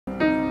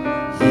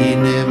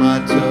הנה מה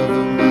טוב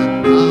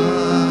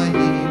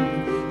ומנעים,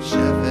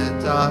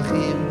 שבת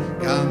אחים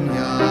גם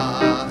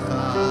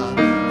יחד.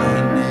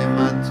 הנה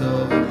מה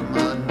טוב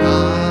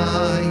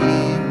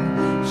ומנעים,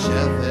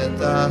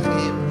 שבת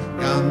אחים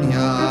גם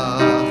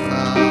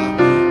יחד.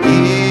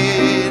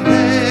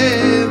 הנה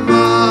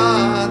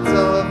מה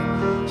טוב,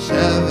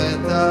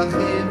 שבת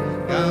אחים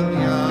גם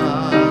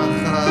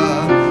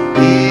יחד.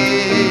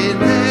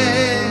 הנה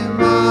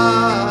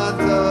מה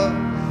טוב,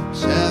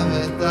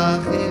 שבת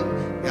אחים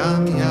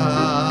גם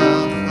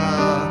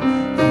יחד.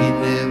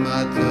 הנה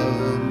מה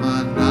טוב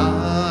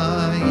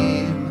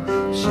ומנעים,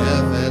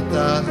 שבת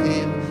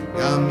אחים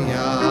גם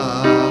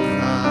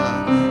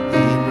יחד.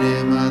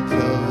 הנה מה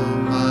טוב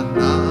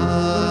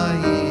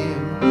ומנעים,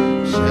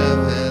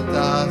 שבת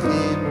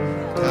אחים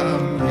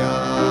גם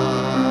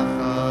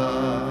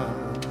יחד.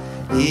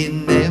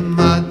 הנה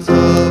מה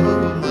טוב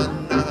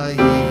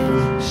ומנעים,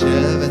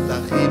 שבת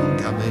אחים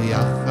גם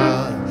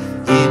יחד.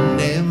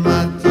 הנה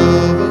מה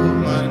טוב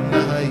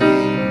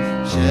ומנעים,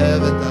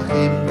 שבת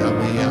אחים גם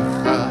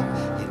יחד.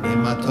 הנה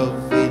מה טוב,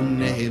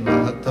 הנה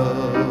מה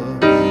טוב,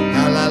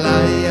 יאללה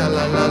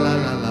יאללה לה לה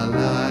לה לה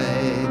לה.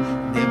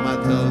 הנה מה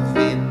טוב,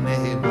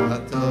 הנה מה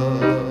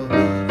טוב,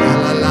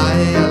 יאללה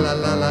יאללה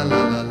לה לה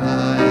לה לה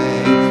לה.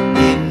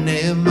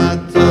 הנה מה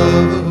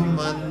טוב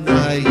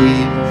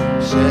ומנעים,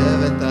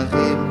 שבת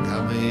אחים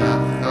גם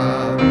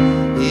יחד.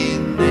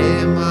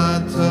 הנה מה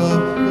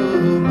טוב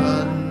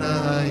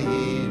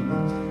ומנעים,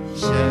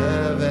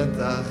 שבת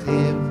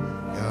אחים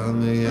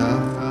גם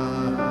יחד.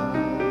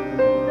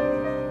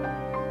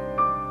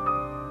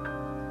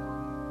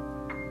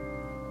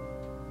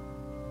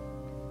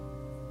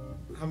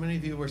 How many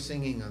of you were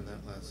singing on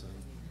that last song?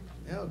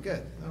 Oh,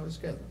 good. That was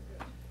good.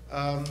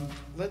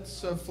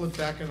 Let's flip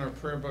back in our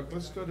prayer book.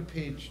 Let's go to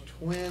page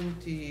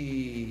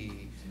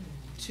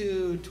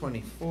 22,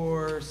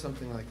 24,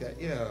 something like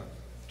that. Yeah,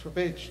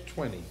 page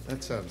 20.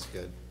 That sounds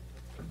good.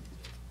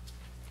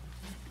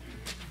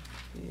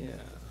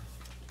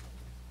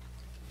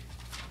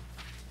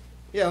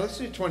 Yeah, let's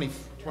do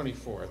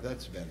 24.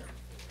 That's better.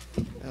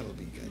 That'll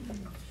be good.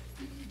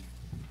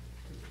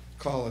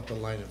 Call it the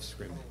line of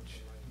scrimmage.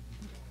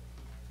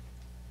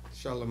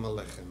 Shalom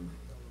Aleichem.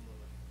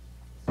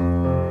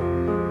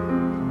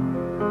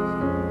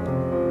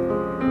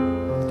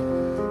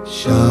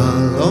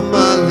 Shalom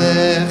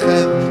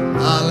Aleichem,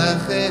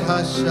 Malachi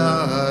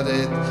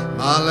Hasharet,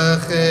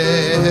 Malachi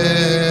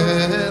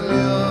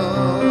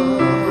Elyon.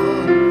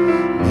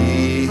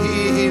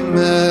 Mihi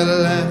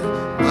Melech,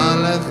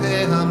 Malachi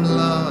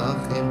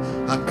Hamlachim,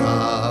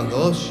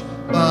 HaKadosh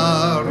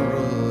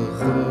Baruch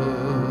Hu.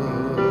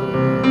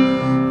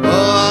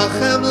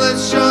 Boachem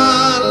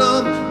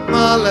L'Shalom,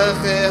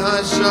 Malachi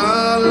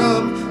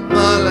Hashalom,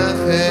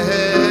 Malachi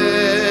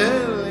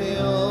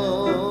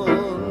Elyon.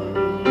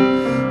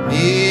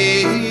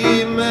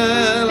 Mihi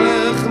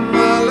Melech,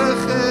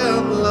 Malachi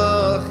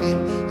Hamlachim,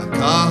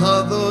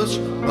 HaKadosh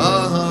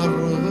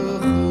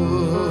Baruch Hu.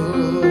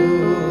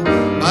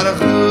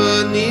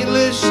 Baruchuni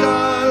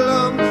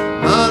L'Shalom,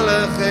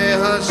 Malachi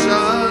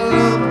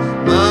Hashalom,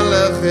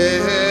 Malachi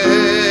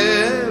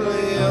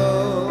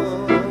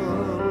Elyon.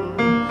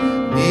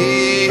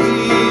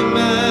 Mihi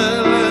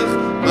Melech,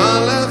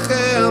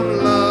 Malachi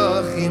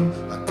Hamlachim,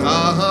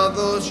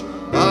 HaKadosh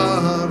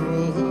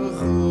Baruch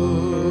Hu.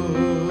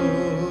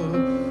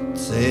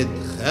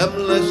 Tzedchem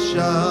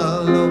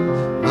L'Shalom,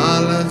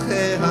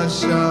 Malachi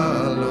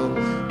Hashalom,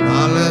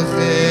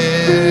 Malachi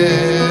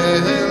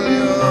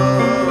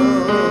Elyon.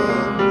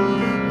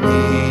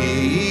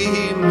 Mihi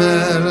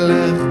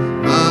Melech,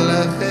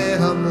 Malachi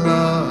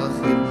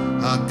Hamlachim,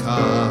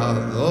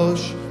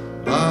 HaKadosh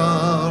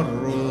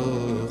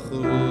Baruch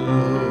Hu.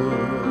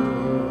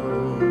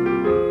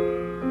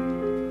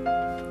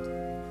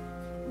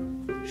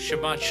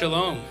 Shabbat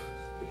Shalom.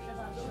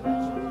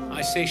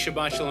 I say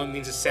Shabbat Shalom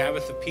means a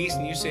Sabbath of peace,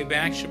 and you say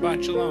back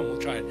Shabbat Shalom. We'll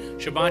try it.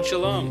 Shabbat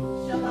Shalom.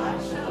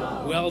 Shabbat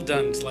Shalom. Well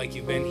done. It's like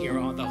you've been here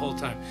the whole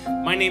time.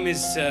 My name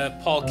is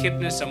Paul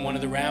Kipnis. I'm one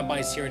of the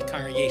rabbis here at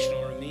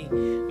Congregational Remi.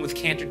 With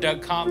Cantor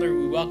Doug Kotler,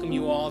 we welcome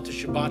you all to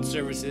Shabbat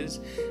services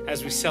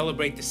as we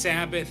celebrate the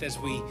Sabbath, as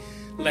we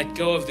let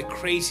go of the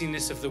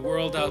craziness of the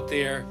world out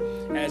there,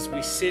 as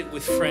we sit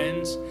with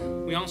friends.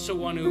 We also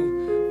want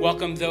to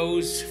welcome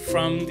those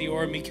from the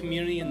Ormi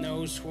community and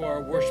those who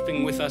are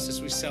worshiping with us as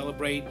we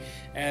celebrate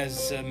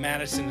as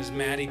Madison, as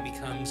Maddie,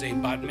 becomes a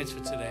bat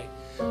mitzvah today.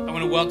 I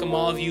want to welcome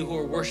all of you who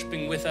are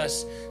worshiping with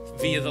us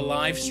via the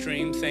live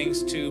stream.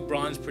 Thanks to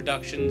Bronze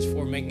Productions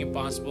for making it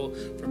possible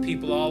for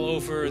people all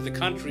over the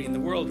country and the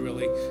world,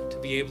 really, to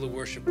be able to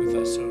worship with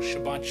us. So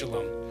Shabbat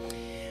Shalom.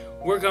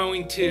 We're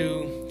going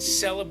to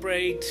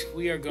celebrate,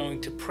 we are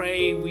going to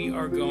pray, we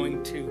are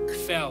going to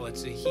kfel.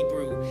 It's a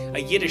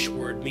Yiddish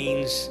word,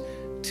 means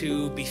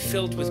to be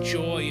filled with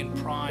joy and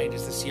pride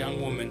as this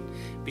young woman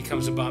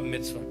becomes a bat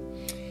mitzvah.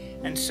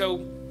 And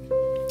so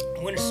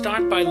I'm going to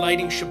start by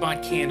lighting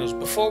Shabbat candles.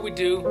 Before we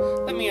do,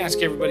 let me ask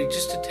everybody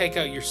just to take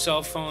out your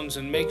cell phones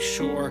and make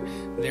sure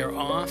they're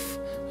off.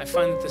 I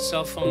find that the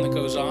cell phone that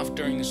goes off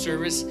during the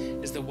service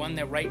is the one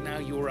that right now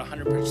you are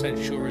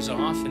 100% sure is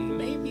off, and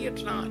maybe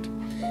it's not.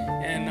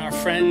 And our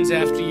friends,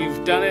 after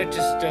you've done it,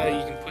 just you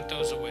can put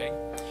those away.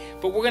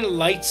 But we're going to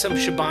light some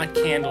Shabbat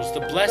candles.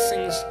 The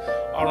blessings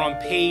are on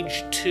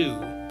page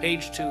 2.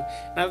 Page 2.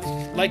 Now,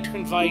 I'd like to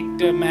invite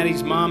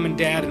Maddie's mom and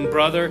dad and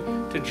brother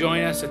to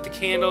join us at the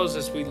candles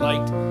as we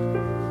light.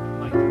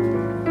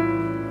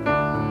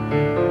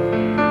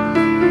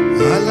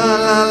 La la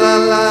la la la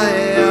la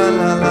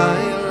la la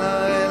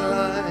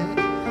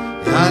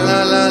la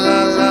la la la la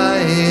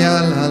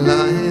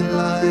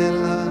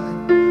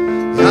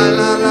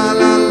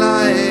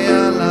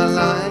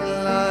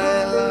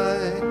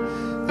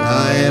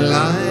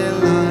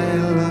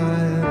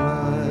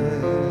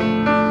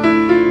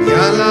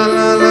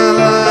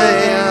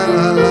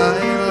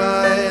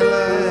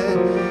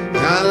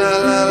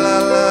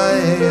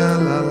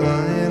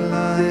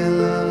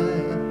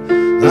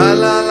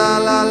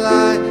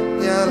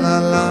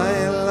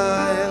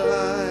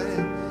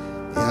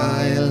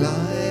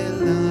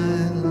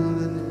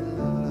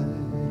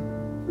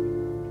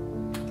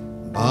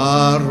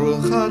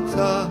Baruch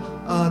atah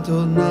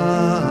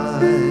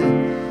Adonai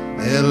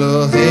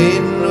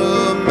Eloheinu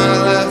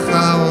melech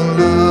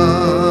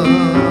haolam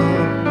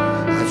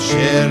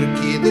asher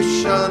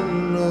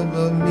kiddushanu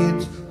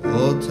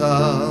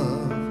b'mitzvotav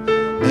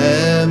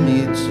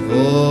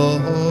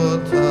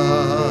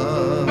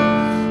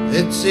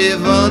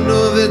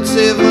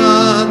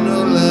Vitzivanu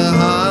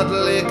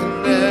lehadlik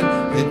ner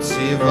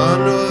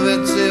Vitzivanu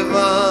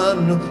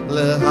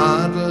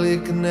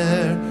lehadlik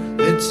ner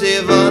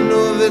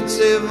Vitzivanu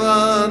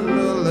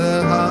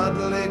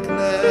lehadlik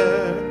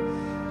ner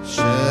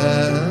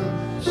Shel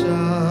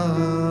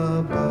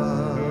Shabbat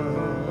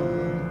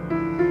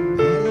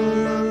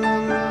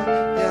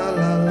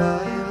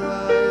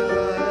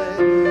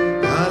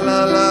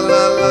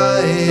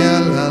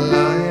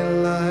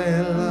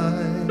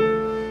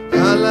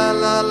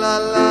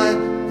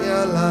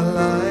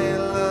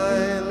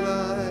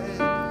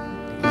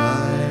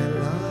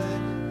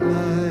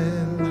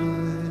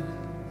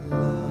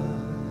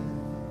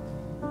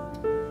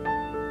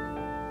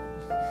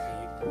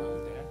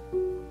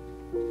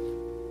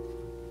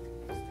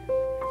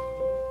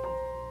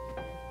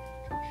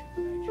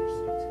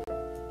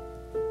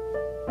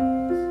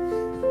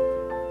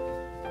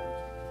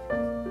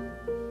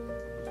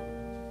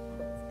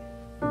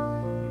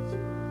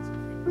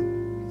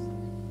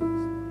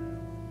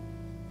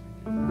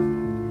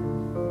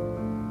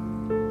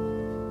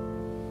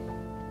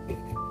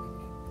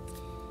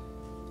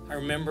I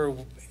remember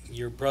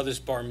your brother's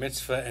bar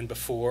mitzvah, and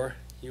before,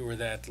 you were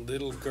that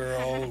little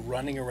girl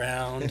running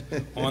around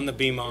on the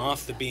bima,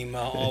 off the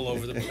bima, all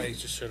over the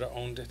place. You sort of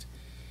owned it.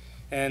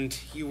 And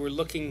you were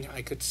looking,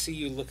 I could see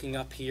you looking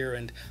up here,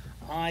 and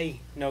I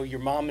know your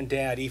mom and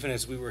dad, even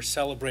as we were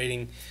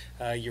celebrating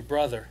your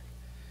brother,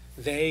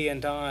 they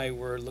and I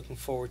were looking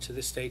forward to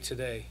this day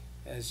today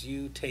as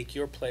you take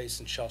your place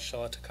in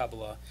Shalshalat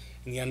Kabbalah,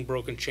 in the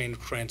unbroken chain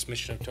of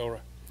transmission of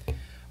Torah.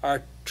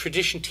 Our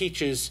tradition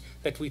teaches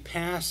that we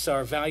pass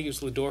our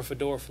values l'dor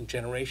v'dor from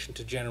generation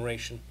to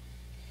generation.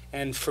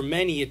 And for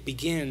many it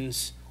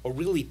begins, or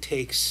really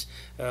takes,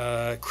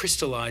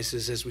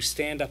 crystallizes as we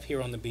stand up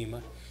here on the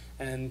bima.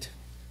 And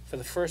for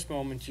the first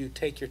moment you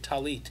take your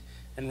talit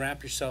and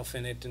wrap yourself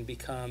in it and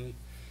become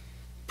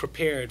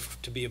prepared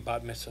to be a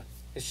bat mitzvah.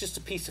 It's just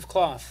a piece of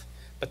cloth.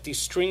 But these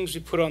strings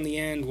we put on the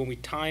end, when we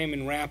tie them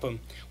and wrap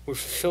them, we're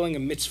fulfilling a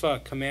mitzvah, a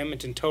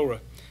commandment in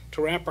Torah,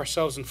 to wrap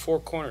ourselves in 4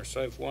 corners. So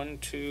I have 1,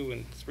 2,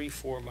 and 3,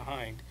 4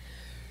 behind.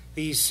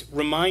 These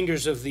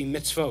reminders of the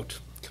mitzvot,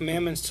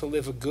 commandments to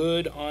live a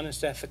good,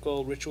 honest,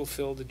 ethical,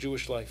 ritual-filled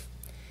Jewish life.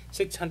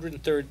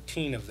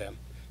 613 of them,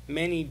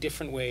 many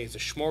different ways, a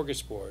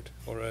smorgasbord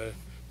or a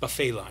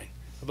buffet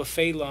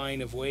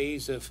line of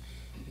ways of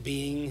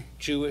being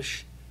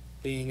Jewish,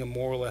 being a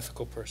moral,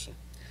 ethical person.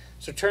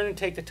 So turn and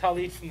take the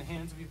talit from the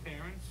hands of your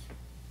parents.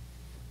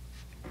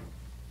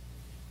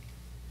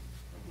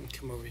 And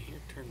come over here,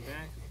 turn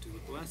back, do the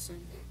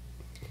blessing.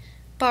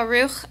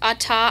 Baruch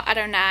atah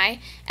Adonai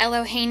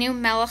Eloheinu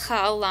melech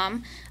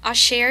haolam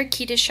asher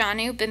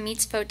kiddushanu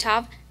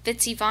b'mitzvotav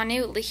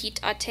v'tzivanu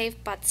lehitatev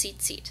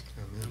batzitzit.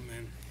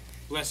 Amen.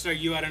 Blessed are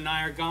you,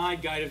 Adonai, our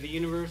God, guide of the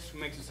universe, who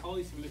makes us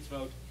holy through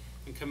mitzvot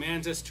and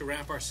commands us to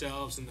wrap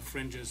ourselves in the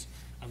fringes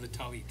of the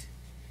talit.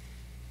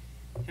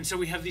 And so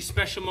we have these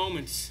special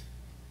moments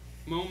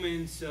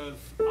of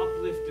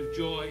uplift, of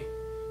joy,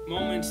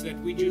 moments that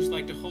we just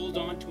like to hold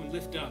on to and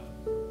lift up,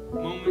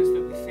 moments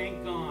that we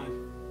thank God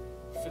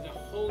for the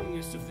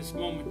holiness of this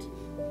moment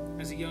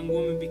as a young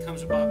woman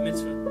becomes a bat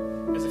mitzvah,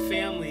 as a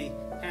family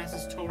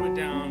passes Torah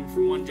down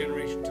from one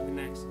generation to the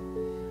next.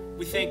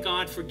 We thank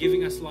God for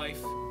giving us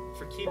life,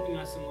 for keeping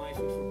us in life,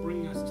 and for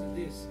bringing us to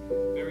this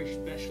very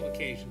special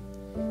occasion.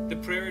 The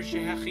prayer is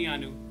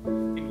Shehachianu,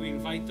 and we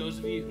invite those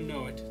of you who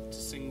know it to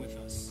sing with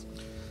us.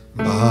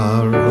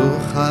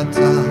 Baruch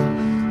atah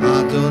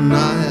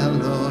Adonai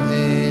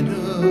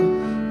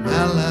Eloheinu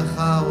מלך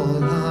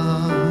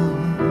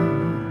העולם,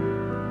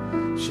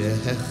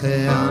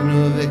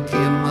 שהחיינו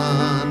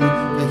וקיימנו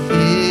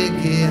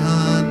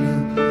והגיענו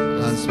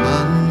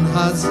לזמן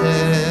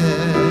הזה.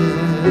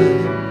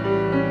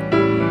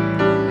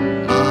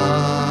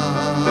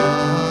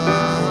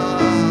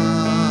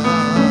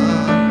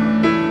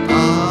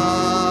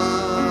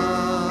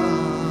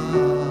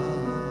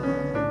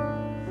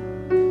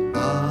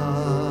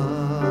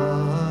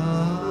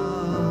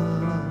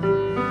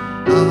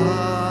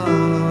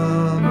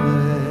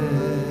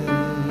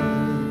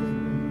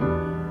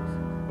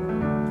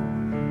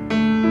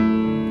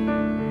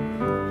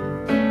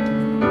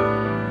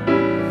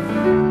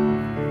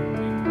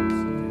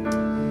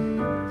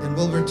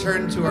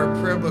 Turn to our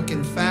prayer book.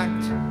 In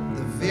fact,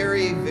 the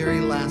very,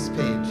 very last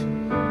page,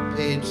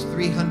 page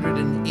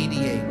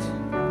 388.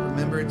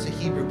 Remember, it's a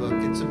Hebrew book.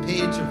 It's a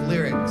page of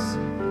lyrics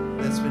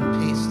that's been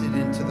pasted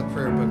into the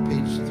prayer book,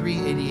 page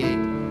 388.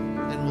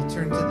 And we'll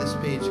turn to this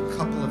page a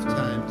couple of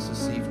times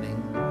this evening.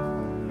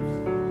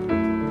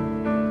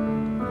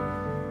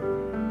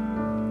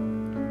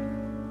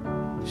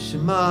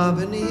 Shema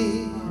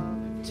B'ni,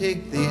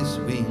 take these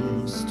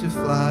wings to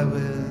fly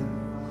with.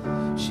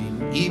 Shem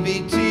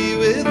EBT,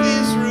 with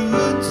these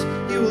roots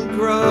you will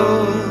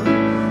grow.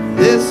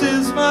 This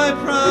is my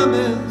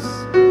promise,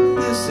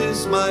 this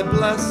is my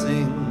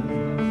blessing.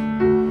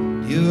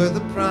 You are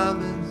the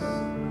promise,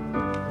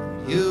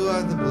 you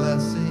are the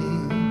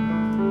blessing.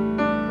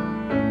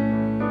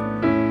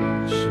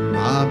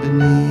 Shema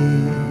B'ni,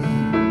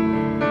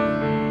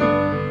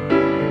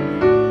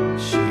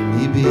 Shem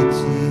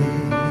EBT.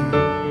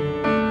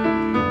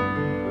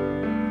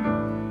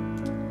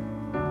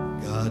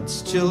 God's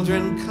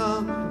children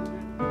come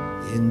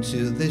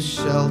into this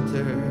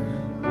shelter,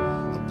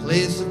 a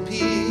place of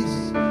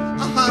peace,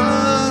 a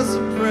house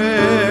of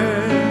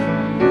prayer,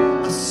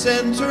 a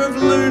center of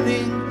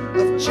learning,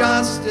 of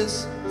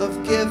justice, of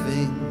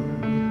giving,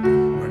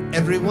 where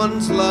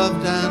everyone's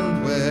loved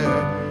and where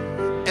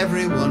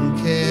everyone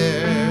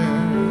cares.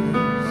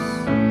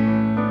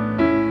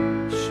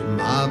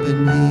 Shema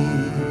B'ni,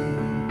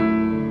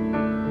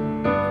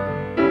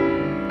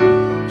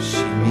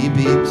 Shem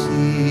EBT.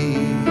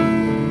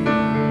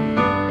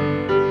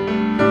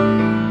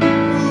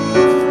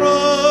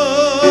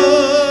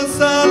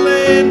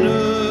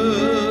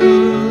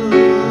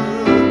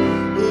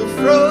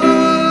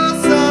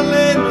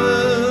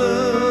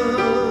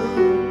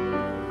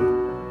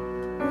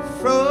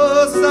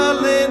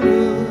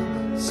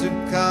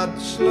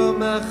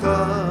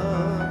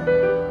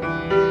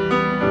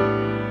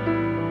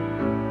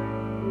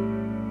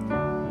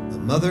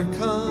 The mother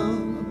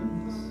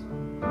comes,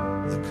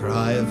 the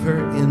cry of her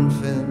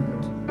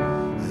infant,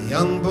 a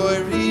young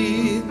boy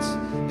reads,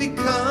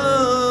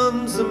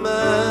 becomes a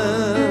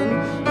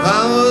man.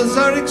 Vows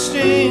are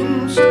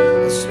exchanged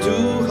as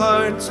two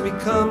hearts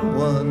become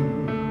one.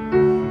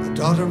 The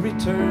daughter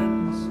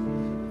returns,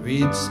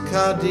 reads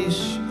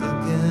Kaddish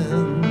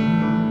again.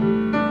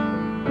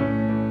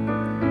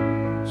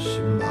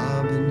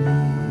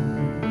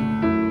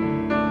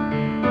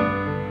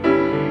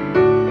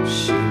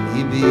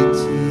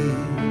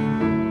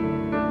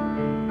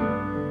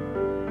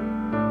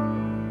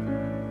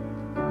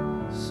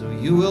 So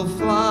you will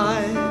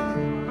fly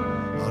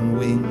on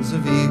wings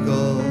of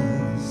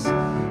eagles,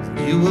 and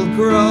you will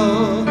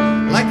grow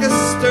like a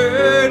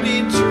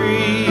sturdy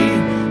tree.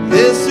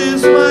 This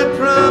is my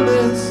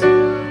promise,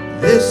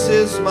 this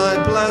is my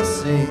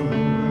blessing.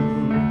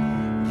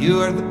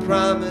 You are the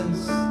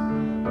promise,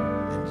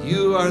 and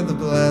you are the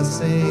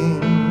blessing.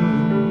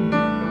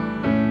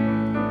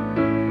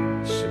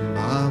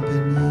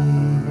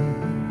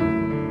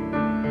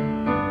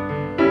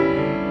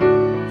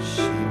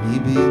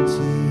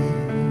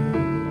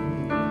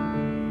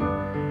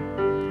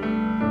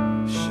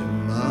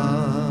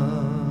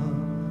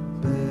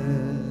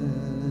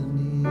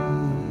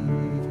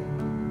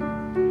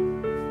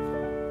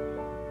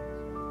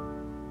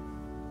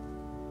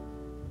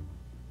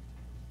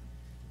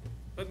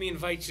 Let me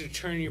invite you to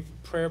turn your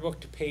prayer book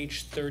to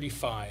page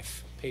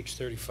 35. Page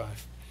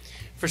 35.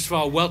 First of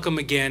all, welcome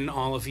again,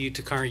 all of you,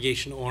 to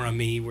Congregation Or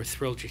Ami. We're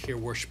thrilled you're here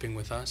worshiping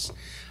with us.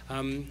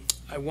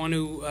 I want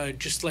to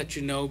just let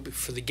you know,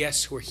 for the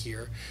guests who are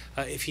here,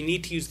 if you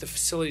need to use the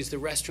facilities, the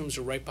restrooms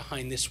are right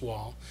behind this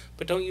wall.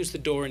 But don't use the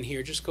door in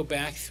here. Just go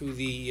back through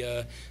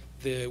the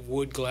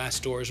wood glass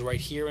doors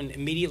right here, and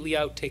immediately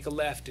out, take a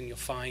left, and you'll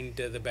find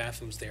the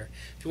bathrooms there.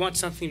 If you want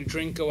something to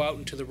drink, go out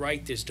and to the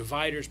right. There's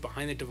dividers.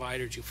 Behind the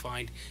dividers, you'll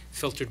find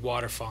filtered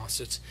water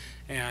faucets,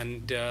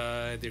 and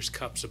there's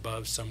cups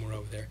above somewhere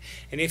over there.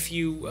 And if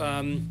you,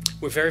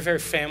 we're very, very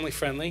family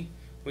friendly.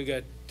 We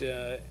got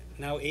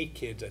now 8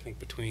 kids, I think,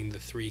 between the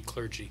 3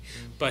 clergy.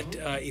 But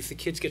if the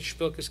kids get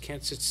shpilkas,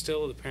 can't sit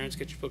still, the parents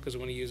get shpilkas and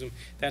want to use them,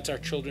 that's our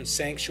children's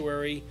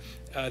sanctuary.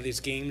 There's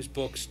games,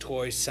 books,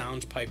 toys,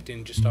 sounds piped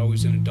in, just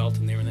always an adult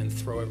in there, and then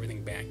throw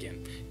everything back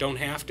in. Don't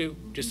have to,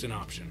 just an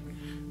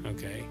option.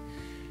 Okay?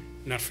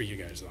 Not for you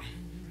guys, though.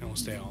 And we'll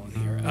stay all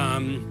in here.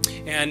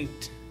 And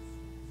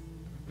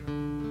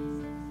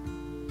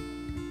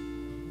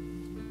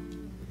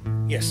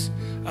yes.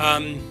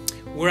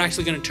 We're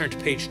actually going to turn to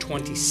page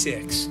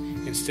 26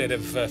 instead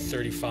of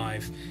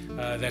 35.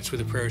 That's where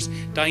the prayers.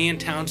 Diane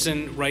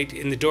Townsend, right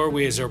in the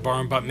doorway, is our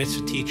bar and bat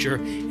mitzvah teacher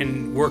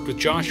and worked with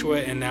Joshua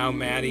and now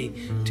Maddie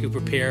to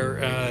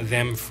prepare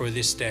them for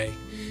this day.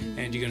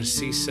 And you're going to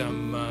see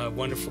some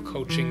wonderful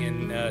coaching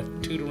and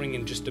tutoring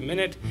in just a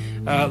minute.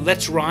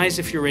 Let's rise,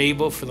 if you're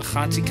able, for the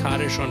Chatzi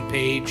Kaddish on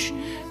page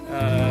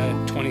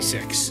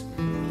 26.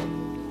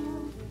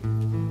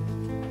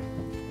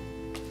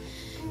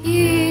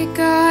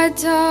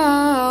 Yikadal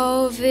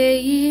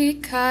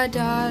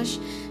v'yikadash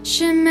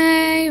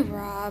shemei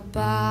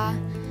rabbah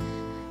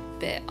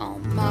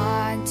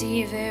be'alma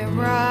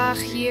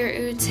divrach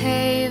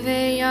yirutei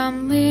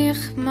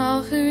ve'yamlich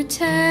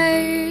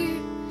malchutei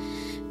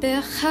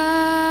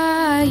b'chayechon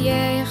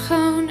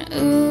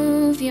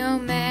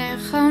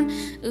uvyomechon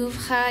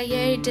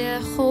uvchayei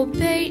dechol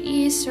beit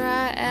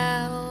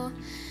Yisrael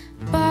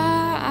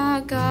ba'agala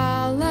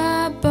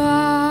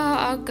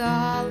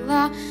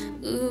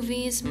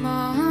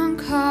uvizman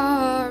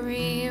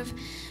kariv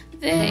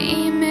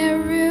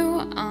ve'imeru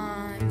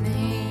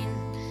amen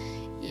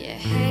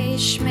Yehei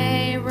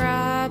shmei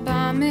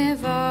rabba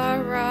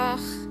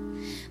mevarach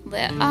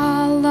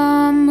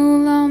le'alam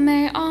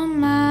ulomei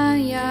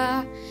almaya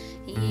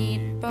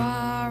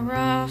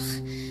yitbarach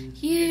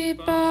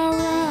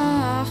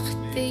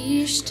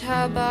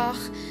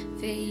ve'yishtabach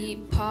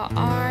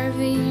ve'yipa'ar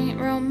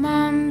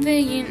ve'yitromam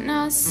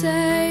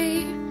ve'yitnasei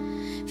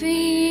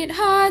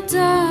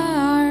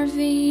ve'yithadar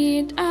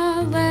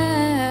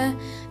ve'yit'aleh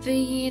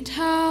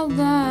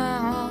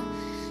ve'yithalal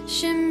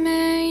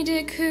shemei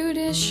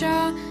dekudesha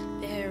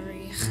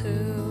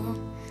berichu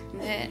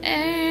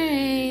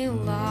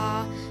ve'ela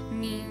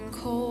min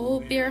kol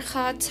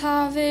birchata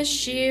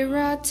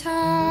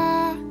ve'shirata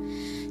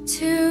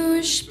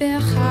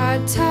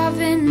tushbechata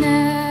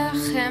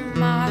ve'nechemata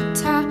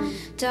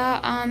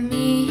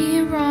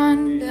da'amiran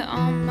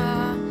be'alma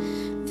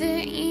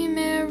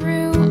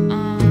ve'imeru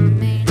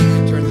amen.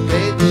 Turn the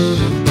page.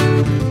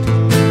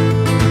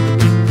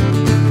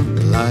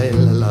 La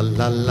la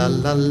la la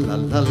la la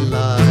la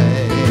la.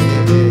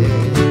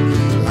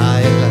 La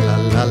la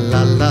la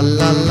la la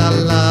la la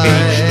la.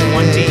 Page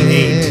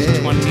 28.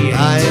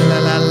 La la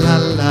la la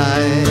la.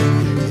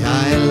 La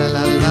la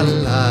la la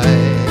la.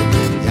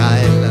 La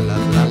la la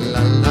la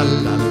la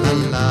la la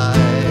la.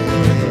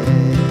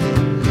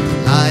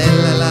 La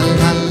la la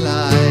la la.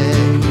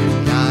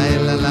 La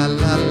la la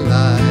la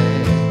la.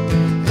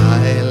 La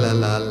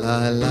la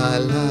la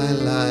la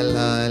la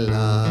la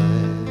la.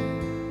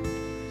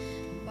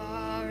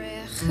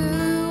 Barechu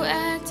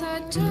et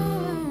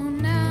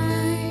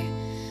Adonai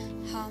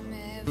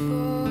hamevorach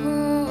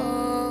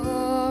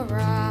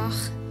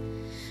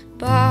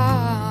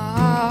Baruch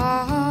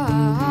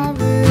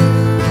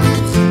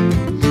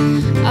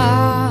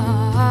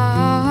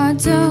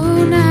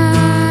Adonai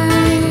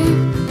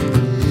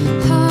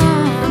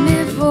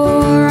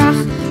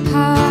hamevorach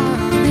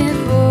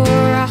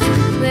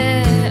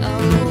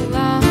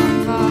le'olam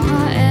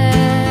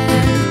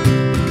va'ed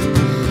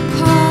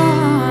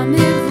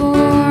hamevorach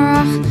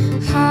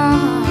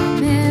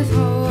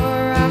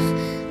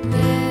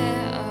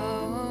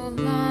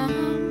le'olam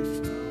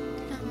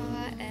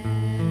va'ed.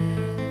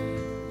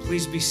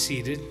 Please be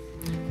seated.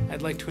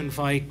 I'd like to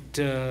invite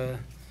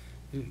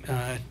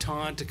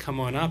Todd to come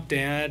on up,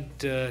 Dad,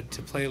 to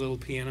play a little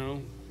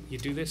piano. You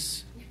do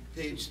this?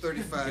 Page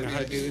 35. You know how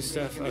to do this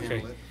stuff? You can Okay.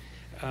 handle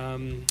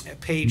it. At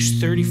page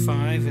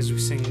 35, as we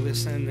sing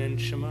Listen and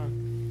Shema.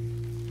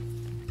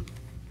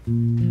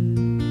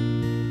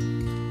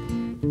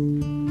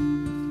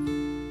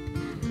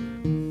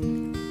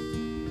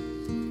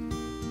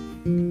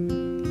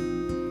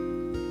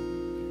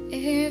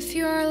 If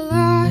you're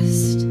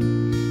lost,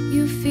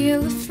 you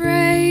feel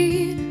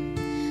afraid,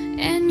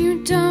 and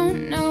you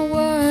don't know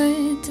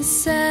what to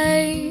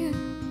say,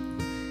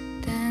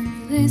 then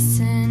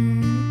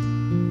listen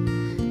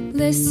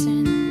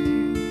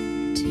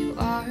to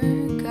our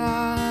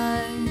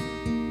God.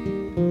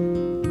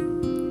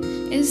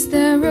 Is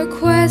there a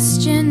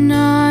question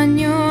on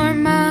your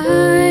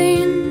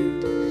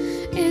mind?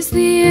 Is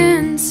the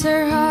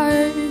answer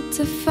hard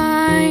to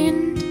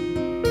find?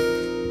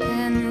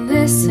 Then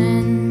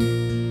listen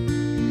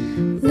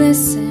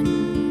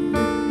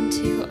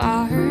to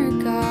our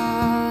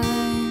God.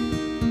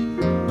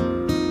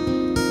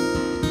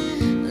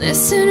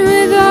 Listen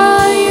with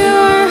all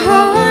your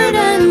heart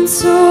and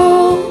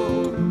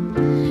soul,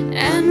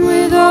 and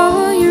with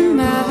all your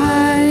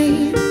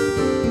might.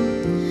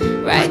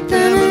 Write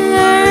them and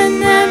learn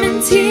them and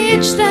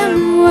teach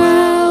them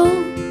well,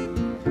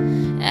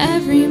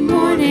 every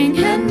morning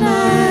and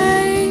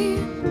night.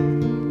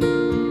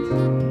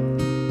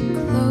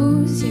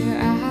 Close your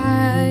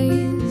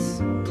eyes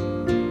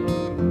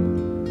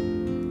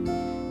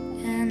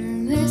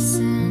and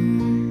listen.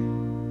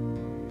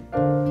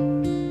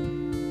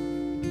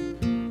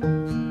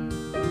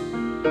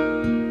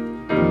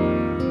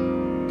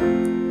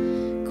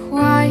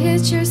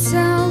 Quiet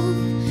yourself,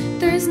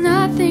 there's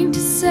nothing to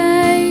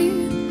say.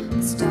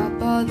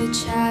 Stop all the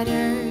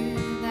chatter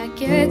that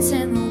gets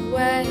in the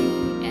way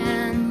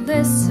and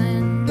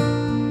listen.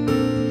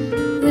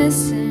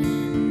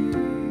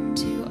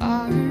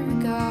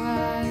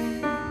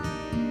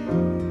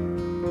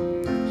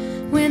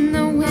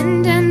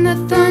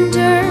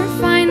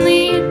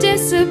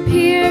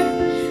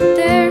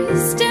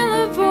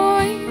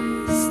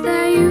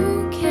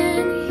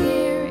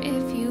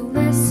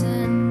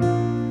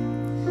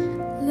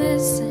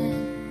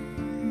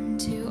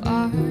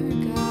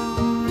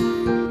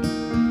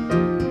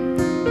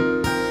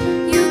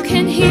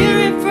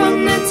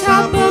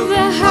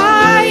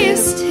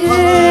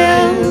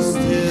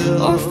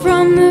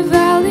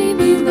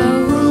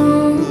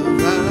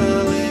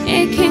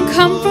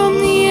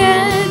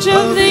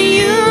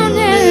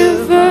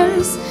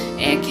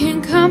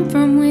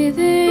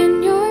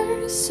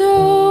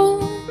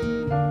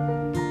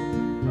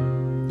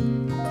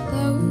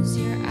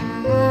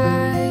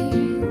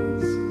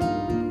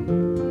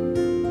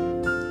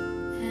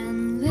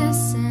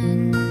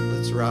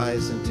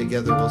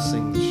 together we'll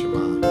sing the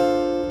Shema.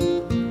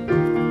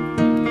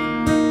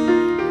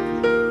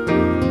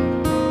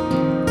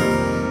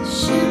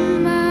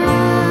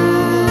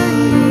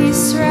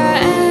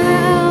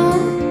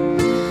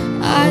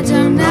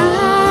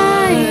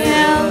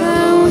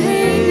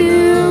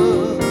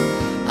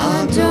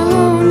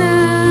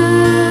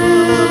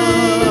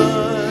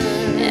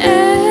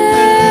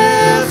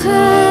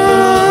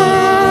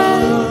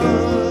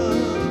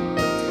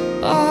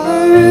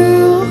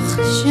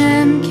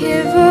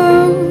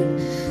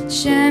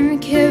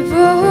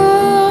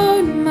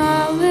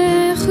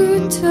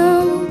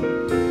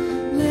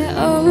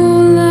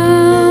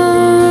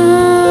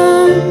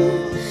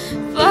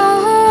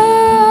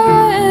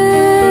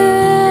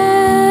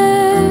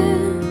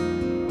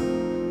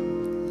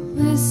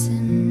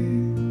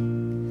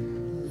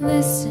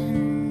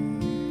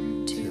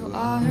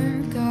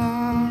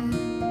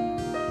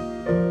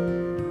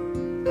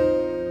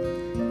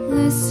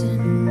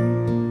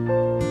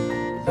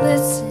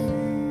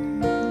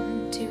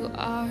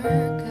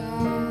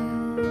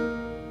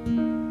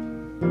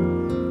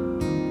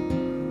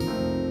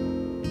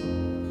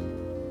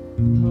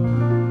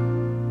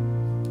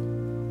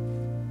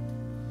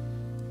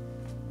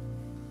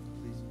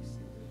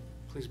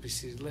 Please be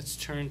seated. Let's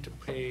turn to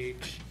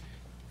page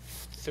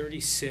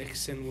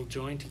 36 and we'll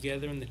join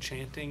together in the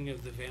chanting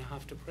of the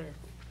Ve'ahavta prayer.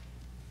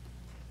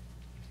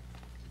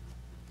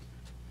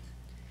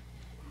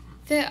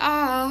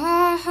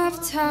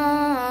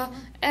 Ve'ahavta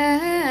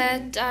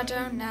et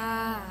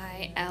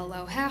Adonai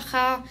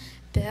Elohecha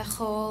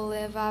bechol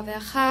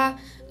levavecha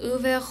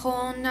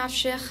uvechol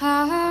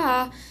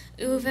nafshecha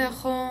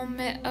uvechol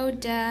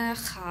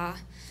me'odecha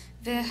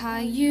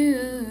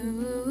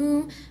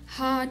Vehayu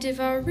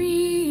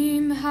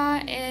hadivarim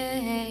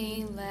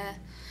ha'ele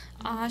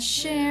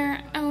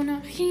asher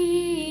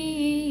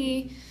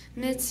onachi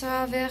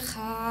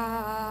mitzavecha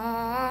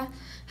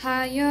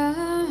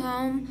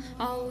hayom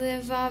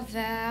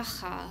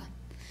alivavecha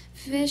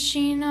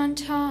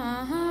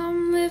vishinantam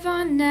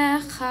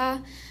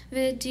livanecha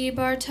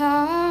vidibarta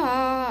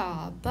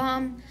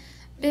bam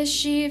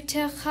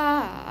bishivtecha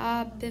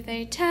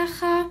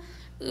bivetecha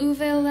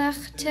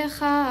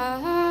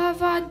Uvelechtecha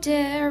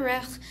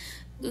vaderech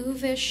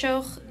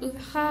uveshoch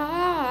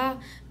ucha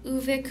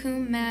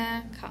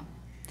uvekumecha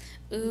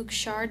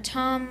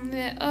ukshartam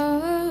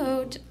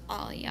ve'od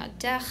al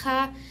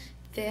yadecha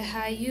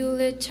vehayu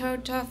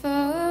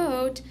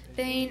litotavot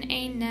vein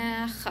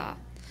einecha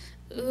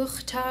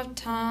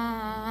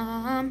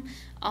uchtavtam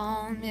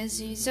al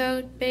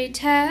mezuzot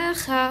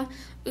beitecha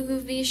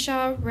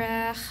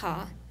uvisharecha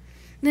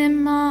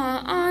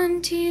lima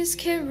antis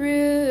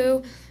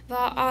kiru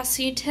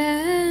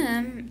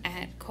Va'asitem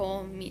et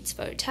kol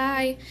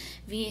mitzvotai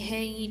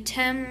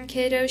v'heitem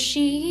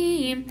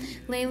kedoshim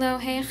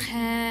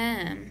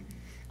lelohechem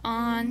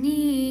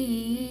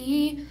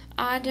Ani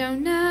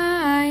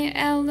Adonai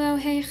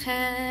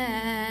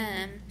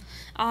Elohechem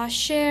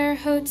Asher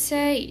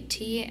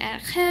hotzeiti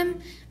etchem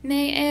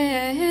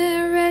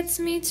me'eretz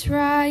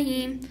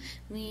Mitzrayim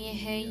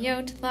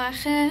liheyot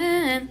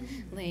lachem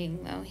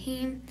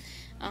le'elohim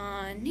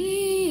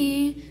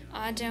Ani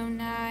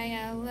Adonai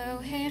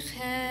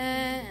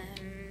Elohechem.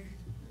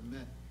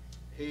 Amen.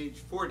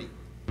 Page 40.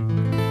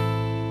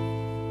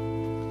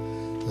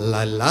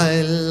 La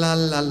la la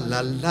la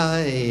la la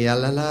la la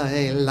la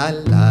la la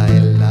la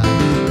la la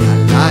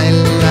la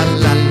la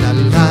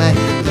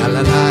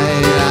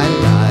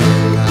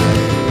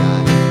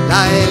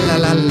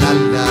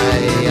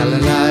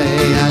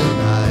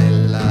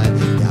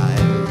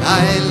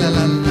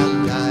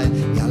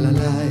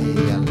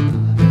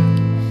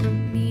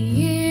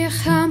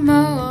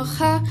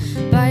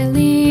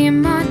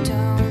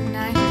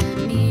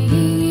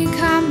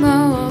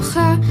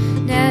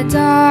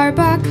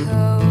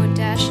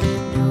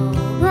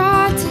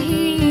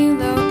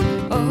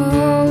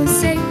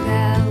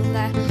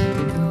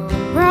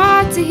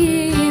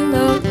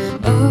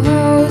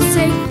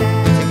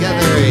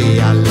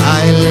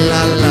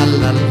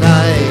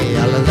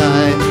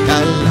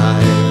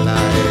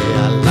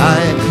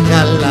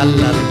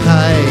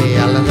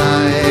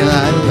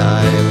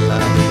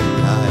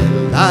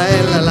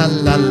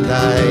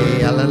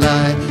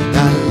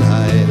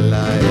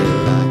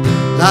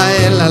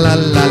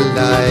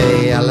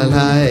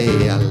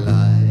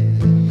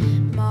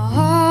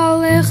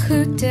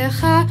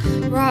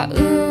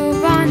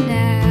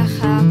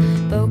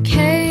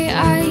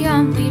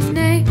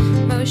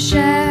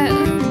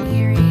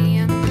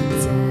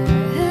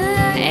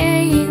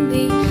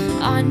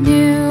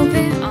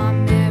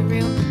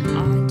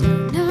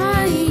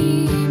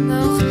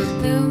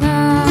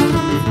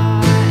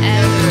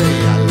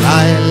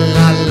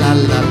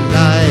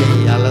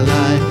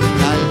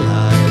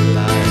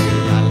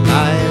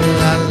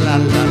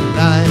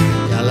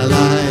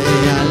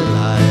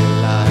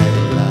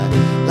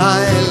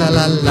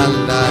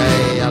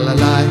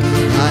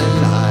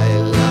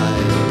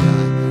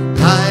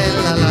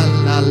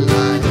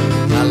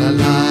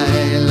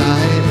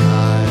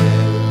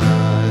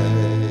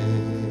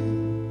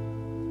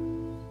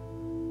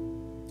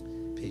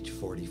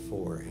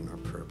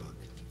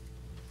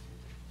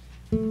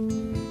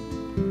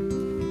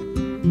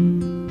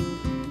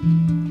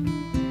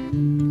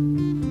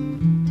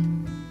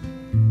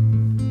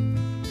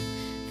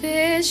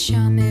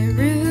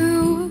V'shameru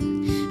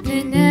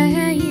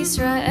b'nei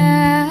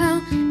Yisrael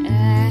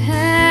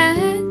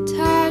et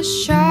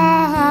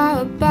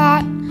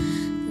ha-Shabbat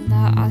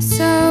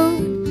la'asot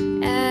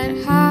et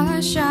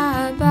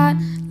ha-Shabbat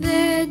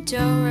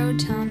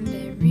lidorotam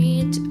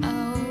berit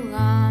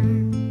olam.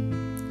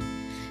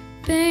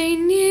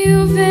 Beini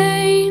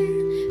uvein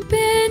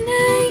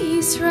b'nei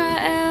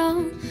Yisrael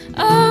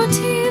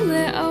oti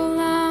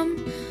le'olam,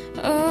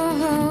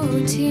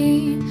 oti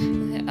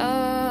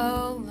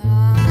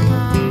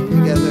le'olam.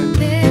 Together.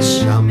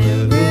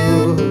 V'shameru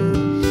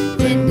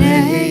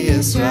b'nei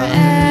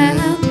Yisrael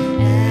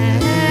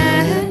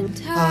et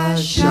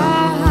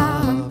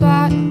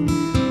ha-Shabbat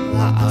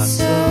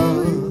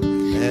la'asot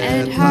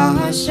et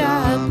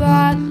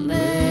ha-Shabbat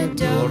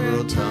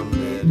lidorotam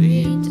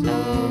berit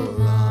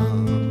olam.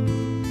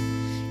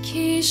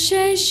 Ki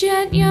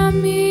sheshet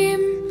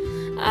yamim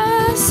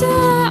asa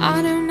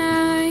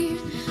Adonai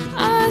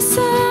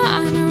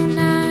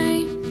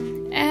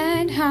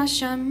et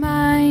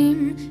ha-shamayim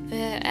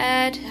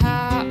ve'et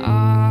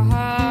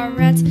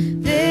ha'aretz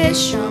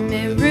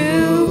v'shameru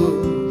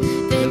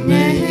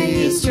b'nei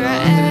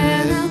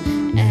Yisrael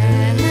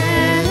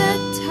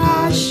et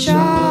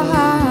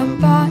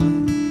ha-Shabbat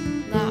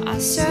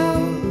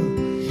la'asot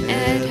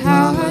et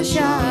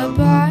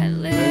ha-Shabbat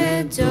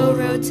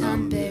lidorotam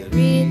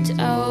berit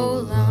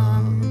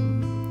olam.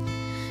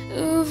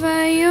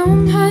 Uvayom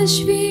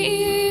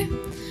hashvi'i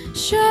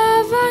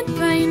shavat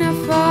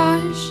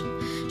v'nafash,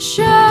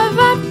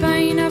 shavat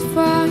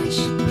v'nafash,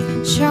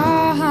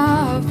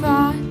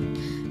 shavat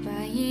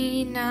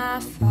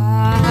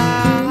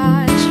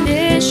v'nafash.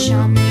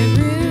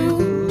 V'shameru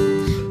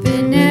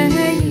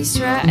b'nei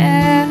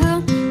Yisrael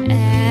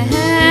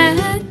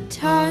et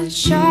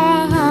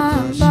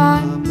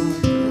ha-Shabbat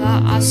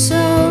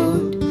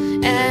la'asot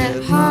et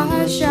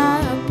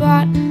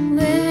ha-Shabbat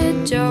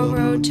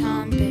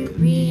lidorotam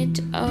berit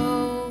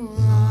olam.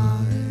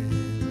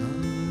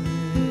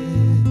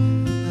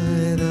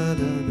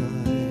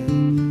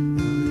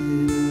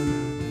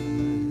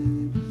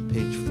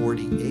 Page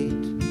 48,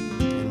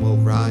 and we'll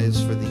rise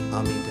for the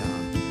Amidah.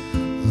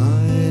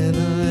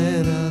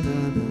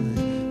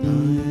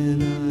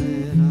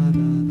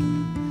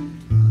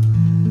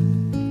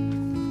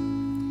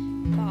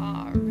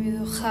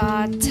 Baruch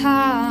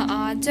atah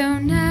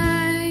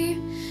Adonai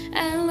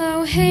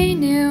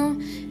Eloheinu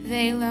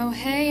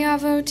v'Elohei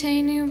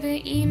Avotenu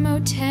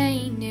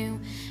v'Imotenu,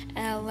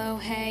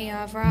 Elohei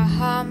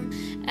Avraham,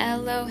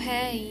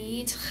 Elohei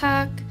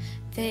Yitzchak,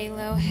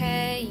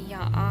 v'Elohei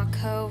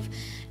Yaakov,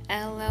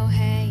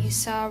 Elohei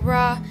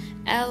Sarah,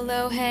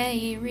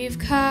 Elohei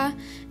Rivka,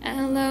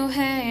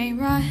 Elohei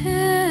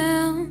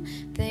Rahel,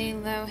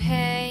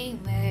 v'Elohei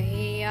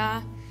Leah,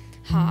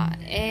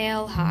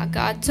 Ha'el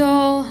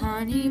Hagadol,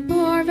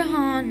 Hanibor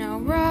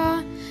v'Hanora,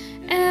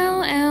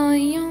 El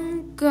Elyon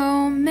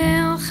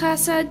Gomel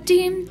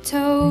Chasadim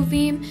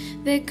Tovim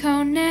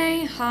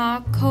v'Konei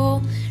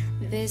HaKol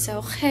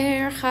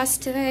v'Zocher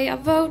Chastei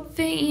Avot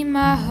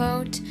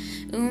v'Imahot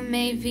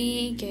u'Mevi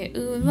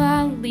Geula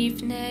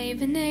Livnei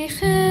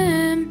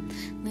v'Nechem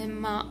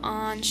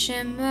Lima'an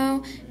Shemo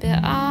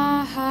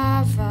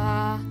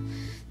be'ahava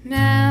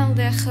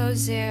Melech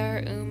Ozer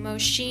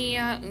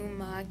u'Moshia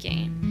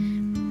u'Magen.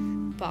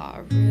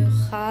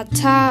 Baruch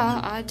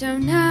atah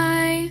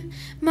Adonai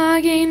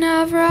Magen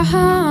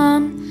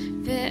Avraham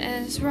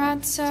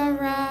ve'Ezrat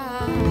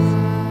Sarah.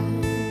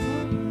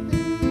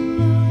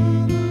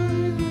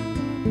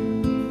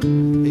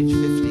 Page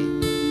 50.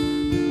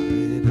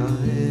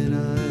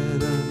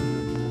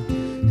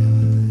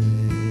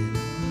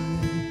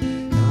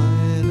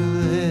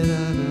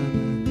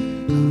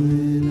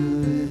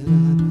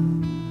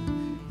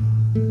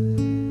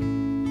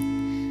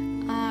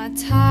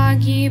 Atah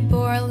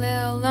gibor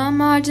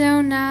le'olam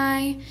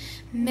Adonai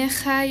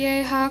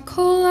Mechaye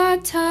hakol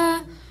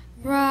atah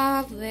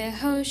Rav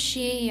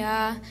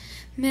lehoshia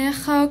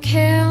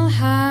Mechokel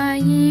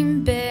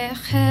hayim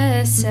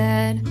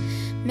bechesed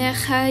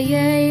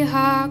Mechaye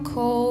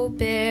hakol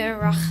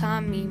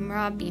berachamim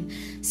rabim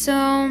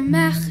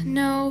Somech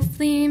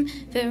noflim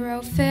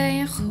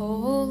v'rofei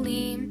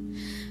cholim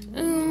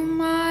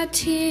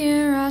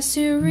Umatir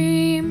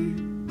asurim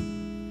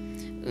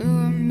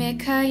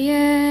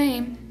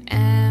Umekayem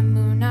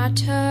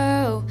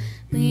emunato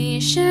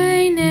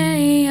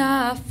Lishenei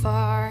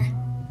afar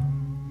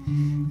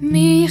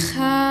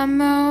Micha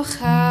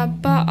mocha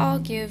ba'al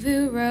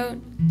gevurot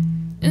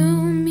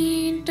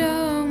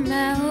Umido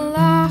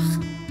melach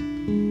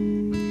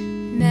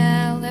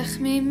Melech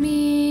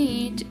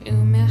mimid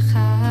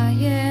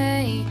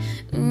Umechaye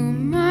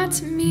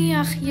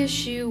Umatmiach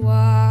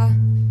Yeshua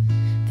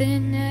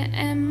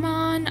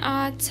V'ne'eman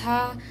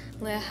ata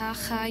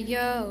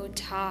Lehachayot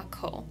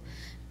hakol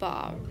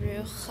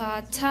Baruch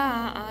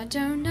atah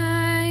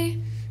Adonai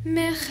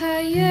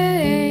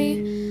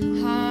Mechaye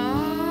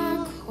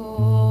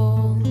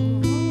hakol.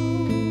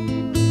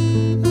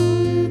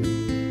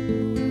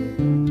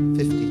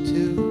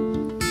 52.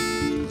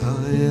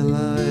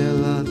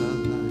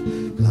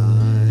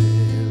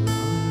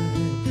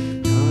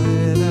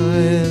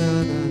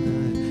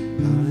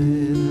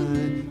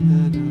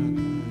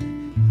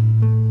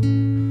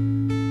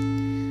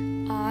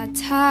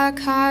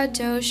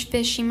 kadosh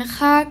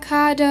v'shimcha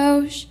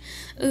kadosh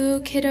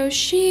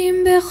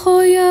u'kedoshim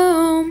b'chol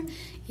yom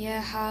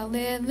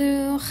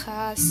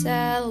yehalelucha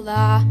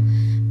selah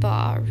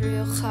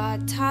baruch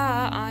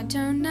atah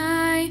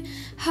Adonai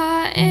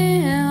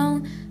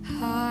ha'el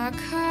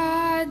ha'kadosh.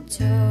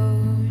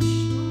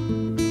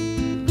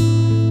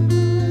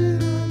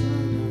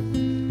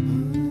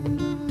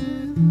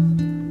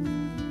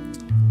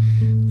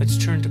 Let's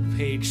turn to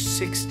page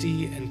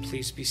 60 and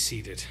please be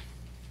seated.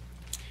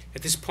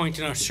 At this point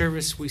in our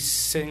service, we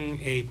sing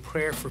a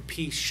prayer for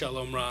peace,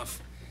 Shalom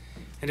Rav.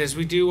 And as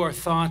we do, our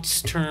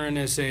thoughts turn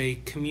as a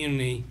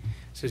community,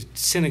 as a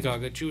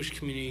synagogue, a Jewish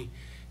community,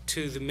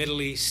 to the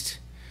Middle East,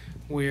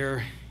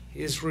 where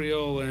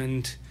Israel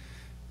and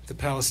the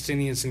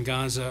Palestinians in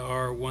Gaza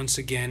are once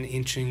again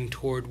inching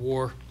toward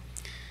war.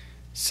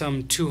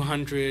 Some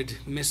 200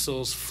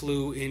 missiles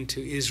flew into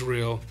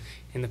Israel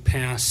in the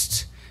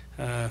past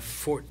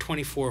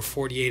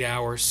 48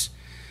 hours.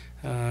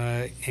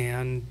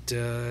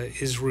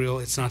 Israel,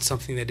 it's not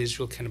something that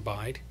Israel can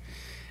abide.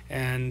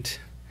 And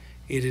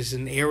it is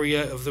an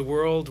area of the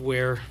world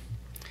where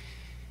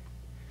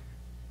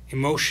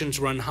emotions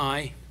run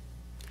high,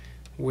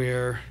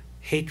 where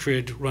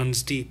hatred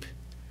runs deep,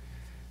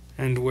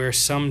 and where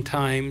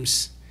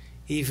sometimes,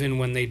 even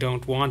when they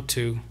don't want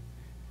to,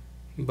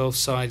 both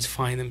sides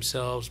find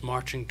themselves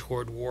marching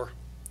toward war.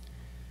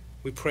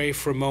 We pray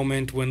for a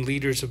moment when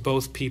leaders of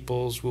both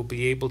peoples will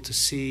be able to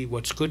see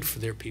what's good for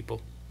their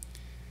people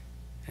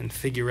and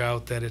figure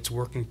out that it's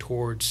working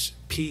towards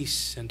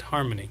peace and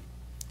harmony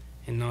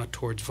and not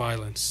towards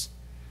violence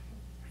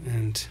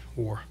and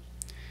war.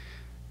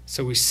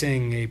 So we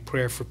sing a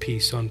prayer for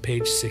peace on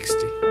page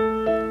 60.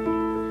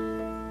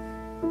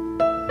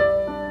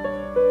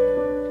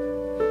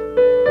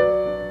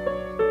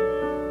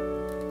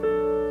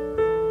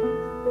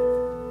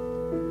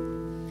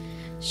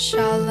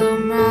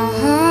 Shalom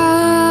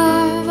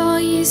Rav al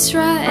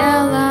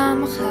Yisrael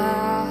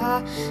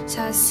Amcha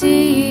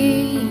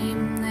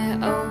Tasim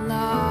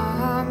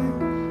Le'olam.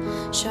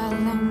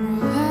 Shalom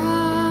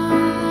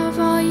Rav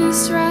al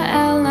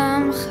Yisrael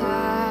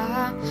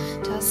Amcha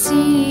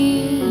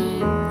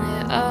Tasim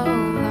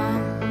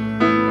Le'olam.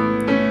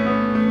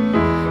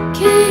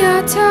 Ki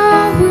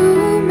atahu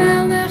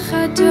melech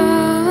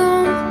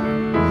Adon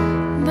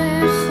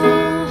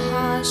Bechol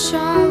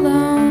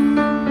HaShalom.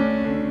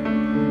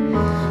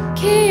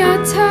 Ki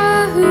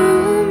atahu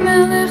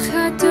melech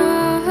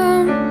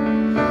Adon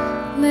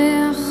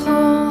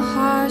lechol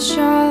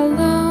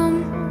hashalom.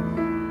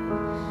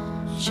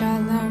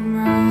 Shalom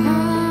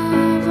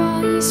Rav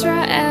al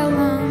Yisrael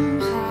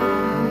Amcha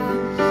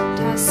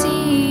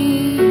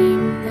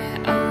Tasim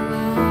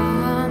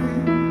Le'olam.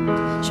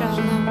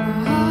 Shalom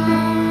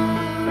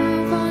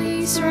Rav al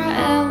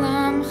Yisrael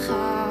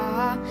Amcha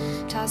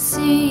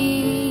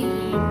Tasim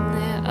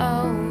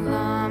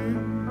Le'olam.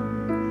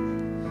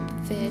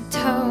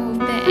 V'tov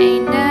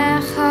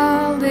be'einecha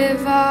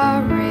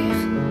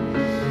levarich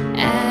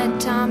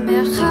et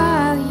amecha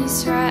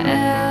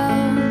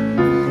Yisrael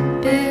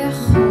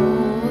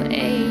b'chol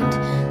eit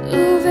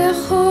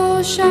u'v'chol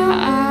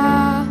sha'a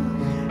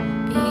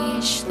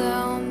b'shlomecha.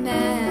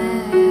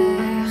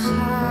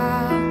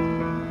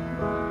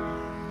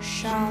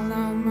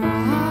 Shalom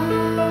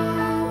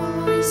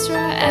Rav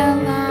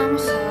Yisrael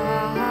Amcha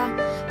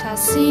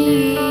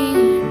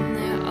Tasim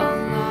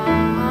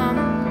Le'olam.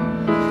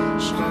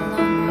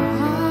 Shalom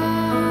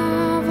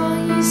Rav al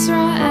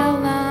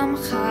Yisrael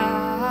Amcha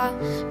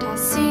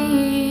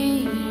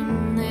Tasim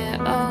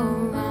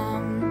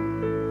Le'olam.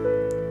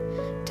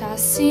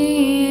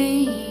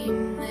 Tasim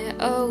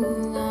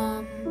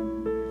Le'olam.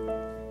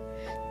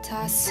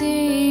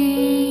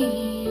 Tasim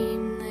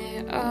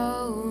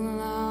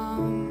Le'olam.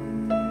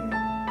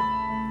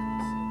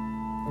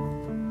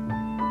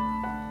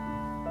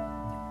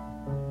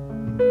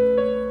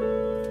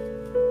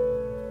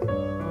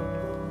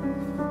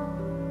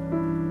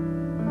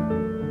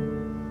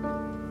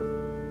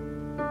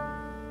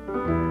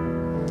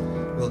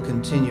 We'll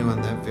continue on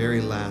that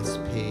very last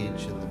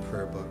page in the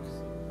prayer book,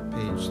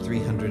 page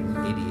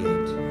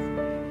 388.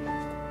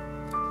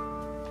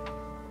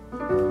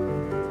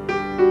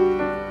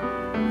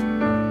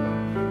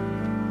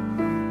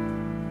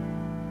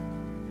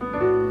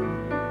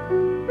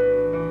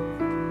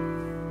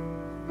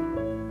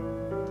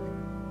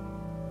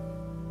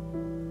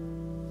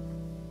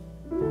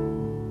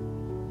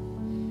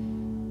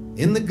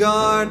 In the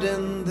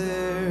garden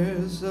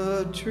there's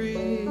a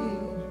tree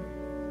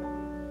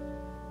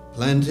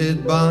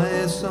planted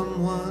by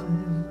someone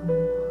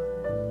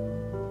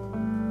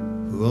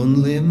who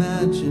only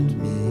imagined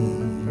me.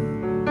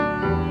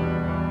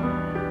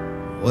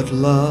 What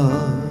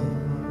love,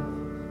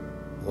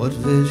 what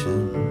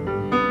vision.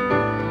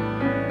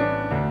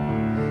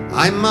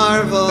 I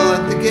marvel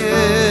at the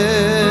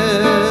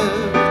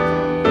gift.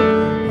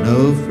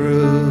 No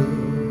fruit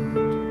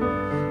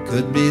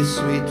could be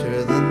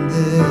sweeter than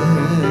this.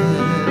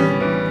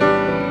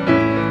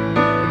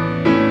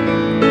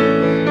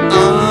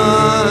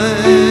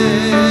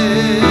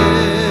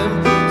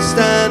 I'm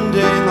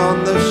standing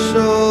on the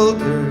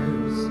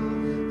shoulders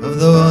of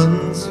the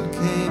ones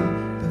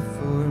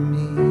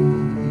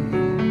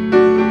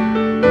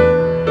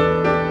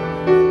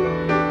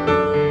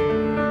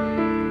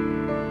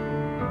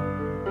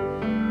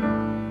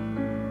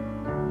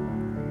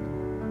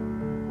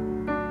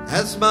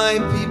as my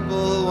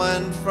people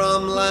went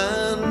from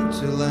land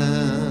to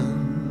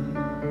land.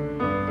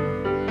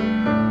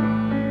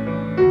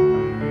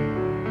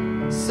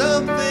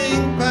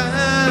 Something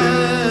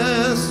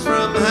passed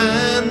from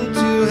hand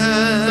to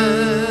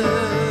hand,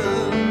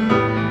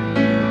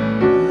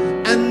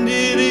 and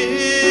it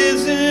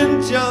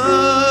isn't just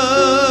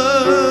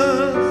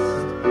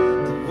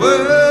the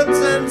words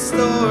and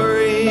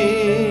stories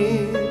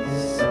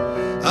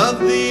of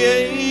the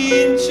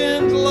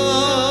ancient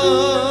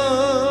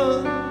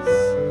laws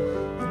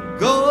and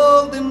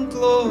golden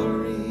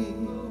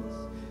glories.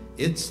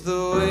 It's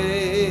the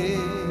way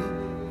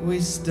we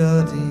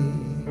study,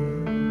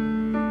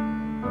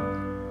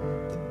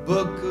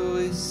 book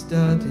we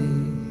study.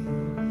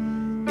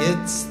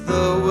 It's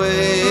the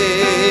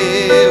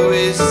way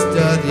we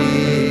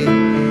study,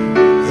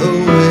 the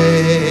way.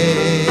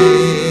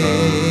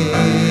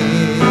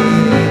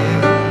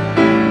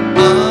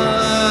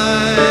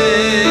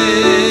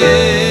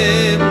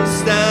 I'm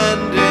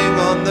standing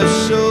on the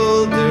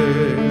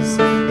shoulders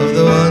of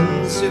the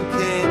ones who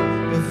came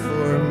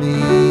before me.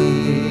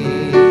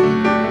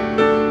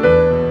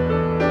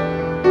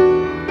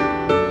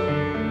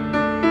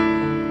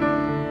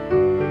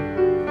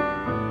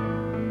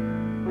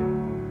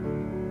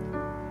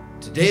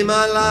 Today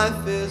my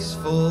life is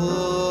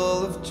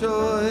full of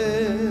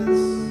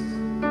choice,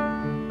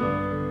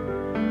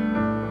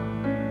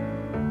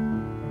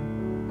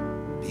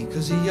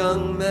 because a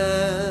young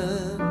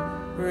man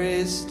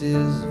raised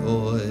his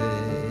voice,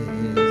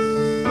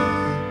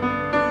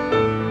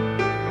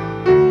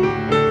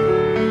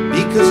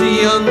 because a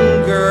young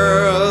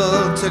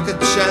girl took a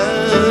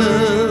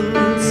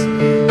chance.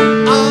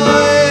 I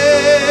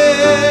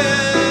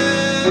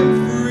am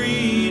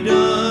freedom's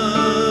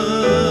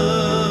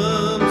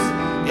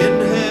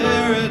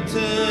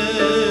inheritance.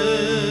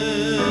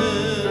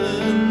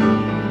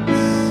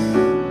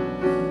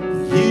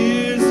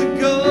 Years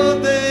ago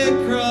they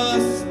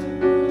crossed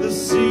the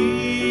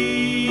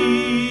sea,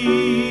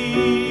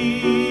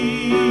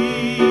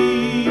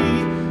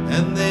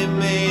 and they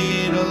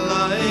made a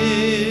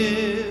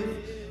life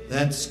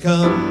that's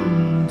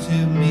come to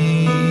me.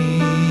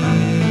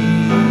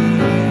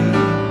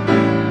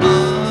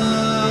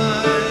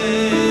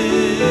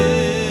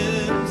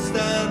 I'm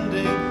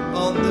standing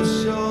on the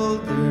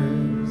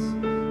shoulders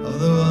of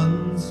the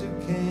ones who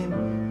came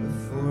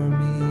before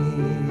me.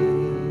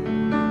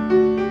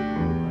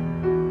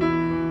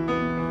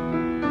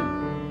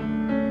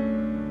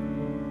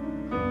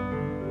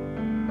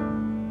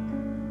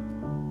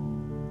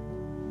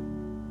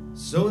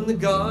 So in the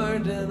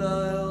garden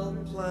I'll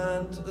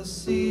plant a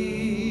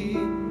seed,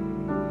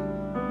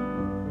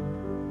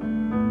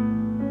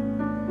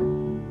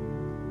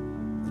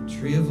 the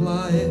tree of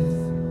life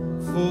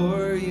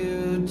for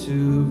you to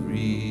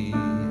read.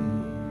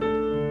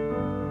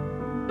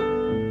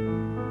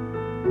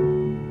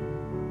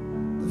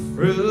 The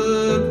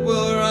fruit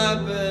will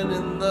ripen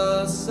in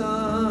the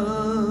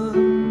sun.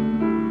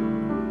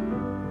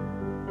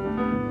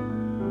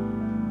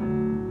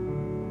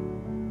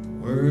 The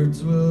words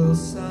will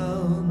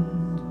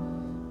sound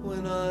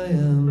when I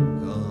am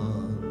gone.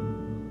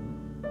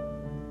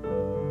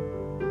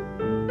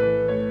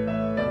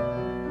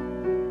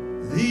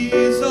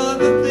 These are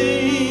the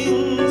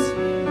things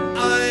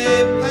I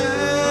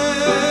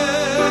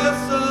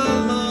pass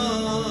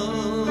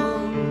along,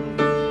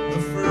 the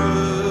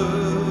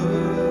fruit,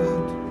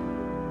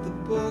 the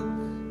book,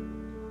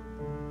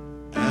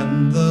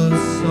 and the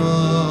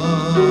song.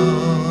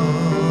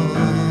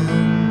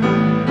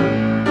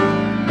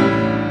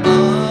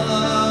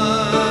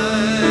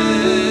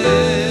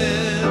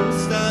 I'm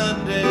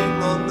standing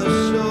on the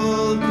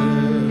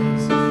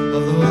shoulders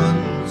of the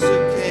ones who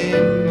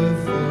came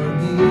before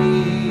me.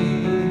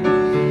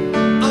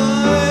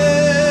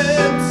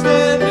 I'm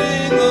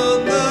standing on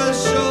the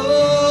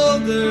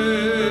shoulders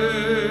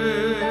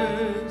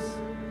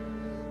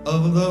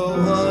of the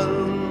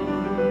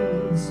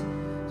ones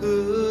who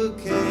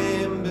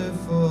came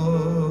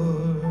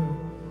before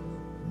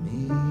me.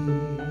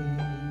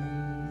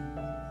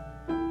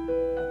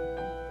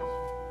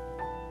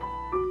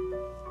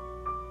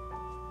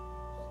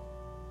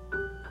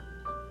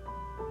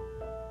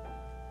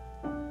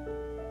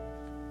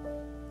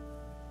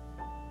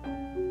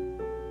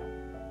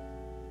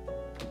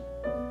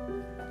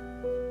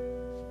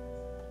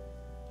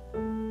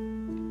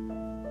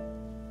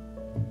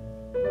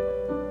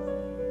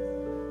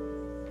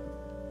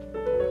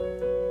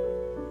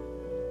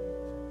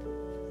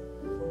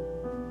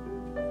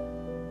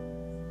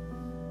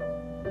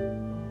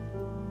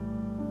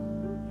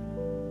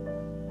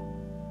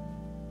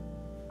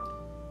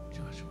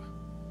 Joshua.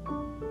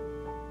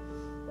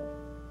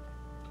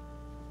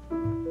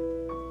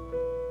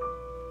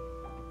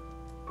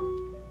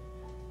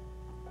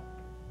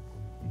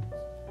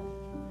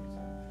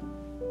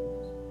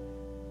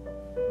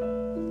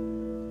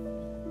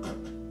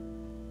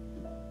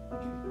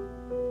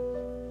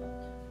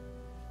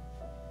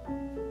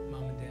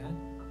 Mom and Dad,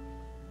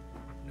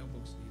 no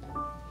books needed.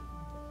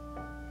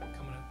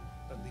 Coming up,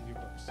 but leave your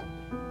books.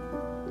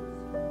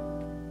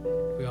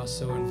 We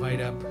also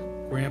invite up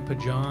Grandpa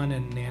John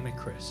and Nana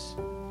Chris.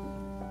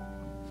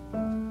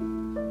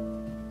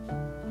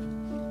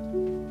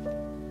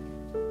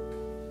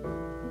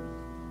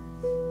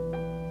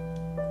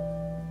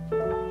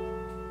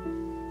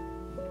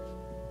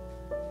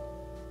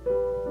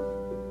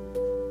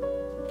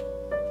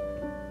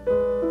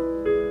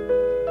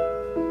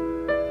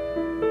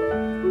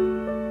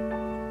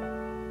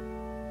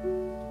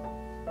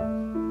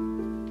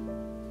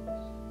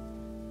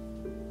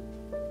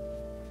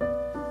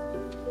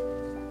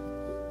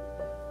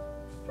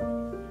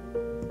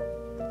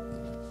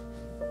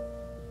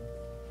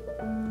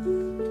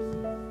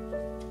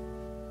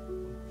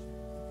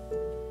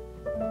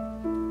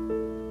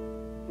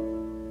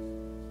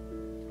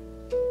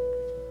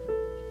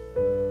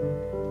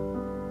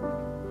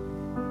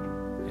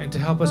 To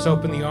help us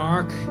open the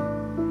ark,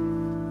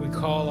 we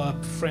call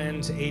up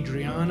friends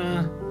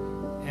Adriana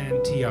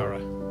and Tiara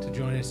to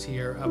join us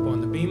here up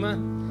on the bima.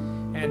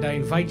 And I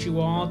invite you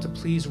all to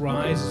please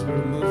rise as we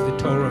remove the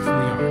Torah from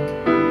the ark.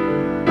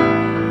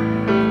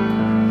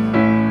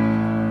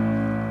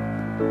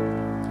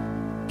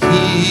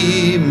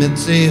 Ki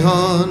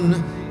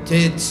mitzihon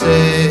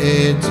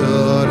titze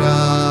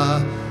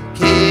Torah,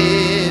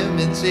 ki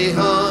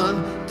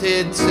mitzihon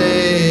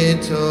titze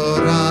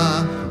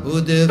Torah,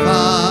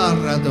 Udevar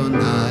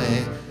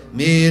Adonai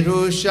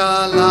Mirushalayim,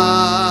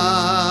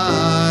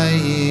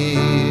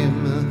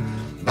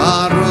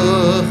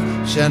 Baruch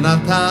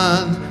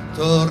Shenatan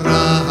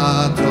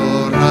Torah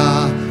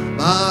Torah,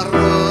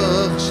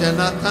 Baruch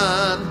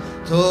Shenatan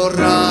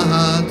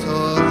Torah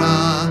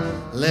Torah,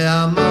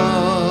 Le'amo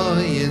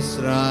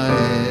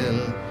Yisrael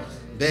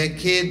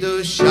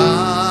Bekidushato.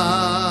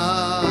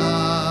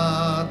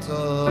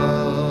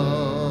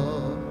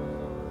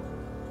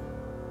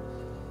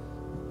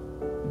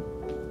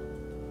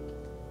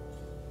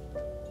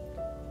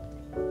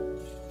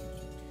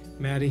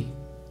 Maddie,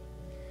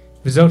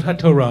 V'zot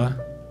HaTorah,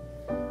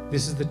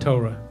 this is the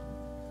Torah.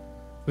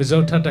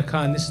 V'zot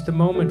HaDakah, this is the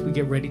moment we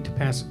get ready to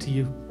pass it to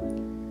you.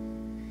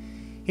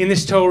 In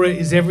this Torah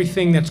is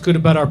everything that's good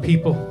about our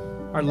people,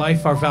 our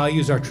life, our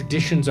values, our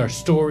traditions, our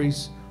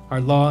stories,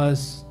 our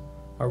laws,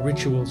 our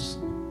rituals.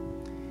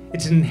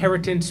 It's an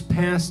inheritance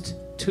passed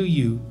to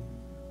you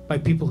by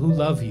people who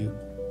love you,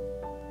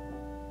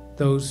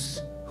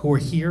 those who are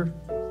here,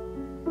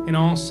 and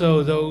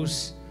also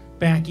those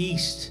back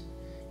east,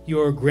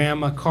 your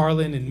grandma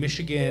Carlon in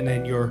Michigan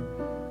and your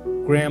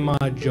grandma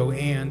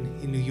Joanne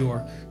in New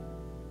York.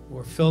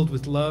 We're filled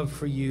with love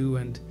for you,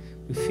 and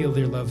we feel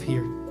their love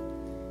here.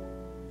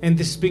 And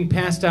this is being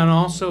passed down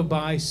also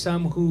by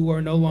some who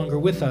are no longer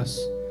with us,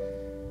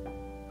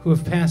 who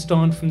have passed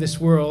on from this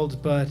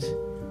world, but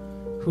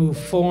who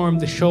form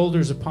the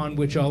shoulders upon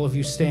which all of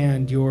you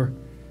stand. Your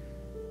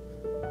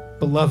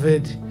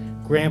beloved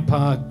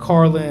Grandpa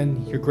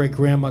Carlon, your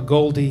great-grandma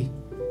Goldie,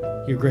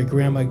 your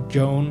great-grandma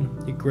Joan,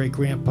 your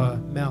great-grandpa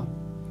Mel.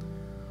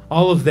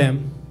 All of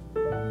them,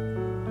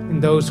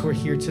 and those who are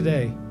here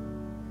today,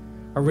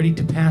 are ready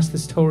to pass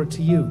this Torah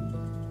to you.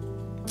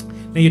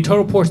 Now, your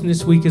Torah portion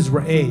this week is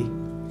Ra'eh.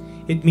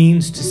 It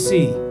means to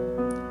see.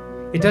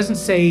 It doesn't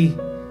say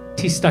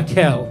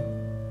tistakel,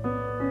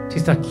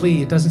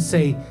 tistakli. It doesn't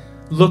say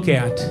look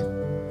at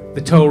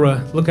the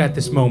Torah, look at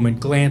this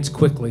moment, glance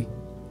quickly.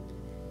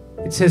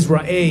 It says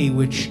Ra'eh,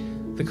 which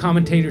the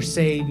commentators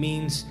say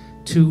means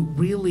to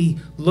really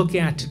look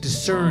at, to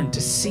discern, to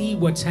see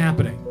what's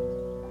happening,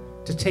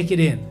 to take it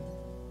in.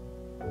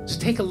 So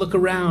take a look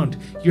around.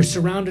 You're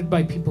surrounded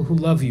by people who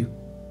love you.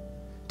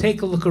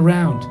 Take a look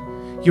around.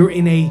 You're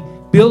in a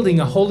building,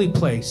 a holy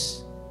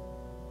place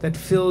that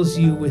fills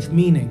you with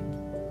meaning.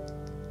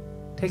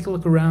 Take a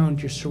look around.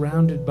 You're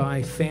surrounded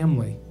by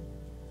family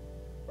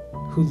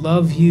who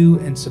love you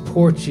and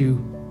support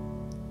you.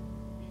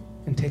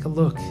 And take a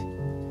look.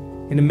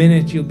 In a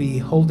minute, you'll be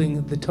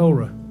holding the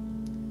Torah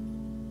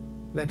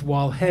that,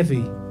 while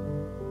heavy,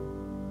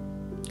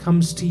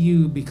 comes to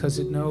you because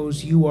it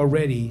knows you are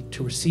ready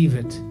to receive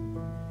it,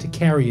 to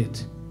carry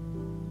it,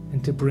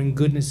 and to bring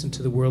goodness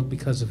into the world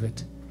because of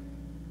it.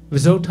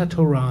 V'zot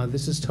HaTorah,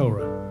 this is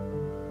Torah.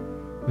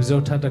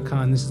 V'zot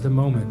HaDakah, this is the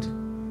moment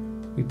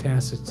we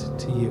pass it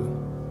to you.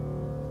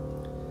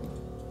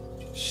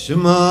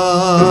 Shema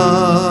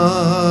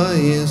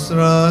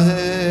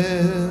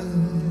Yisrael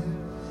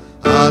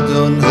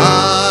Adonai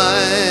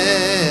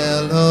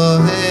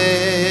Eloheinu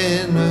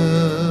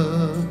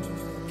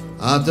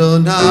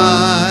Adonai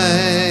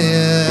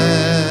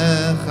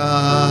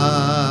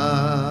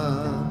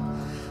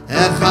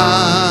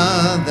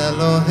Echad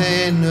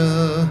Eloheinu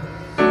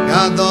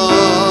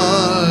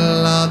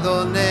Gadol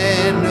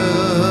Adonenu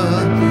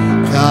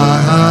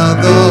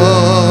Kadosh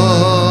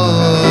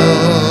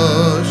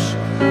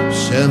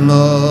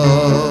Shemo.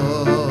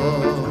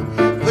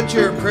 Put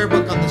your prayer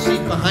book on the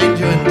seat behind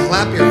you and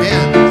clap your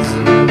hands.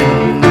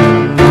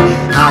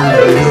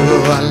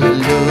 Hallelujah,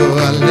 hallelujah,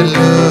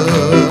 hallelujah,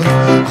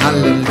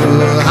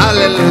 hallelujah,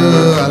 hallelujah,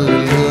 hallelujah,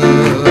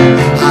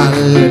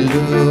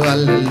 hallelujah,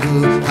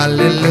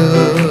 hallelujah,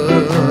 hallelujah,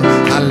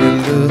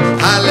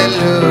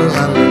 hallelujah,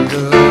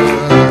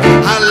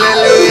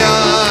 hallelujah,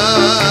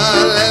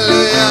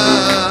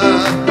 hallelujah.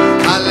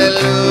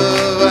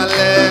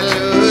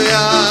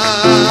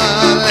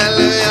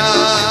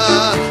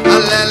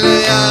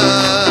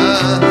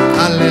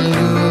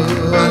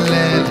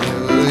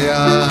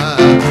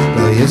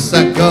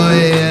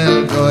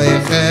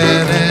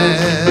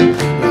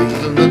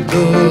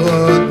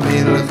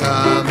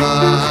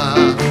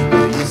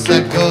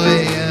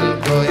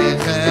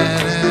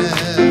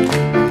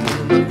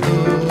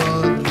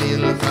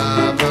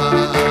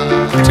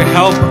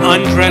 help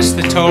undress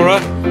the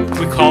Torah,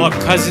 we call up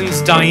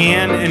cousins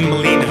Diane and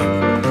Melina.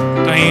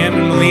 Diane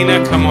and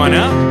Melina, come on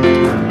up.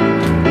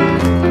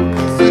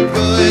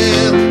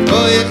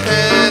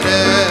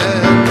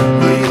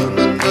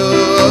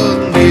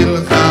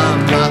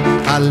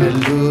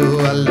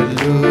 Hallelujah,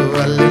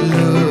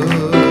 hallelujah,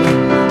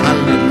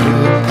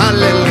 hallelujah,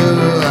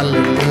 hallelujah,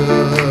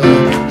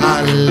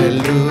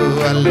 hallelujah,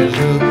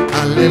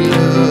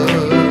 hallelujah,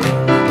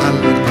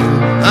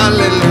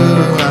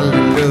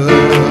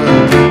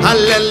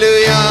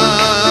 hallelujah, hallelujah,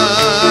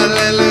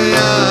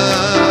 hallelujah,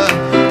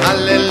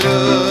 hallelujah,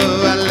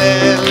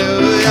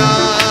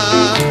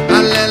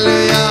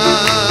 hallelujah,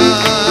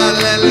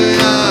 hallelujah,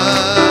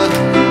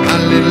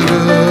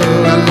 hallelujah,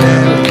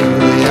 hallelujah.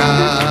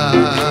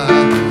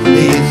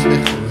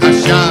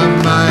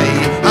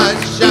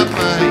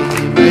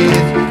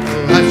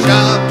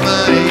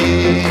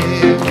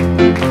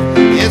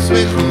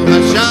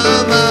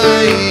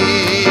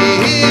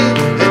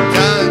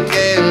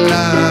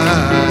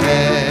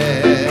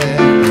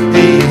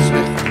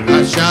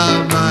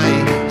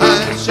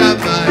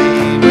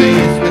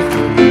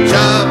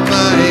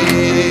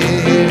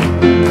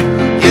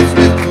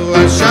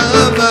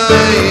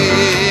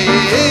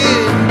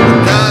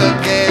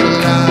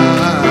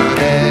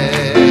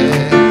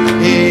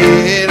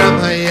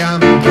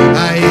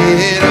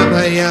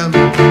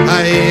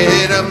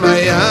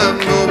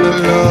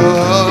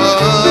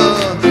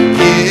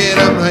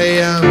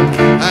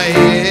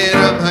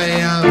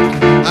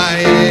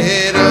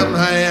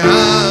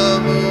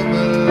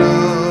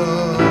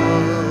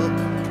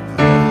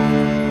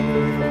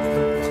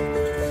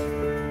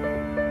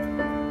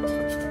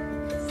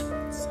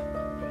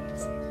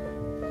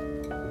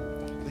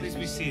 Please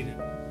be seated.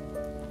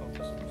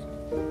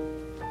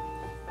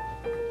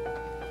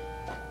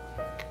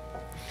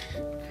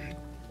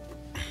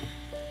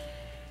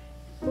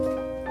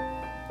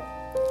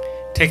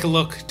 Take a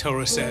look,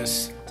 Torah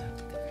says.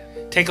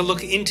 Take a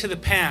look into the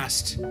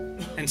past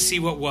and see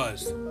what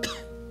was.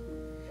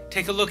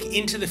 Take a look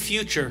into the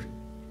future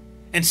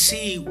and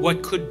see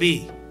what could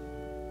be.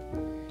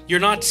 You're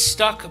not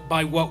stuck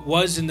by what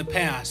was in the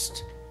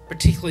past,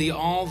 particularly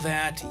all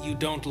that you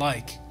don't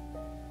like.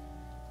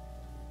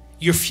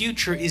 Your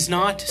future is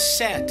not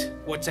set,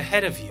 what's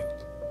ahead of you.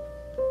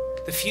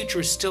 The future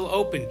is still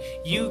open.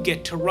 You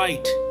get to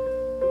write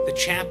the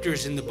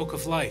chapters in the book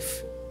of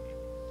life.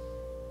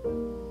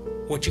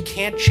 What you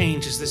can't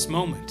change is this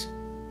moment.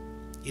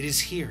 It is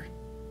here.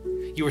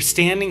 You are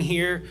standing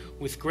here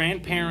with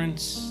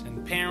grandparents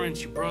and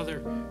parents, your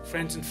brother,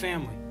 friends and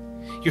family.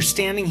 You're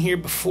standing here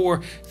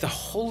before the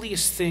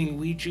holiest thing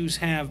we Jews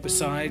have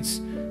besides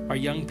our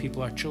young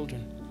people, our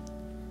children.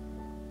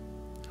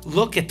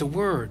 Look at the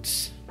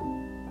words.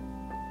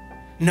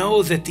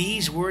 Know that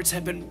these words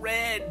have been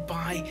read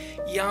by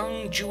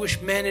young Jewish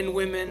men and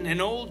women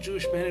and old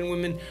Jewish men and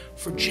women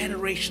for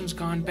generations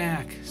gone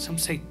back. Some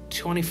say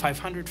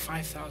 2,500,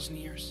 5,000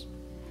 years.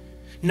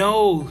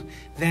 Know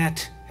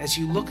that as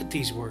you look at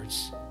these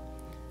words,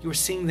 you are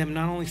seeing them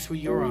not only through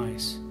your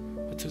eyes,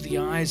 but through the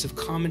eyes of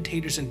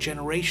commentators and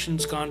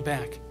generations gone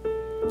back.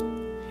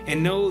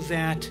 And know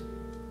that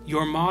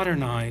your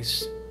modern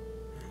eyes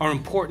are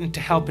important to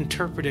help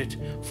interpret it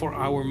for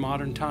our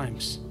modern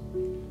times.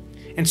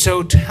 And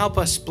so to help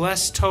us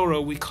bless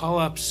Torah, we call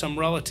up some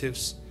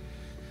relatives,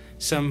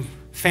 some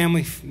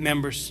family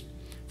members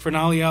for an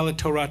Aliyah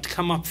Torah to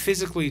come up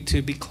physically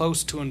to be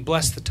close to and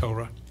bless the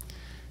Torah,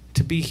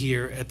 to be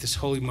here at this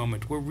holy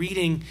moment. We're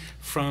reading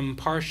from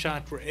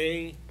Parshat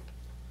Re'eh,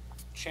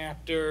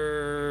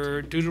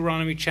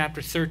 Deuteronomy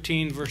chapter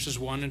 13, verses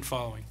 1 and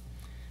following.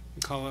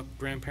 We call up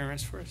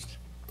grandparents first.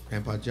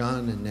 Grandpa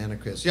John and Nana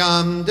Chris.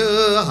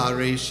 Yamdu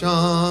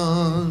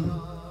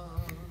Harishon.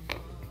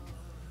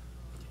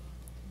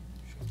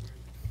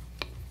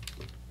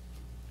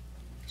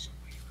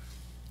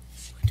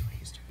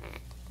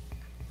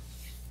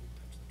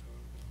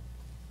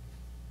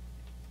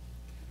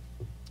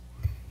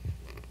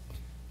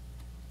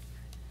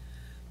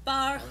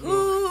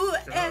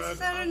 Baruch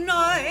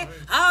Adonai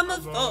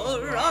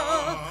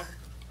HaMavorach.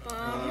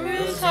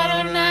 Baruch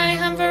Adonai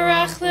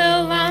Hamvarach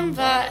Le'olam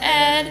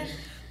Va'ed.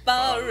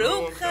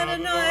 Baruch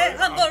Adonai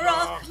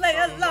HaMavorach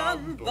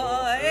Le'olam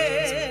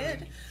Va'ed.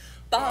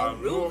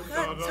 Baruch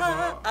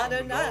Atah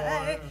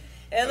Adonai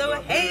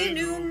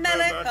Eloheinu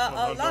Melech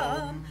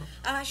HaOlam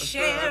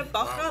Asher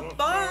Bachar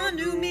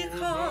Banu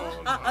Michal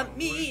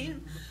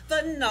Ha'amin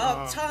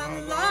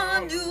V'natan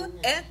Lanu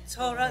Et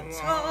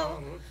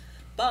Torato.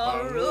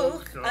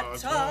 Baruch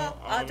Atah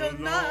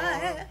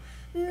Adonai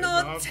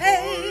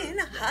Noten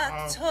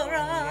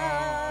HaTorah.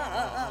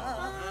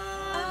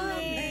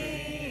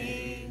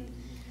 Amen.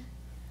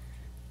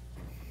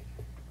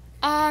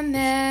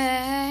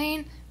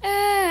 Amen.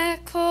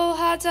 Ekol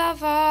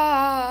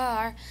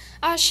hadavar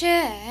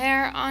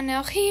asher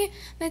anochi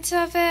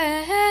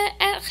mitzaveh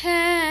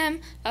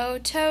etchem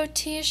oto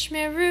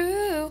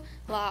tishmeru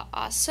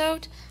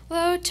la'asot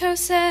lo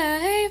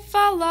tosef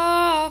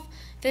alav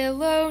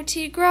v'lo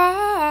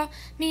tigra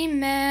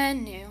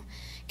mimenu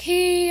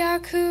Ki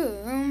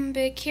yakum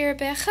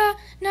bikirbecha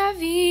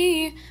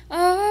navi,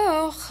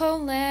 o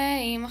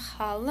cholem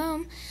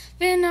chalom,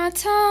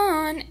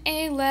 v'natan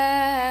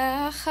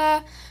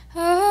elecha,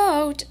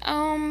 hot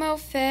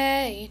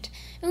omofet,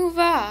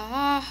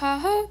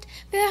 uvahot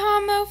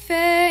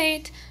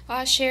b'hamofet,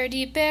 asher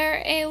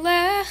diber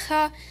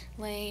elecha,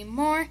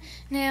 lemor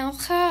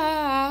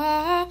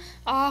nelcha,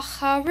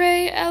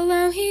 acharei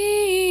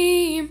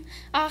Elohim,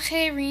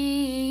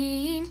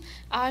 acherim,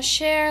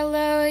 asher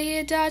lo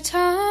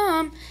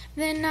yidatam,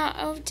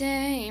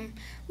 v'na'odem,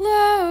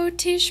 lo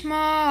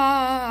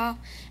tishma,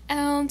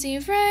 el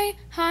divrei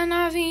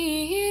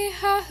hanavi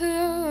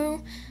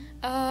hahu,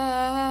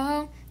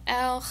 oh,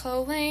 el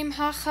cholem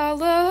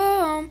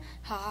hachalom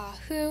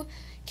hahu,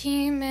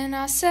 ki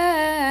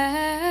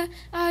menaseh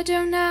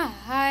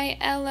Adonai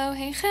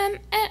Elohechem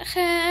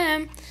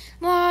etchem,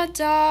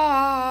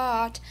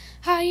 ladat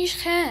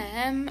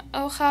haishchem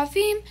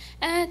ochavim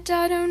et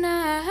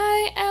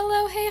Adonai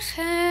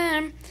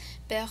Elohechem,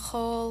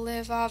 bechol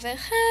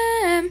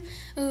levavechem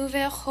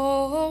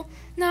uvechol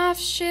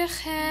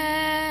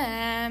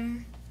nafshechem.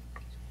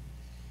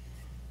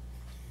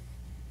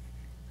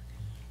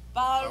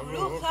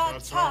 Baruch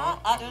atah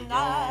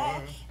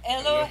Adonai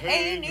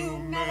Eloheinu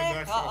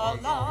melech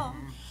ha'olam,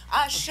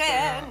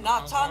 asher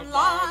natan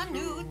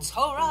lanu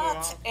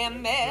Torat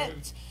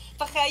emet,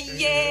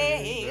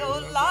 v'chayei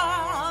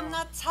olam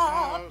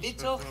nata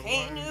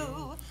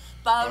b'tochenu.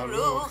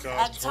 Baruch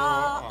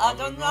atah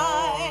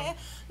Adonai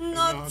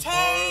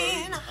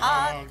noten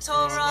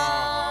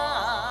ha'torah.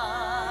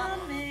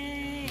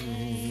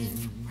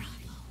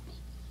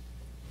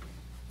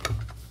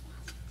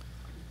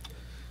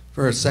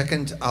 For a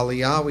second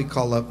aliyah, we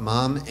call up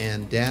Mom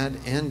and Dad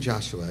and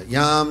Joshua.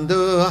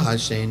 Yamdu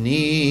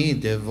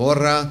Hasheni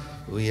Devora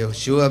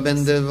uYehoshua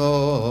ben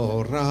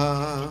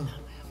Devora.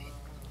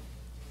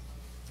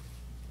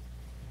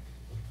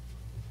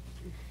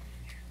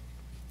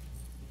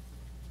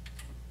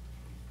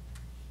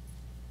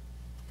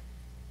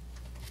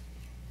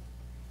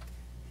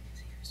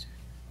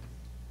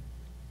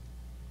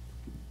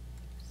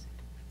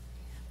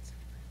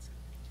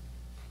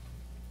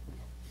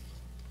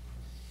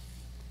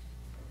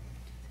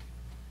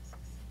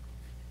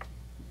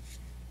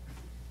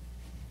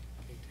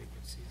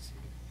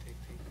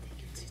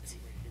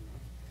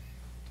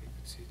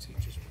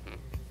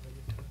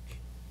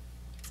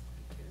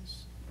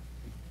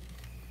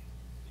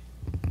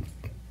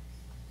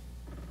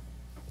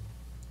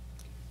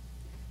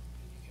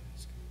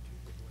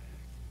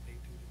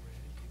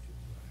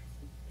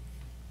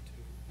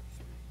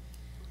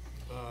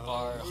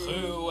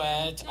 Baruch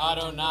et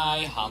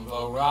Adonai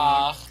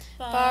Hamvorach.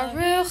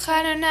 Baruch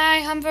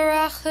Adonai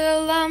Hamvarach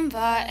L'olam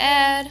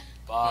Va'ed.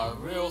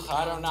 Baruch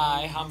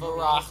Adonai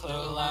Hamvorach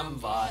L'olam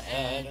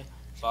Va'ed.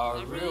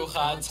 Baruch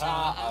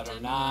atah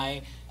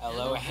Adonai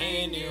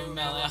Eloheinu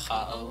melech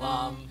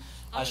ha'olam,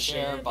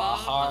 asher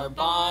bahar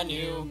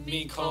banu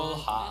mikol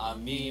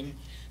ha'amim,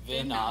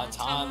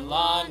 v'natan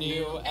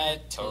lanu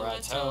et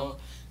Torato.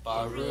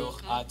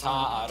 Baruch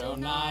atah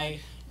Adonai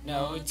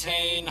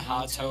noten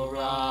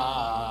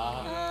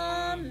ha'torah.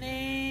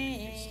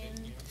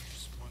 Amen.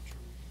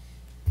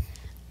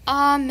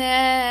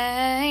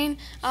 Amen.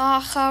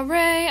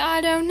 Acharei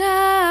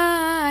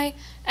Adonai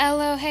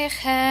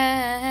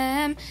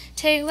Elohechem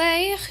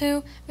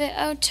telechu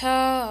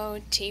ve'oto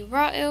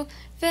tira'u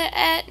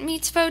ve'et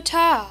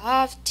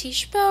mitzvotav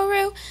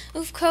tishmoru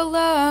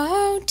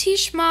uvkolo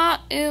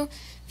tishma'u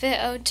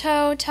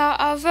ve'oto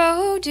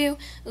ta'avodu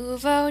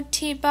uvo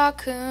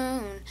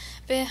tibakun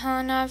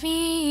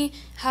v'hanavi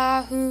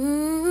hahu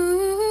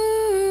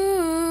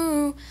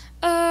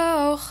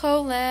o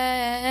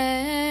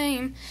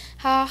cholem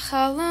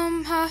hachalom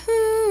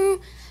hahu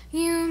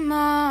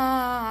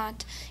yumat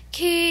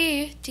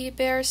ki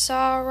diber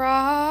sarah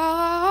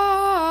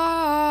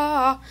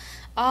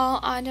al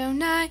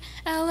Adonai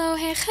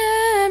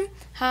Elohechem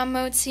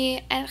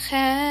hamotzi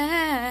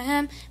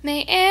etchem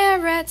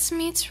me'eretz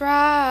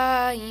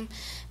Mitzrayim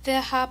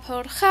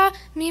v'hapodcha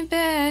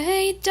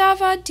mibeit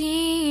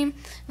davadim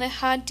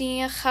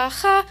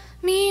lehadiachacha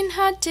min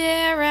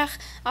haderech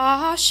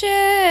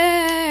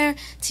asher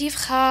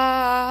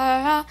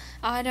tivcha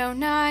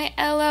Adonai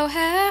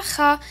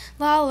Elohecha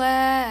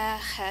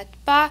lalechet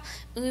ba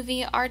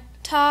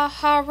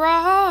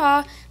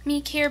uvi'artahara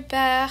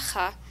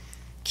mikirbecha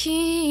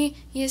ki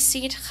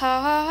yisidcha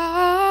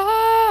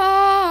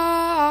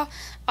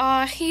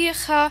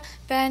ahicha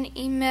ben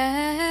imecha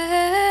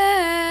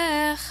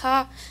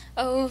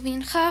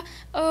ovincha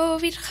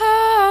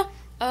ovidcha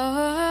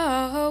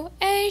o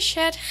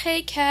eshet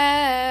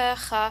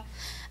chekecha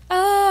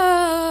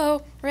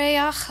o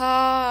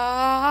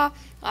reacha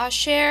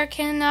asher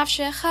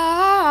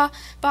kenafshecha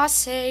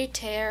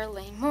baseter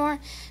lemor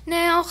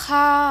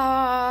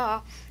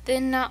neilcha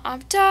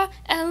v'na'avda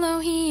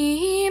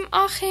Elohim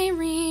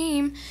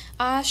acherim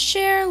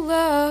asher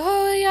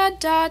lo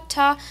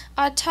yadata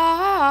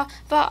ata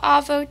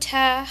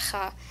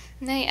va'avotecha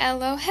ne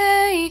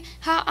Elohei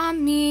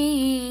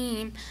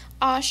ha'amim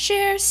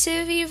asher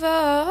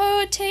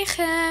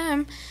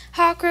sivivotechem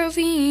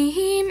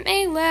הקרובים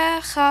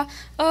אליך,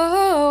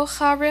 או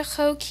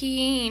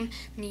הרחוקים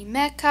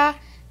ממך,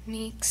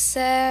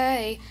 מקצה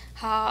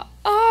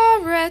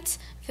הארץ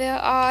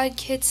ועד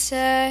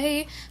קצה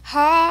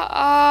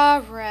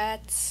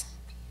הארץ.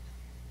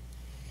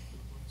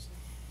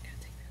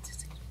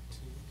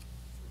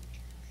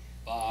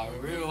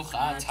 Baruch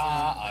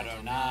atah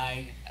Adonai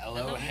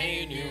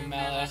Eloheinu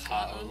melech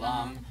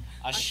haolam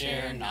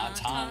asher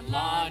natan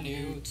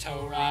lanu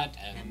Torat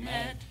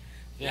emet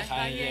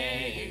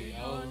v'chayei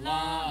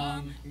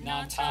olam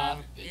nata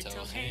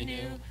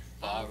b'tochenu.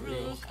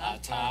 Baruch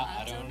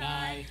atah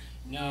Adonai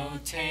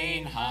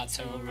noten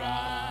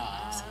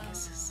haTorah.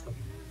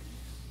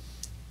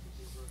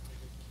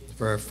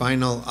 For our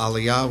final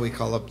aliyah, we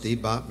call up the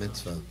bat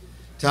mitzvah.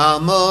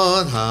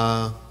 Talmud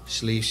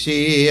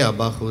ha-shlishi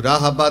abachura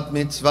habat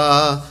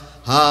mitzvah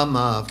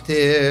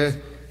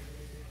ha-maftir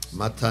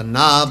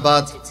matana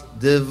bat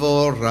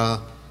devora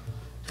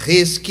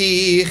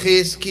chizki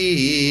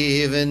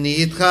chizki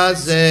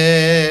v'nitchazek.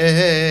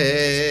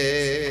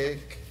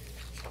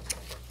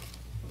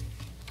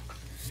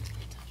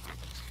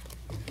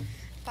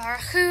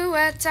 Baruch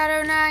et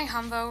Adonai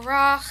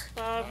hamvorach.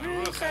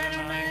 Baruch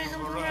Adonai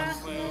hamvorach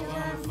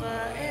le'olam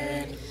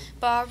va'ed.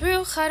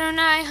 Baruch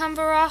Adonai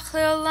hamvorach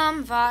le'olam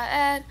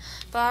va'ed.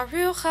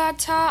 Baruch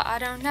atah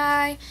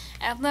Adonai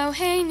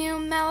Eloheinu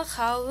melech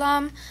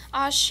haolam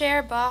asher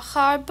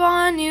bachar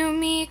banu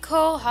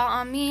mikol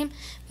ha'amim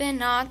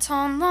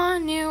v'natan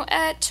lanu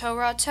et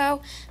Torato.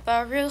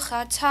 Baruch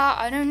atah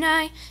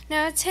Adonai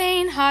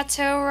noten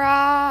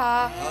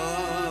haTorah.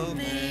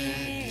 Amen.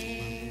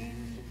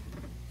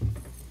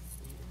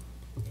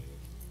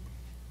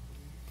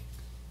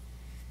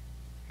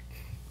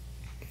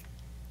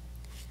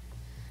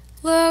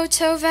 Lo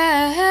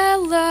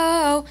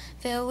tovelo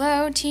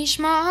velo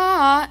tishma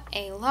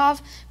elav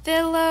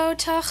velo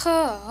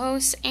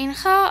tachos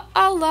eincha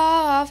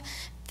alav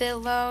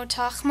velo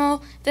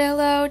tachmo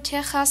velo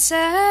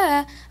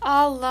techase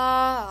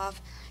alav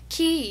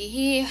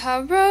ki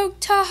harog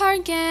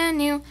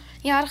tahargenu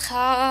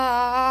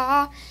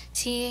yadcha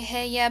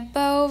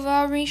tiheyebo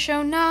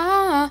varishona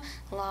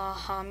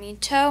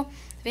lahamito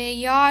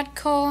v'yad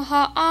kol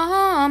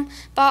ha'am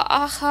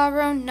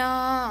ba'acharona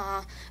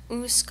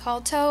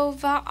uskalto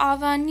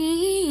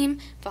va'avanim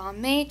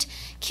va'met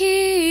ki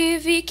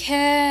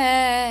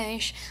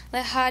vikesh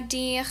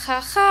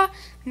lehadichacha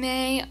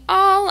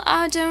me'al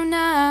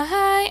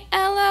Adonai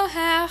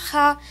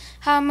Elohecha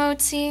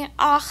hamotzi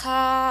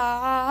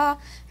acha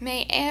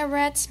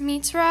me'eretz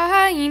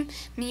Mitzrayim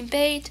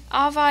mi'beit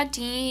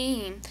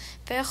avadim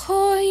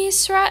v'chol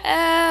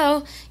Yisrael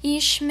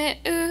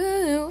yishme'u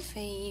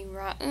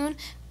ve'yiraun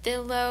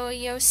v'lo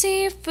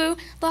yosifu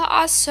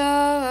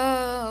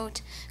la'asot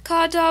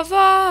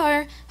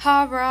kadavar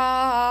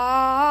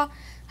hara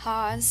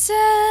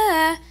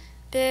hazeh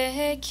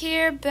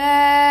b'kirbecha.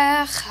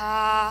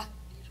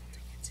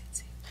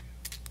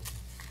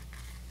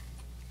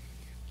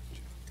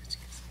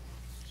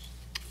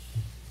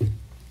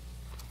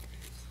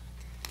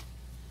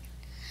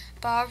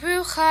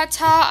 Baruch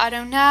atah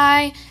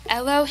Adonai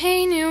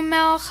Eloheinu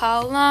melech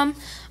haolam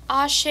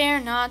asher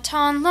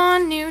natan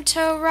lanu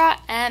Torah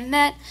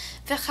emet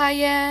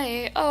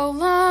v'chayei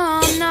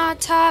olam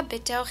nata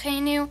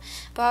b'tochenu.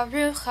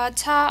 Baruch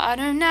atah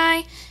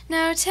Adonai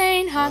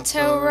noten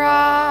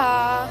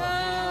haTorah.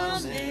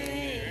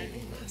 Amen.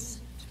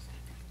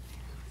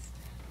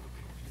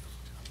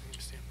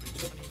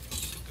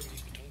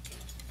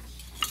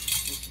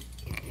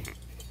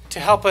 To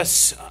help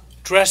us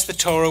dress the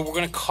Torah, we're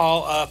going to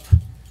call up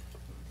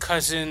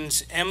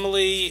cousins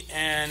Emily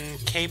and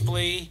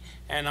Capely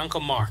and Uncle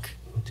Mark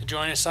to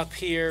join us up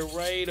here,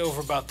 right over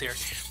about there.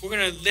 We're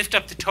going to lift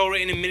up the Torah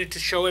in a minute to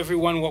show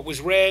everyone what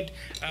was read.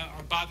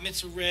 Our Bat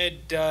Mitzvah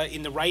read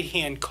in the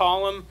right-hand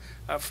column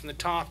from the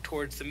top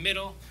towards the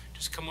middle.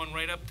 Just come on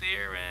right up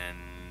there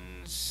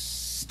and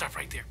stop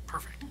right there.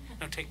 Perfect.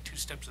 Now take 2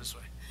 steps this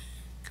way.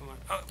 Come on.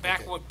 Oh,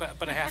 back, okay.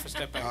 But a half a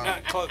step back.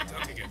 Not close.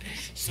 Okay, good.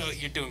 So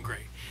you're doing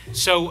great.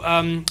 So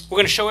we're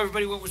going to show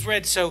everybody what was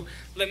read. So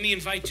let me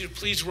invite you to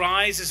please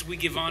rise as we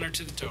give honor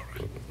to the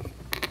Torah.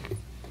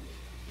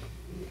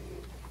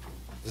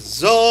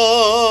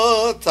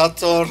 Zot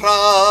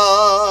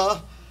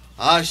HaTorah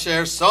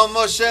asher som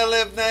Moshe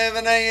lebnei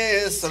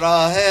v'nei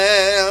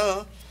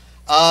Yisrael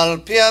al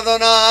pi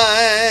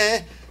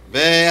Adonai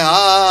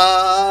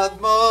be'ad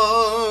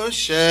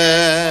Moshe.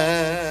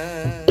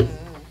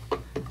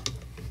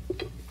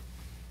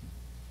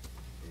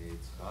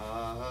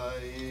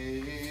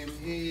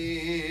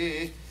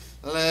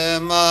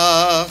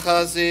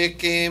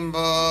 למחזיקים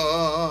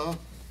בו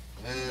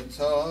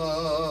ותומיה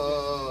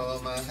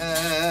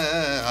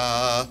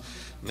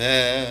מבושר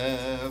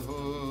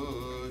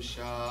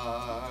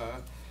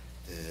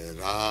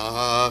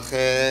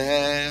דרכיה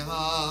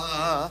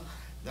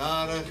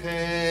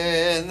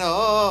דרכי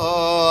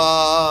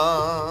נועם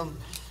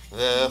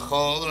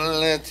וכל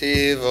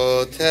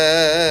נתיבותיה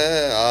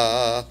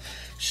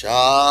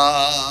שלום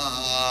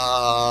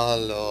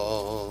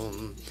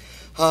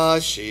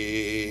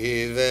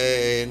השיבנו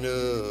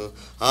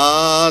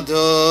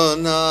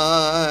Adonai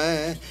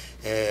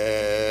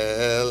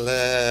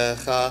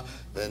elecha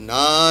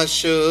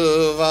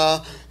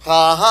v'nashuva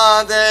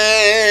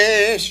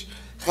Chadesh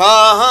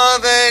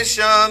Chadesh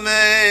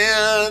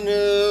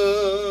Yameinu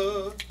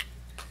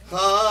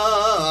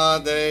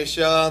Chadesh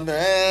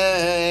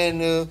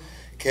Yameinu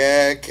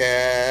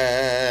Kekedem.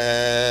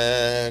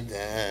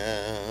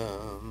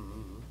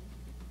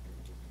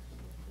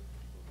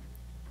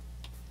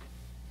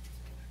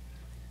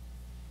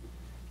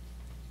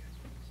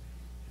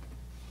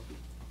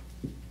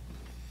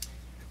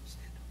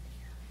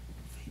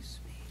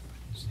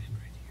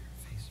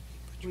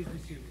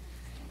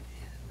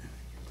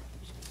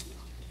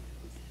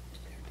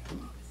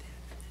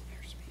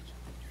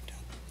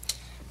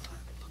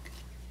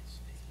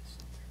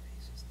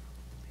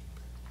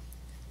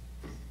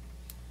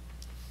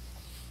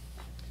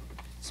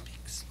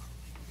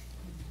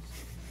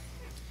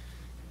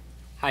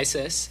 Hi,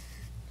 sis.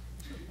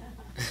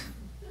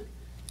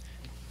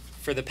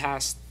 For the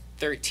past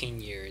 13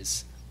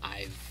 years,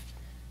 I've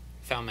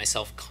found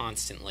myself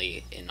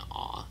constantly in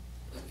awe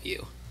of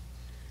you.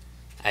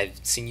 I've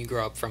seen you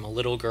grow up from a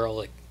little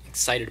girl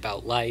excited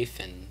about life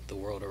and the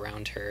world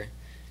around her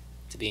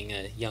to being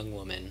a young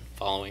woman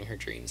following her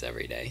dreams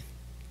every day.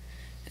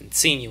 And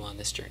seeing you on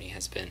this journey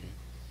has been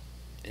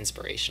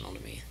inspirational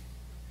to me.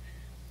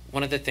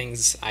 One of the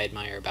things I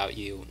admire about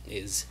you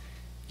is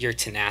your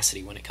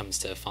tenacity when it comes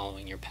to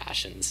following your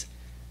passions.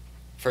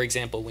 For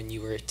example, when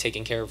you were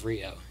taking care of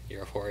Rio,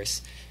 your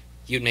horse,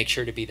 you'd make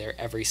sure to be there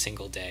every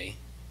single day,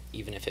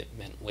 even if it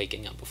meant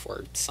waking up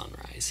before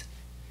sunrise.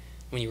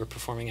 When you were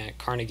performing at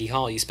Carnegie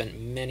Hall, you spent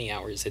many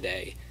hours a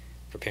day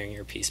preparing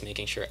your piece,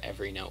 making sure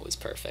every note was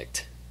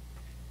perfect.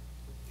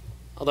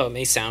 Although it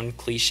may sound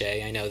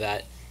cliche, I know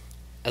that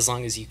as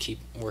long as you keep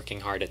working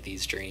hard at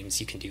these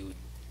dreams, you can do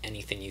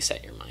anything you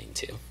set your mind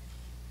to.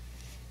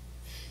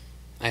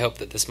 I hope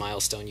that this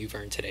milestone you've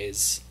earned today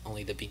is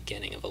only the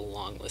beginning of a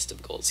long list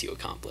of goals you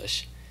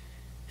accomplish.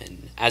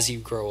 And as you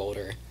grow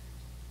older,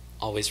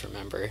 always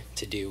remember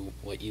to do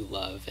what you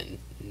love and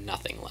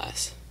nothing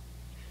less.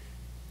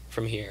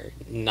 From here,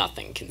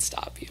 nothing can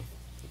stop you.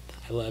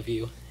 I love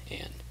you,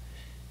 and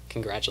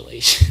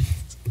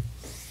congratulations.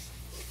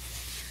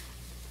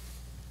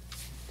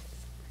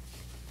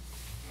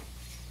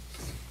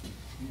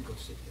 Go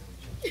sit down.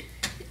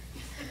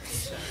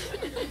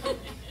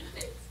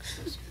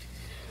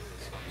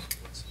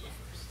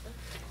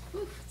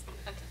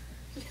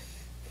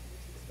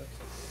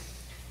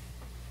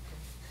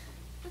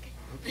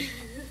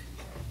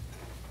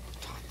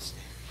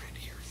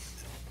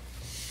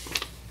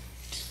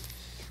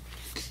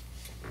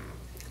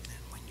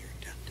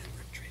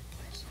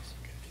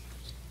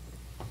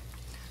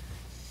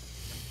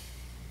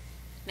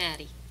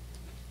 Maddie.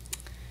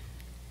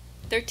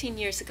 13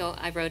 years ago,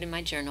 I wrote in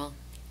my journal,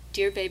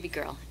 "Dear baby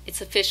girl, it's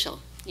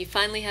official. You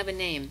finally have a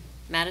name,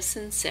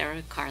 Madison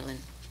Sarah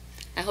Carlon.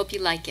 I hope you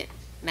like it.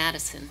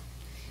 Madison.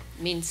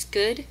 It means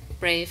good,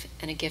 brave,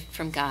 and a gift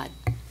from God."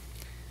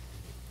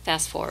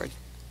 Fast forward.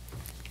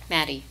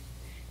 Maddie,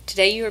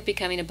 today you are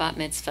becoming a bat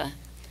mitzvah.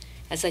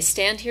 As I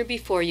stand here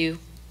before you,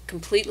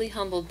 completely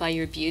humbled by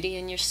your beauty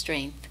and your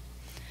strength,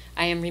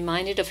 I am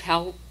reminded of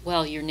how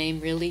well your name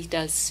really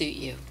does suit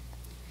you.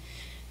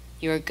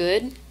 You are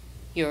good,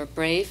 you are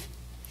brave,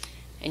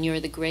 and you are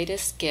the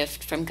greatest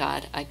gift from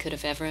God I could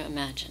have ever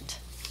imagined.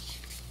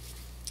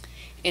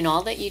 In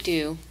all that you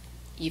do,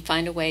 you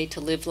find a way to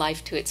live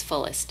life to its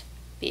fullest,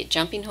 be it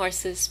jumping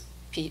horses,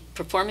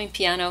 performing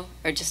piano,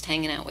 or just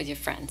hanging out with your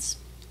friends.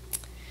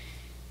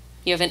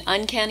 You have an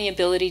uncanny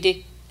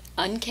ability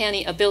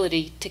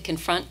to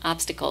confront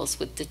obstacles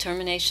with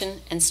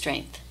determination and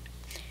strength.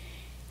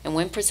 And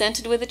when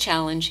presented with a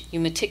challenge, you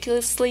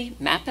meticulously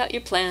map out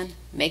your plan,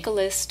 make a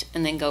list,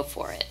 and then go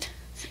for it.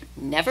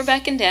 Never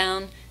backing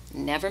down,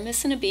 never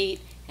missing a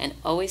beat, and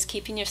always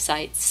keeping your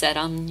sights set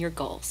on your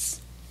goals.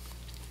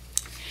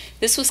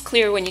 This was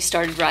clear when you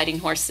started riding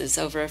horses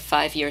over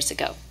 5 years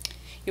ago.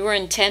 You were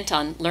intent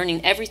on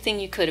learning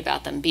everything you could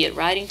about them, be it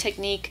riding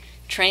technique,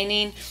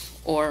 training,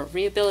 or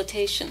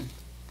rehabilitation.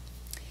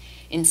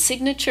 In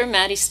signature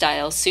Maddie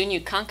style, soon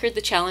you conquered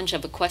the challenge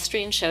of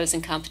equestrian shows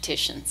and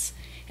competitions.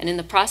 And in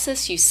the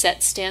process, you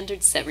set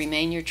standards that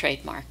remain your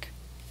trademark.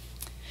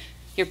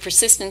 Your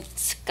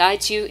persistence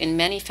guides you in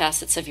many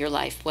facets of your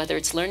life, whether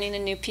it's learning a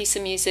new piece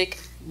of music,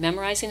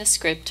 memorizing a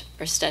script,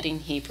 or studying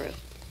Hebrew.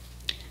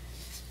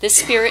 This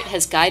spirit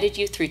has guided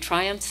you through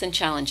triumphs and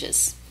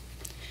challenges.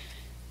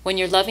 When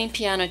your loving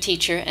piano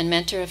teacher and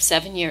mentor of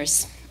 7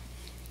 years,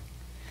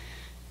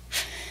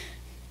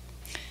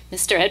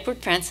 Mr.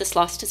 Edward Francis,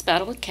 lost his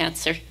battle with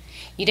cancer,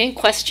 you didn't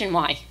question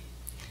why.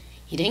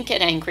 You didn't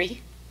get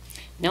angry,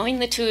 knowing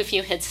the two of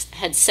you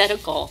had set a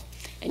goal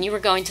and you were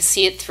going to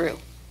see it through.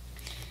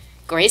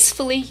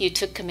 Gracefully, you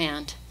took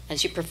command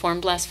as you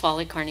performed last fall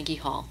at Carnegie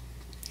Hall.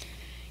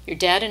 Your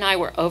dad and I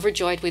were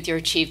overjoyed with your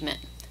achievement,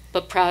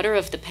 but prouder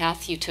of the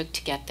path you took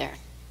to get there.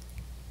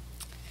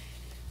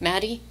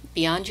 Maddie,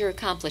 beyond your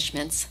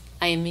accomplishments,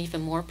 I am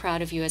even more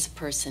proud of you as a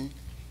person.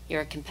 You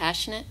are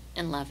compassionate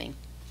and loving.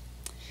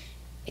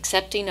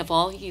 accepting of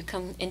all you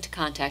come into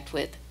contact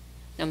with.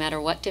 No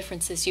matter what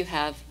differences you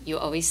have, you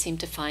always seem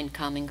to find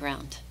common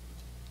ground.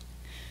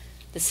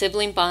 The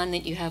sibling bond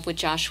that you have with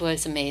Joshua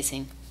is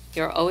amazing.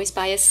 You're always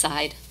by his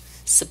side,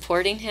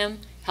 supporting him,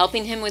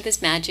 helping him with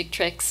his magic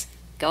tricks,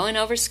 going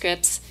over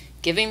scripts,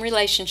 giving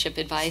relationship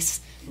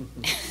advice,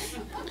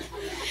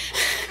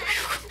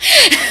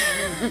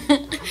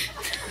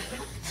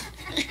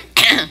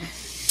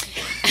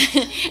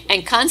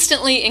 and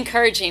constantly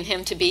encouraging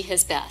him to be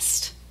his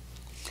best.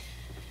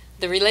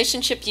 The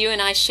relationship you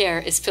and I share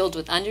is filled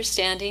with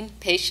understanding,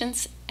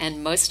 patience,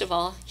 and most of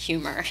all,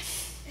 humor.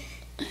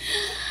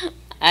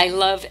 I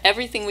love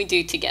everything we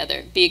do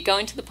together, be it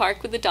going to the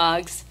park with the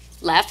dogs,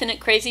 laughing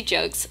at crazy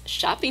jokes,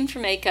 shopping for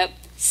makeup,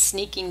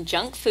 sneaking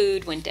junk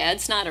food when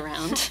Dad's not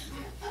around,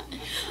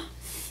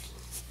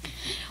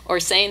 or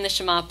saying the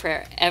Shema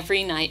prayer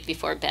every night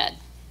before bed.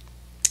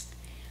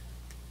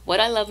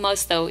 What I love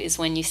most, though, is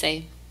when you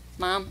say,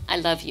 "Mom, I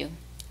love you.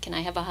 Can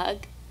I have a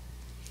hug?"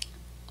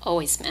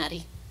 Always,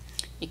 Maddie.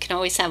 You can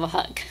always have a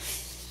hug.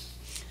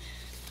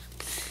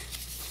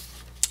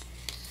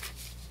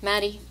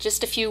 Maddie,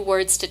 just a few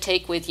words to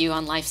take with you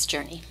on life's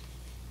journey.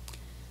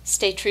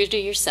 Stay true to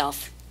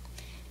yourself.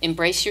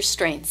 Embrace your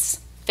strengths.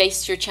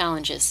 Face your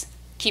challenges.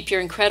 Keep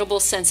your incredible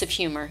sense of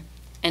humor.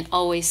 And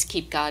always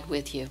keep God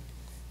with you.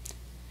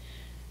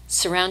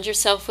 Surround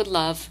yourself with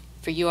love,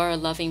 for you are a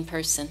loving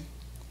person.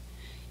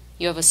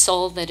 You have a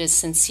soul that is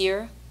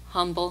sincere,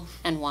 humble,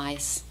 and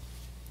wise.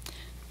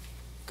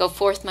 Go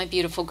forth, my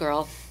beautiful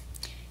girl,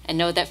 and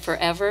know that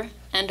forever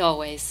and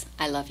always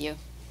I love you.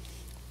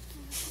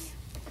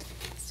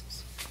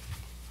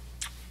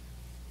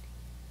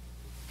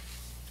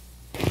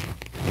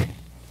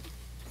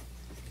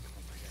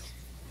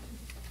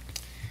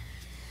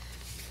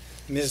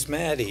 Ms.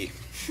 Maddie,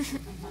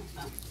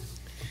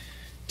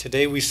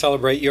 today we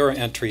celebrate your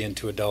entry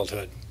into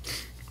adulthood.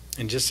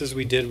 And just as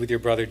we did with your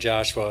brother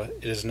Joshua,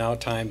 it is now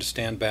time to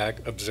stand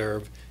back,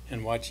 observe,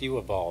 and watch you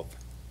evolve.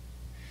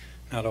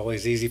 Not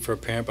always easy for a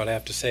parent, but I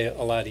have to say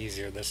a lot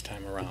easier this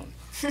time around.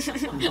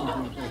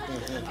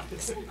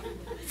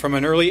 From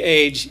an early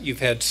age, you've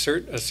had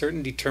a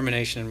certain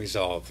determination and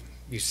resolve.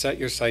 You set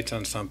your sights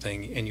on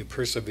something and you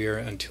persevere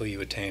until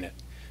you attain it.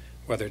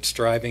 Whether it's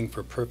striving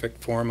for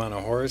perfect form on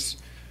a horse,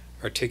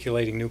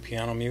 articulating new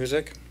piano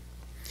music,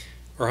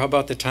 or how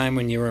about the time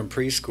when you were in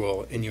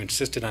preschool and you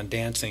insisted on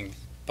dancing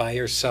by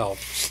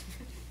yourself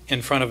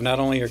in front of not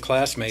only your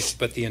classmates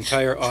but the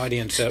entire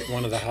audience at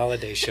one of the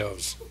holiday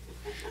shows,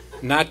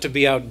 not to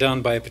be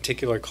outdone by a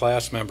particular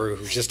class member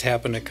who just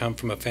happened to come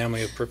from a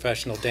family of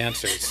professional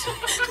dancers.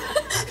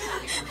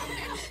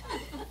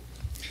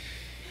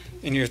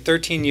 In your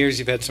 13 years,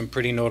 you've had some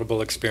pretty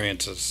notable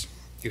experiences.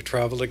 You've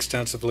traveled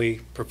extensively,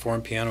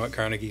 performed piano at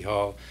Carnegie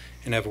Hall,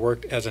 and have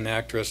worked as an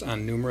actress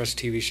on numerous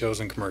TV shows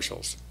and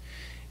commercials.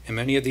 In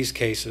many of these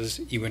cases,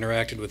 you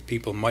interacted with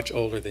people much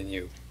older than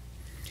you,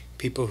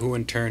 people who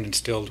in turn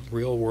instilled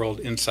real-world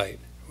insight,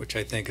 which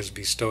I think has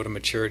bestowed a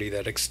maturity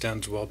that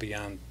extends well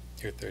beyond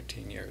your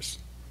 13 years.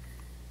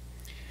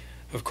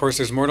 Of course,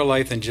 there's more to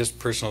life than just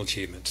personal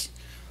achievements.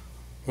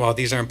 While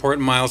these are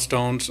important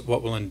milestones,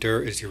 what will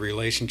endure is your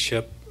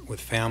relationship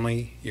with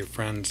family, your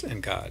friends,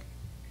 and God.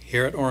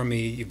 Here at ORME,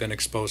 you've been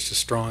exposed to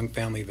strong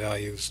family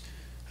values,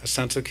 a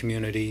sense of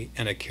community,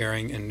 and a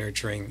caring and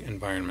nurturing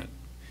environment.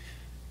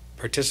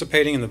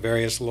 Participating in the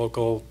various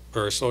local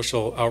or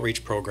social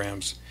outreach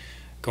programs,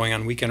 going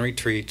on weekend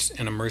retreats,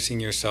 and immersing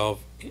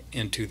yourself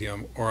into the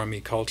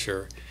ORME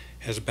culture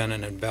has been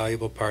an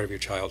invaluable part of your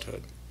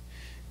childhood.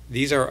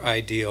 These are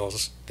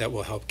ideals that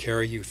will help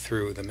carry you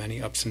through the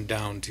many ups and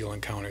downs you'll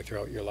encounter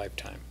throughout your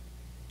lifetime.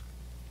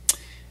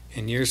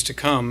 In years to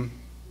come,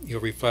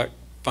 you'll reflect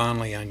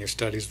fondly on your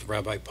studies with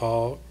Rabbi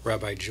Paul,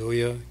 Rabbi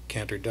Julia,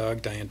 Cantor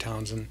Doug, Diane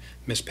Townsend,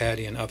 Miss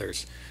Patty, and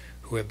others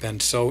who have been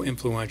so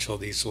influential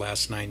these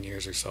last 9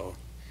 years or so.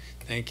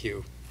 Thank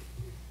you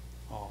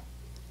all.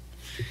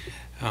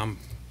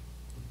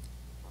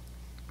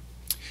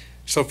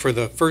 So for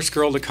the first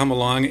girl to come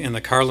along in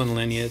the Carlon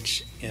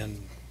lineage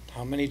in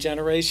how many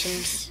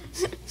generations?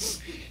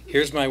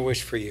 Here's my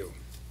wish for you.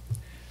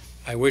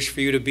 I wish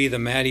for you to be the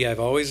Maddie I've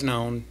always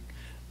known,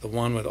 the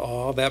one with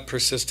all that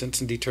persistence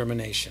and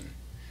determination.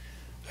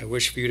 I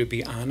wish for you to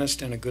be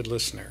honest and a good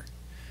listener.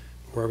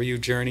 Wherever you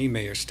journey,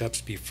 may your steps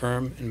be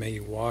firm and may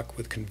you walk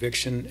with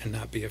conviction and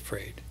not be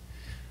afraid.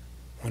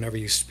 Whenever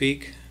you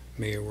speak,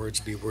 may your words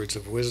be words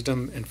of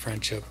wisdom and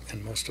friendship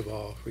and most of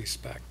all,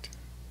 respect.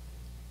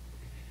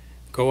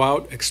 Go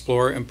out,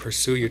 explore, and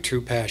pursue your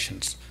true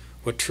passions,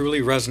 what truly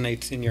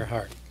resonates in your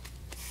heart.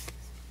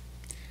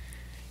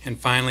 And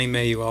finally,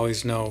 may you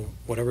always know,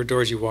 whatever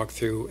doors you walk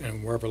through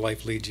and wherever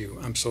life leads you,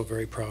 I'm so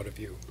very proud of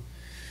you.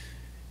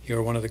 You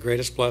are one of the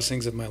greatest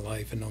blessings of my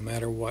life, and no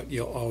matter what,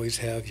 you'll always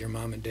have your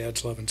mom and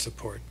dad's love and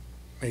support.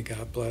 May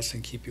God bless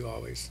and keep you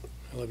always.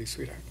 I love you,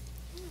 sweetheart.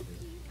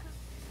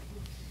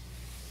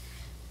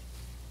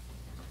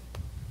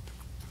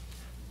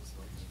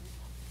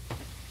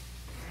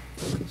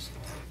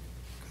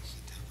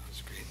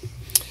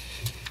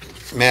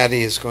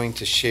 Maddie is going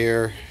to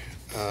share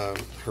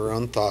her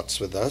own thoughts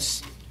with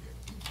us.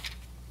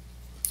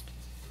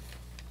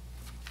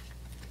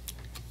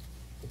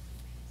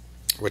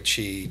 What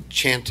she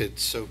chanted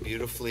so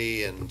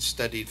beautifully and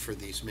studied for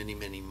these many,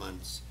 many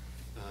months.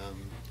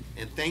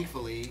 And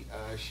thankfully,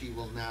 she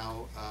will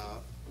now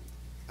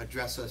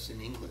address us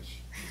in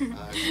English.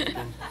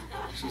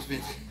 She's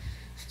been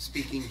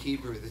speaking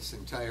Hebrew this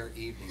entire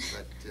evening,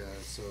 but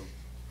so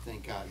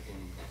thank God.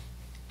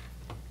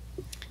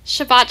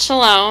 Shabbat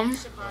Shalom.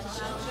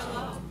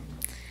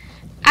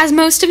 As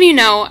most of you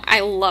know, I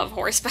love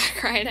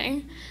horseback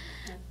riding.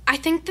 I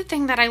think the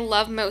thing that I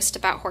love most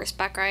about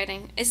horseback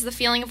riding is the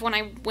feeling of when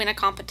I win a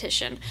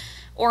competition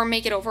or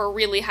make it over a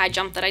really high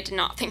jump that I did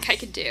not think I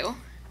could do.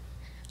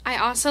 I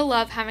also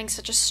love having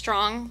such a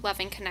strong,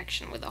 loving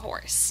connection with a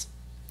horse.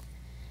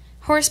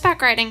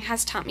 Horseback riding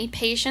has taught me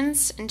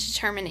patience and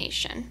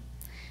determination.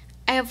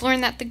 I have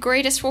learned that the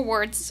greatest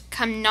rewards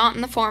come not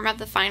in the form of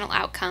the final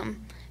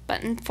outcome,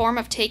 but in the form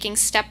of taking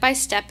step by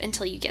step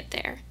until you get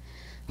there.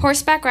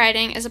 Horseback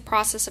riding is a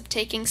process of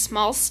taking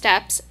small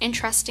steps and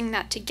trusting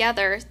that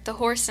together the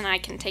horse and I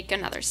can take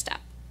another step.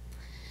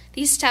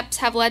 These steps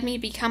have led me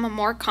to become a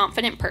more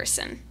confident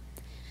person.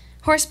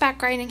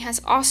 Horseback riding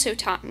has also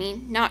taught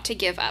me not to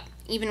give up,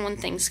 even when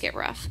things get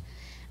rough.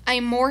 I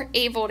am more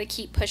able to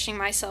keep pushing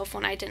myself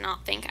when I did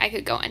not think I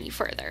could go any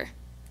further.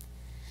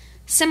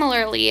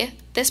 Similarly,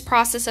 this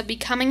process of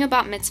becoming a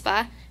bat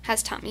mitzvah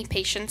has taught me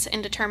patience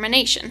and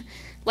determination.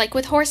 Like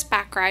with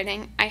horseback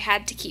riding, I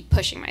had to keep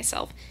pushing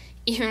myself,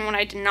 even when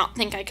I did not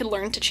think I could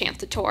learn to chant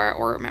the Torah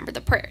or remember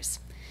the prayers.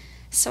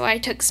 So I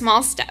took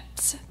small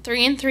steps,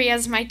 3 and 3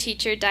 as my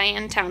teacher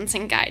Diane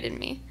Townsend guided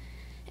me,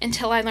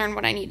 until I learned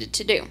what I needed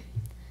to do.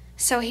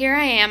 So here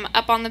I am,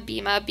 up on the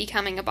bima,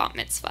 becoming a bat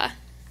mitzvah.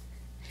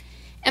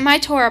 In my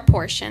Torah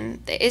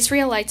portion, the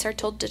Israelites are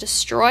told to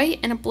destroy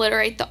and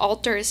obliterate the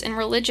altars and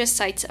religious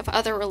sites of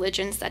other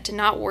religions that did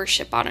not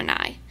worship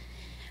Adonai.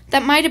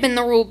 That might have been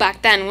the rule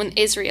back then when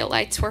the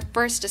Israelites were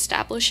first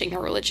establishing a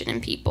religion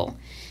and people.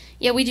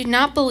 Yet we do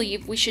not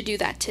believe we should do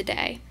that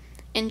today,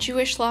 and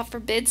Jewish law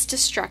forbids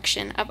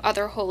destruction of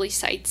other holy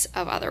sites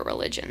of other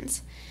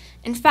religions.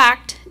 In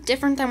fact,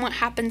 different than what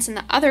happens in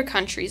the other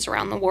countries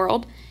around the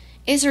world,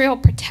 Israel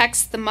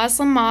protects the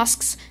Muslim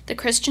mosques, the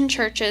Christian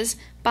churches,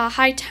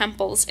 Baha'i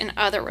temples, and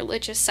other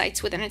religious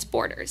sites within its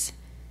borders.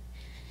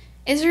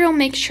 Israel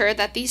makes sure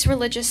that these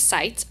religious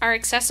sites are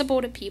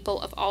accessible to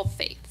people of all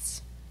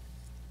faiths.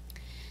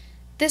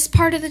 This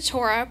part of the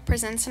Torah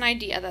presents an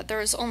idea that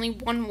there is only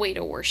one way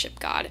to worship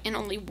God and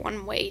only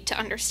one way to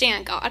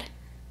understand God.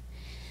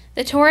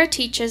 The Torah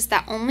teaches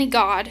that only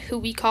God, who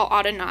we call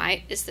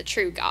Adonai, is the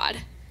true God.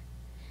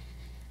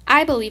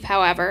 I believe,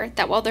 however,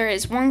 that while there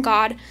is one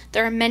God,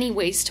 there are many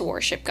ways to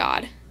worship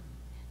God.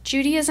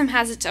 Judaism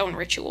has its own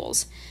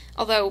rituals,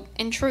 although,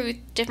 in truth,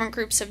 different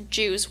groups of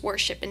Jews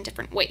worship in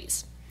different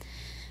ways.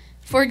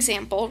 For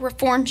example,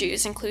 Reform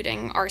Jews,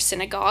 including our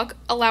synagogue,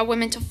 allow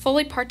women to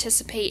fully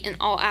participate in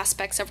all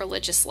aspects of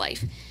religious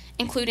life,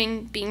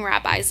 including being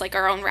rabbis like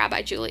our own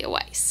Rabbi Julia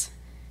Weiss.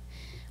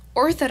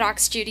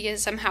 Orthodox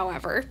Judaism,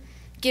 however,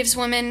 gives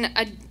women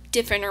a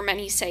different, or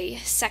many say,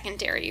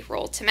 secondary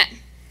role to men.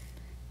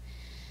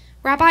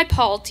 Rabbi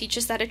Paul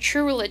teaches that a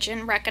true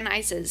religion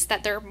recognizes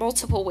that there are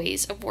multiple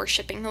ways of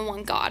worshiping the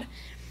one God.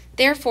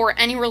 Therefore,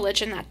 any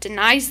religion that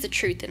denies the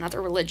truth in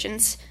other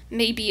religions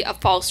may be a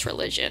false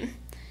religion.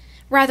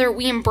 Rather,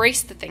 we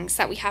embrace the things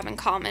that we have in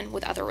common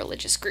with other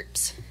religious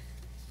groups.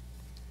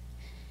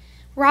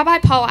 Rabbi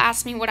Paul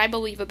asked me what I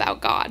believe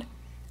about God.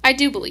 I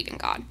do believe in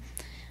God.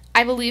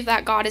 I believe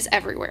that God is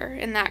everywhere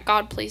and that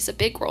God plays a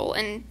big role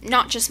in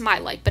not just my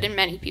life, but in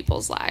many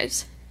people's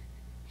lives.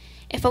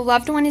 If a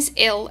loved one is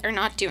ill or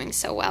not doing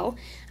so well,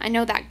 I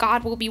know that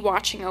God will be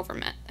watching over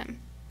them.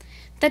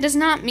 That does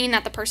not mean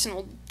that the person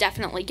will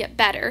definitely get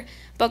better,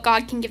 but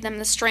God can give them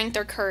the strength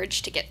or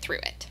courage to get through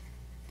it.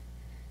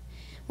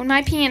 When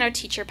my piano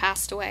teacher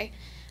passed away,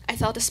 I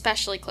felt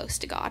especially close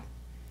to God.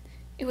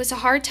 It was a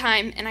hard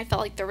time, and I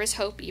felt like there was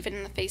hope even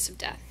in the face of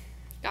death.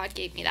 God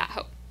gave me that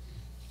hope.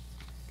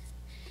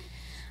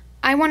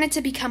 I wanted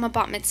to become a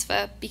bat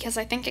mitzvah because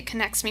I think it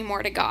connects me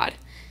more to God.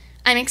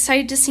 I'm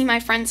excited to see my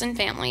friends and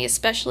family,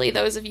 especially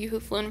those of you who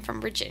flew in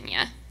from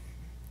Virginia.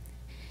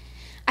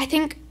 I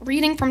think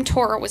reading from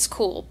Torah was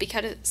cool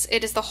because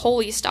it is the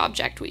holiest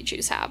object we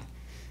Jews have.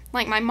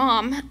 Like my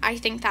mom, I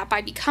think that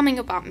by becoming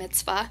a bat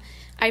mitzvah,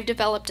 I've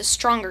developed a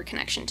stronger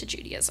connection to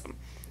Judaism.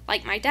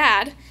 Like my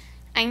dad,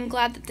 I'm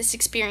glad that this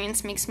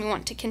experience makes me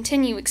want to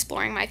continue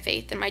exploring my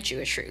faith and my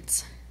Jewish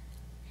roots.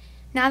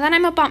 Now that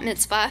I'm a bat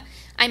mitzvah,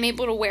 I'm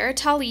able to wear a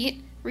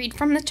talit, read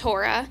from the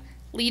Torah,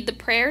 lead the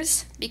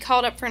prayers, be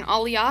called up for an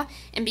aliyah,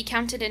 and be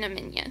counted in a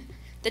minyan,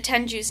 the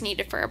 10 Jews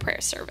needed for a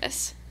prayer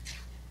service.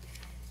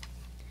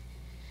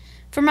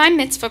 For my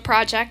mitzvah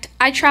project,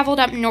 I traveled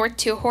up north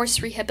to a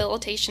horse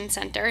rehabilitation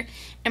center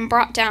and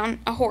brought down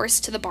a horse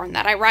to the barn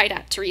that I ride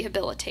at to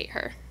rehabilitate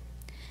her.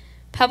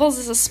 Pebbles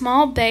is a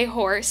small bay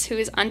horse who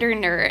is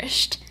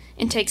undernourished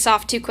and takes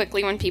off too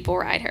quickly when people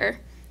ride her.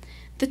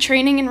 The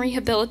training and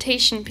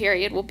rehabilitation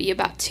period will be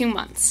about 2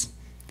 months.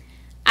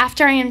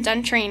 After I am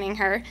done training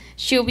her,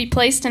 she will be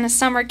placed in a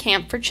summer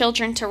camp for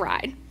children to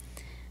ride.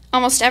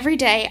 Almost every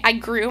day, I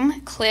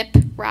groom, clip,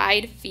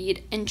 ride,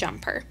 feed, and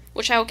jump her,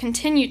 which I will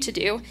continue to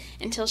do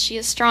until she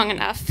is strong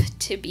enough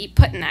to be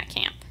put in that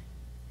camp.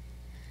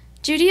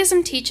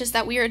 Judaism teaches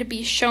that we are to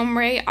be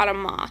Shomrei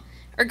Adamah,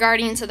 or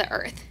guardians of the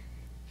earth.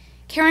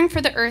 Caring for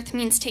the earth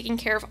means taking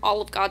care of all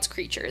of God's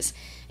creatures,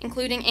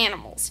 including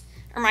animals,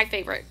 or my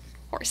favorite,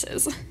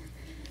 horses.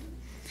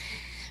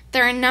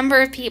 There are a number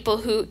of people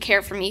who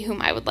care for me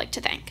whom I would like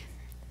to thank.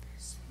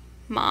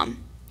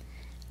 Mom,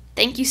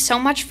 thank you so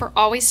much for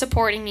always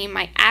supporting me in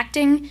my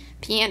acting,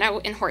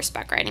 piano, and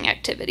horseback riding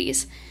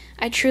activities.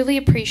 I truly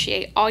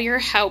appreciate all your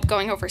help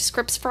going over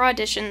scripts for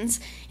auditions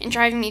and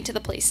driving me to the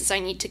places I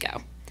need to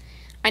go.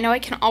 I know I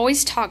can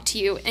always talk to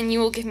you, and you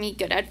will give me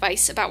good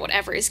advice about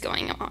whatever is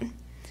going on.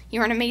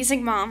 You're an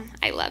amazing mom.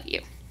 I love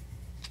you.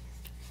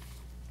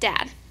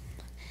 Dad,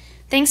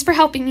 thanks for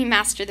helping me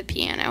master the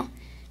piano.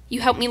 You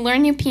help me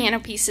learn new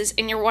piano pieces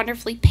in your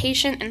wonderfully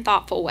patient and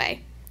thoughtful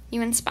way.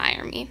 You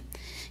inspire me.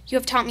 You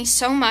have taught me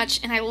so much,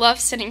 and I love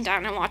sitting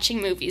down and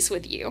watching movies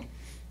with you.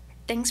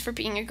 Thanks for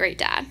being a great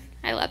dad.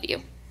 I love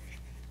you.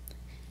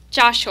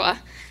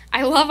 Joshua,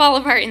 I love all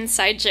of our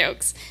inside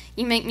jokes.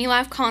 You make me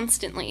laugh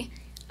constantly.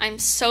 I'm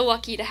so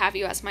lucky to have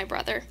you as my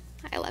brother.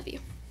 I love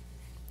you.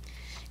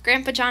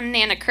 Grandpa John and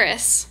Nana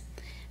Chris,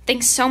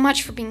 thanks so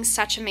much for being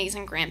such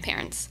amazing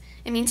grandparents.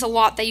 It means a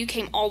lot that you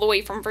came all the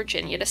way from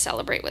Virginia to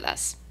celebrate with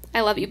us. I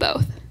love you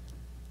both.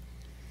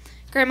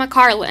 Grandma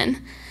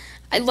Carlon,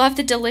 I love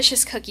the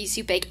delicious cookies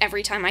you bake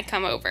every time I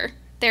come over.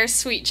 They're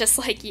sweet just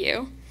like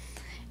you.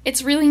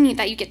 It's really neat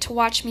that you get to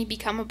watch me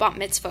become a bat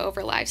mitzvah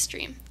over live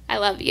stream. I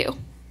love you.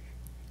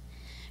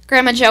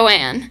 Grandma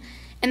Joanne,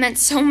 it meant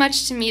so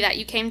much to me that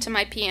you came to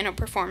my piano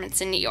performance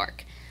in New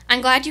York.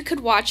 I'm glad you could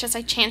watch as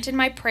I chanted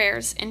my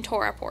prayers and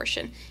Torah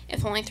portion,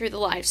 if only through the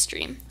live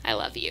stream. I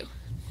love you.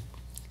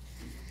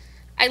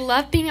 I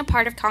love being a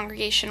part of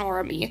Congregation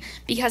Orami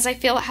because I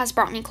feel it has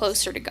brought me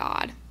closer to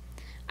God.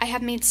 I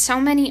have made so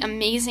many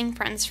amazing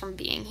friends from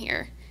being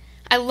here.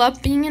 I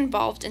love being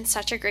involved in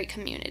such a great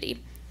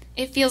community.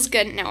 It feels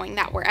good knowing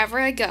that wherever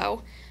I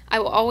go, I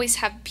will always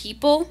have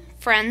people,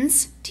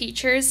 friends,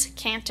 teachers,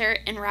 cantor,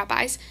 and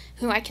rabbis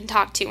who I can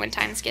talk to when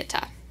times get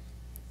tough.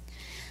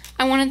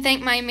 I want to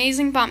thank my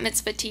amazing bat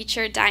mitzvah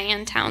teacher,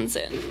 Diane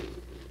Townsend,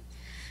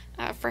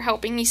 for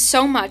helping me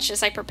so much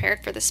as I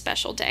prepared for this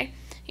special day.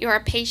 You are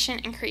a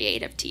patient and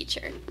creative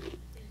teacher.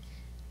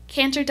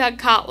 Cantor Doug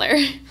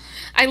Kotler,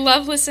 I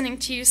love listening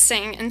to you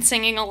sing and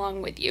singing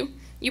along with you.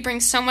 You bring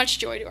so much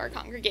joy to our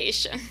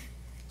congregation.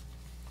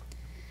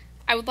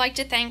 I would like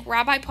to thank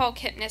Rabbi Paul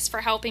Kipnis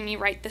for helping me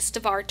write this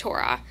Devar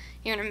Torah.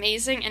 You're an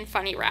amazing and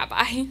funny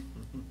rabbi.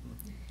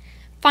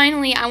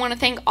 Finally, I want to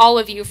thank all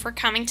of you for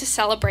coming to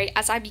celebrate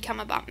as I become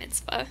a bat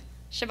mitzvah.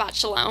 Shabbat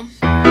Shalom.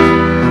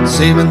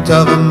 Semen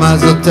tov,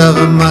 mazel tov,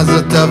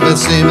 mazel tov,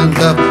 semen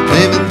tov,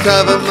 semen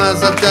tov,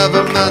 mazel tov,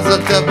 mazel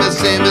tov,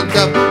 semen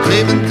tov,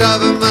 semen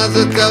tov,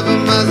 mazel tov,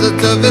 mazel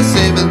tov,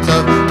 semen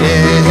tov.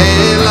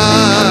 Yehelanu,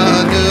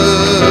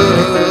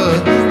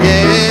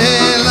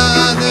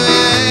 yehelanu,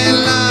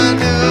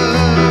 yehelanu,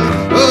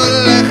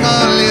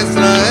 ulechol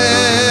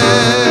Yisrael.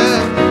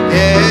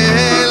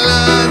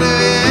 Yehelanu,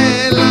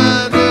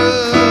 yehelanu,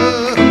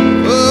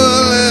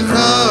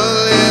 ulechol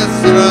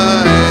Yisrael.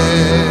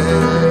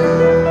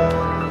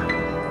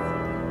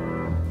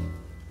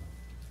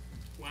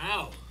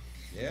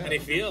 How do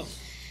you feel?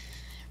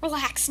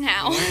 Relax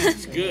now.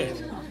 That's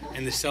good.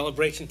 And the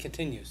celebration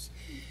continues.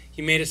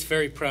 You made us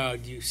very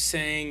proud. You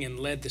sang and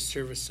led the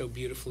service so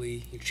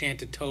beautifully. You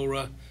chanted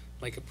Torah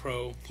like a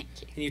pro. Thank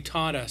you. And you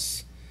taught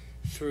us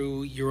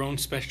through your own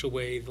special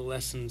way the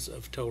lessons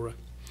of Torah.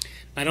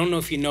 I don't know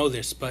if you know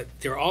this, but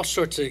there are all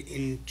sorts of,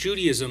 in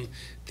Judaism,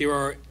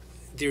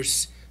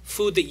 there's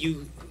food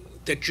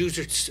that Jews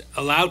are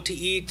allowed to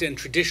eat, and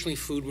traditionally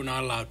food we're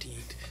not allowed to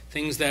eat.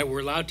 Things that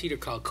we're allowed to eat are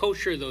called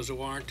kosher. Those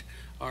who aren't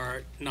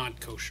are not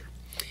kosher.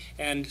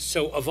 And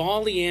so of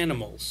all the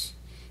animals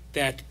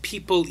that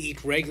people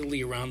eat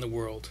regularly around the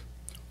world,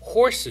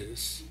 horse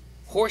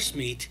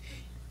meat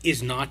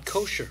is not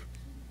kosher.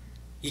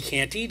 You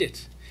can't eat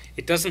it.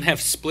 It doesn't have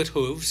split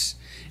hooves,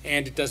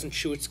 and it doesn't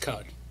chew its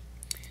cud.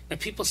 Now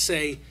people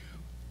say,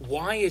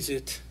 why is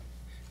it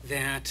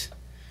that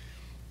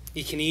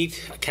you can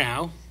eat a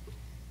cow,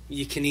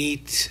 you can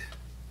eat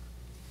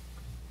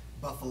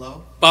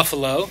buffalo,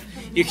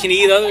 you can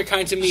eat other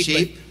kinds of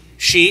meat,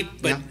 sheep,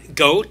 but yeah.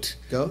 goat,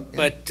 yeah.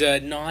 But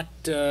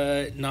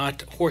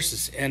not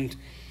horses. And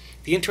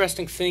the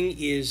interesting thing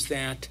is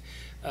that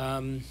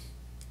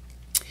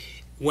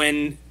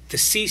when the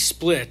sea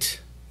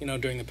split,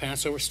 during the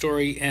Passover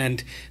story,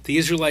 and the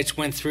Israelites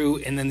went through,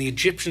 and then the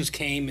Egyptians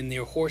came in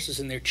their horses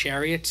and their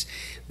chariots,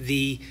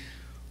 the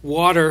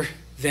water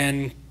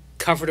then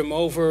covered them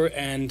over,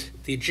 and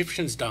the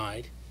Egyptians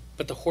died,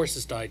 but the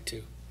horses died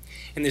too.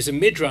 And there's a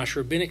midrash,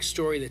 rabbinic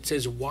story that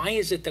says, why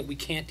is it that we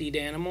can't eat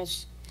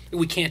animals?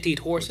 We can't eat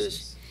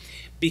horses?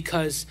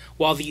 because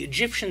while the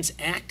Egyptians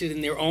acted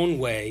in their own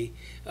way,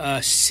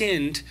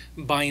 sinned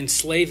by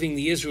enslaving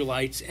the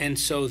Israelites, and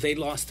so they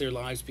lost their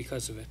lives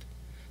because of it.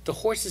 The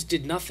horses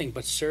did nothing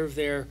but serve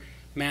their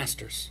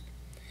masters.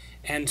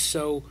 And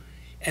so,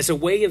 as a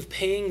way of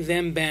paying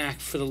them back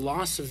for the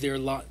loss of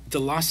the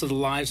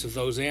lives of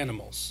those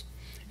animals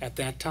at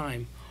that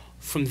time,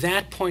 from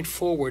that point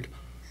forward,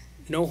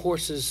 no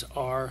horses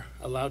are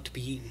allowed to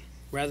be eaten.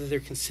 Rather, they're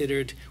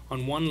considered,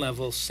 on one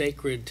level,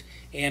 sacred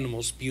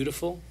animals,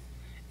 beautiful,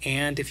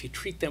 and if you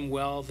treat them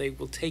well, they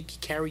will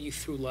carry you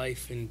through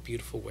life in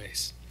beautiful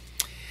ways.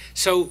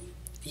 So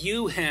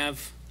you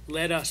have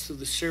led us through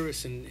the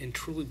service in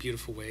truly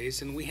beautiful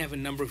ways, and we have a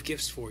number of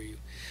gifts for you.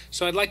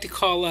 So I'd like to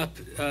call up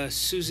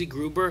Susie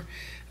Gruber,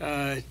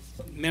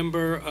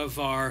 member of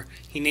our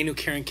Hinenu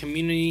Caring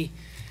Community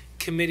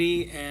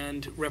Committee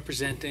and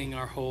representing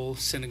our whole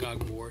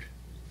synagogue board.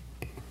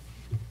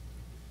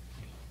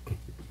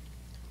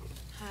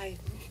 Hi,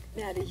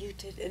 Maddie, you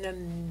did an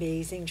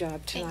amazing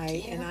job tonight,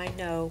 Thank you. and I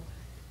know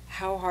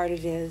how hard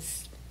it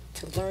is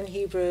to learn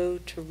Hebrew,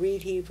 to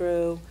read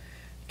Hebrew,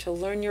 to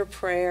learn your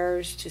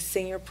prayers, to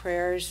sing your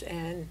prayers,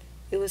 and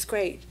it was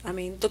great. I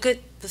mean, look at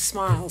the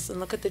smiles and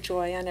look at the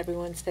joy on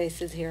everyone's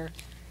faces here.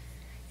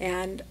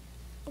 And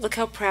look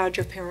how proud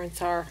your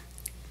parents are.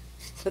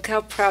 Look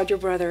how proud your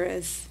brother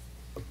is.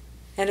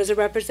 And as a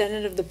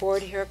representative of the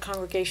board here at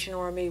Congregation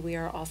Army, we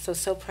are also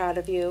so proud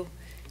of you.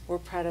 We're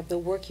proud of the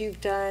work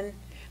you've done.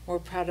 We're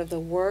proud of the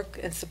work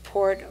and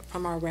support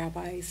from our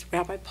rabbis,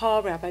 Rabbi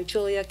Paul, Rabbi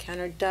Julia,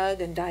 Cantor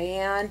Doug, and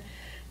Diane,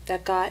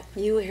 that got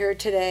you here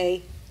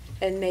today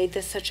and made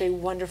this such a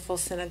wonderful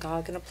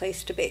synagogue and a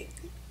place to be.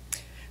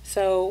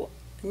 So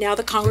now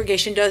the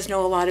congregation does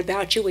know a lot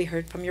about you. We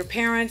heard from your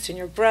parents and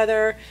your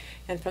brother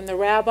and from the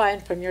rabbi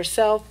and from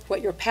yourself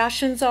what your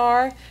passions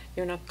are.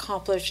 You're an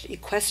accomplished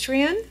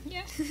equestrian.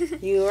 Yeah.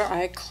 You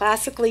are a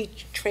classically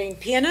trained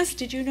pianist.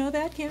 Did you know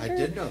that, Cantor? I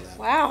did know that.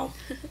 Wow.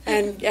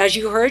 And as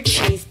you heard,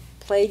 you've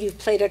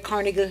played at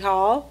Carnegie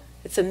Hall.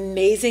 It's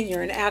amazing.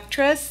 You're an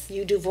actress.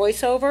 You do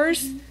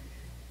voiceovers. Mm-hmm.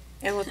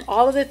 And with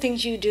all of the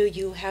things you do,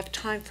 you have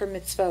time for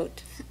mitzvot.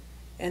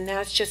 And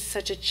that's just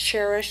such a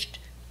cherished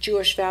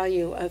Jewish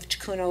value of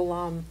Tikkun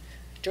Olam.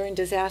 During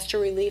disaster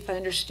relief, I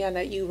understand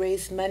that you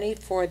raise money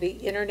for the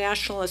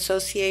International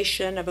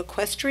Association of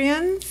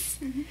Equestrians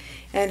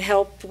and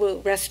help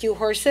rescue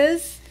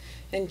horses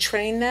and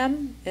train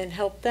them and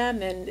help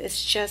them. And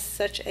it's just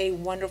such a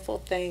wonderful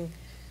thing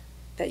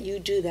that you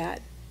do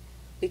that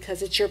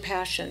because it's your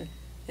passion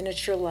and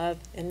it's your love.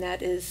 And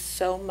that is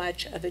so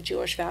much of a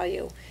Jewish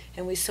value.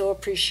 And we so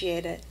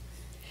appreciate it.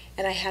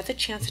 And I had the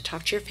chance to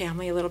talk to your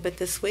family a little bit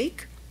this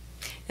week.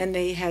 And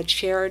they had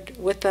shared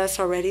with us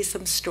already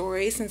some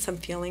stories and some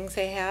feelings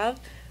they have.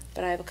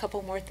 But I have a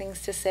couple more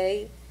things to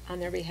say on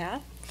their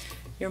behalf.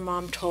 Your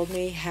mom told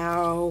me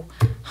how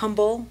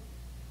humble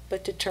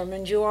but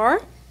determined you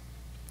are.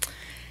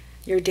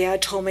 Your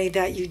dad told me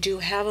that you do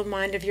have a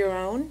mind of your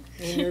own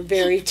and you're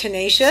very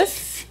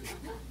tenacious.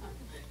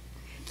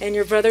 And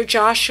your brother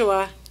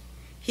Joshua,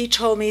 he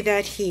told me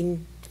that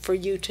for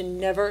you to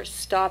never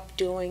stop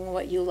doing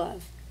what you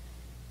love.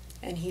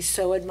 And he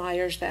so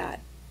admires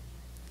that.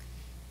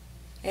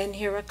 And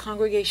here at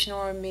Congregation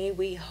Army,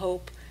 we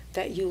hope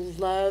that you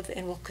love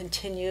and will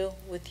continue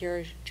with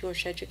your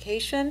Jewish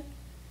education,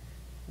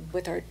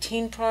 with our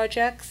teen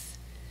projects,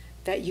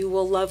 that you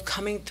will love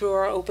coming through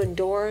our open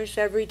doors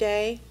every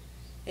day,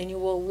 and you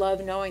will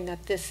love knowing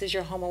that this is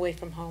your home away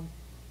from home.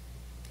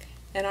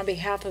 And on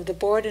behalf of the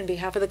board and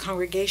behalf of the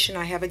congregation,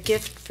 I have a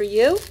gift for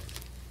you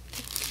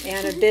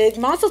and a big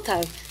mazel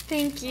tov.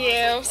 Thank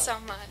you so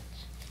much.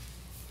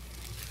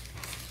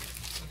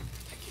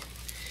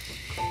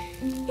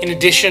 In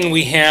addition,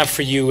 we have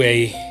for you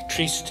a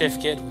tree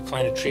certificate. We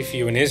plant a tree for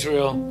you in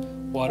Israel,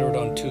 water it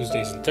on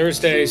Tuesdays and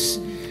Thursdays.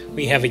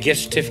 We have a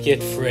gift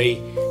certificate for a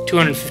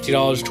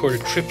 $250 toward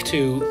a trip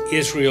to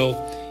Israel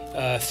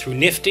through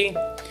Nifty.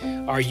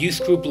 Our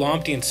youth group,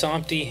 Lomti and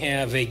Somti,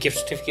 have a gift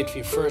certificate for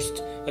your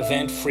first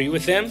event free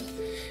with them.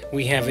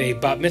 We have a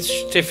bat mitzvah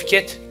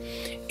certificate.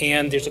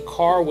 And there's a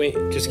car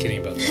just kidding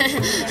about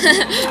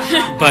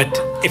that. But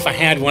if I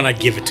had one, I'd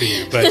give it to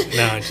you. But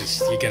no,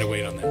 you gotta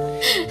wait on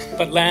that.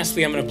 But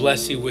lastly, I'm gonna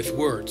bless you with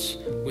words,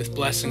 with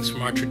blessings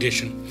from our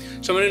tradition.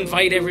 So I'm gonna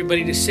invite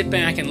everybody to sit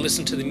back and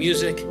listen to the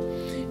music.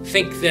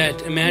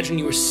 Imagine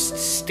you were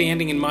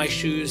standing in my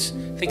shoes.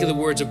 Think of the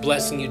words of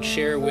blessing you'd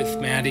share with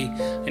Maddie.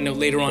 I know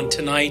later on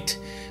tonight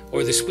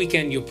or this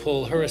weekend, you'll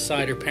pull her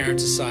aside, her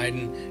parents aside,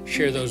 and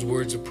share those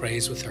words of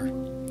praise with her.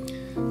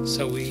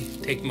 So we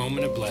take a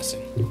moment of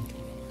blessing.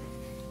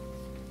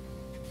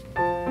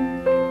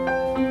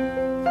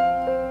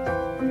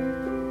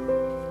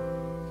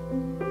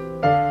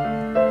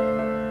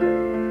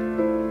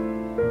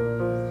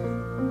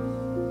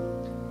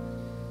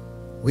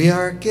 We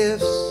are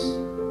gifts,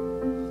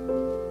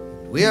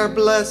 we are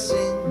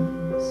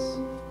blessings,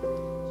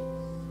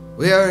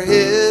 we are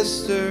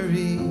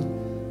history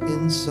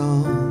in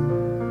song.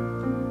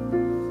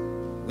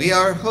 We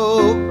are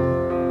hope,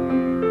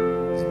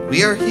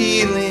 we are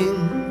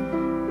healing,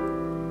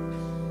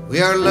 We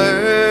are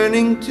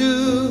learning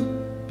to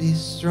be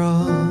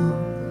strong.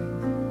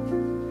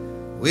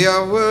 We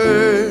are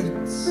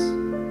words,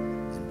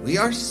 and we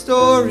are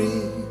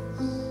stories.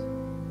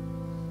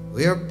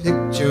 We are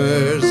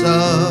pictures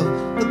of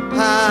the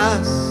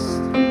past.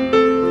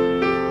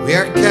 We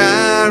are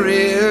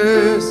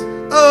carriers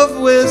of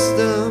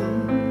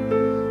wisdom,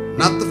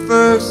 not the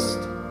first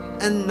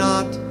and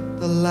not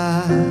the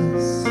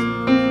last.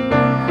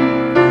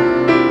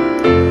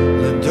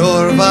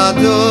 Ledor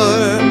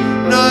vador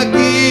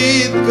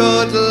nagid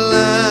god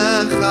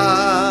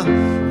lecha.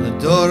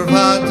 Ledor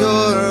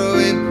vador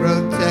we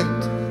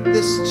protect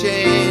this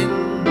chain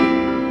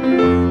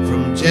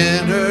from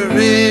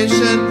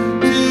generation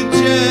to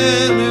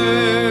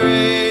generation.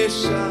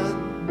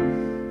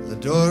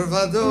 Ledor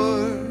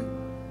vador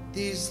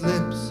these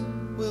lips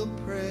will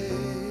praise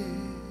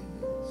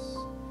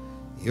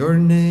your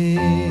name.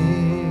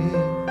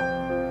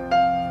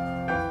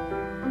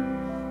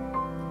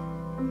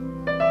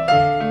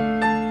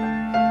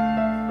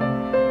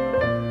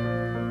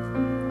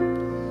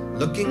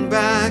 Looking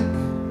back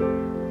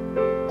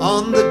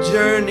on the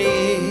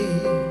journey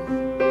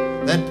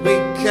that we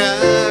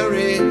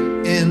carry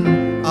in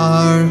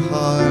our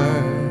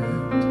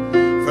heart,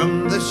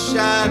 from the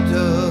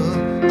shadow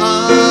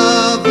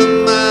of the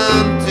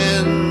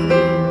mountain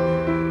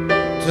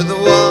to the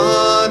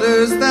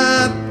waters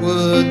that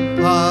would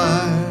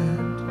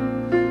part.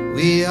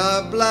 We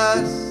are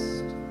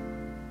blessed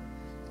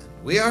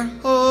and we are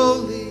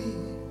holy.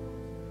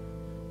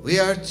 We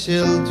are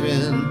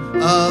children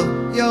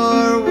of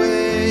your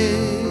way,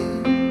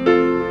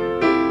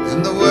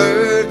 and the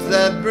words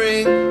that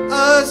bring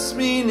us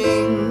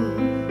meaning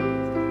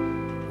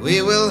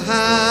we will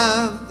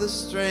have the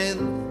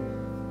strength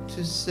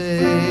to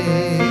say.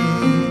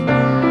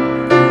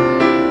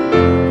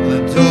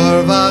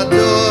 Ledor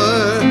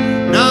vador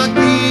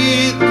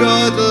nagid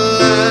god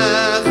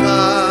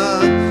lecha.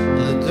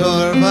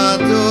 Ledor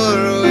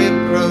vador we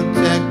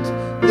protect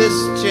this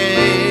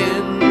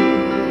chain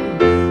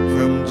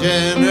from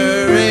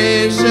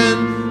generation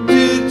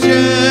to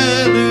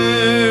generation.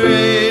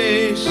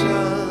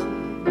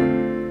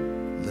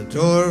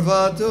 Ledor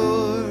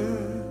vador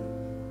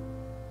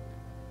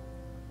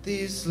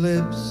these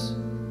lips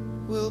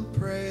will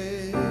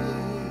praise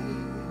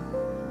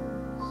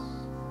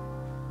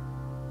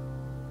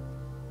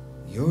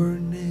your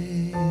name.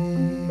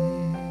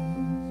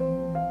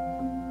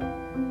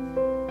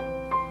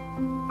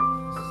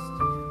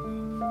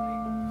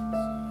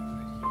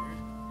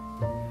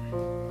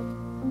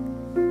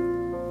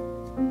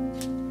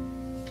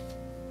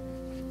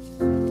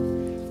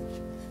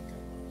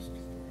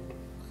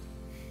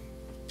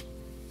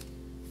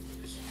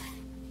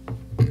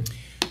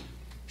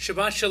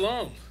 Shabbat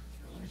Shalom.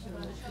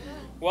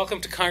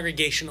 Welcome to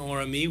Congregation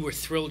ORME. We're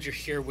thrilled you're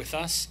here with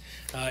us.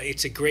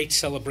 It's a great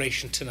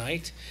celebration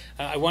tonight.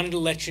 I wanted to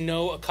let you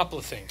know a couple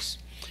of things.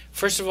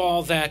 First of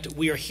all, that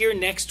we are here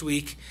next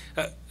week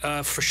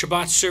for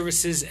Shabbat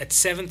services at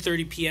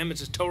 7:30 p.m.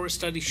 It's a Torah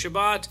study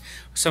Shabbat.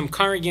 Some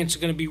congregants are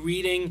going to be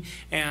reading,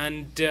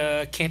 and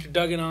Cantor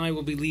Doug and I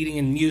will be leading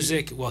in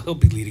music. Well, he'll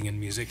be leading in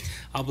music.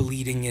 I'll be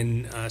leading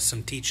in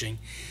some teaching.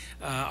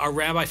 Our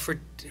rabbi for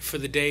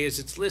the day, as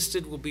it's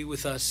listed, will be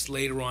with us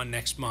later on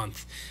next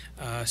month,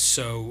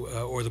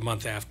 or the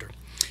month after.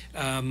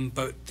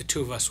 But the two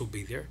of us will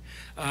be there.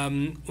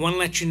 Want to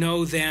let you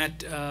know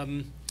that,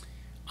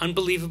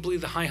 unbelievably,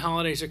 the high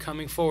holidays are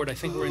coming forward. I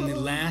think we're in the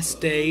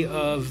last day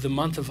of the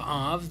month of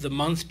Av, the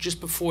month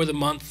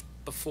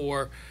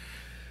before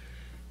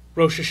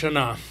Rosh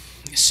Hashanah.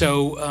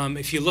 So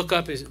if you look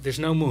up, there's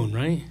no moon,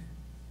 right?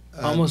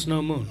 Almost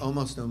no moon.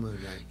 Almost no moon,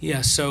 right? Yeah,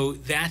 so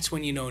that's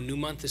when you know a new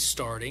month is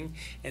starting,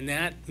 and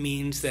that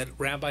means that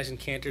rabbis and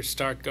cantors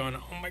start going,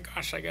 oh my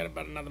gosh, I got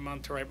about another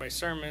month to write my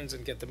sermons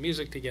and get the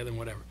music together and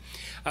whatever.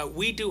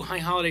 We do high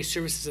holiday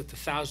services at the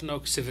Thousand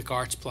Oaks Civic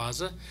Arts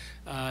Plaza,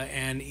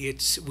 and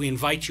we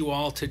invite you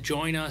all to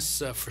join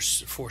us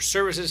for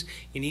services.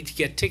 You need to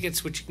get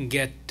tickets, which you can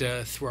get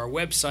through our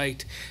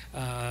website.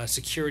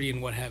 Security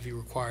and what have you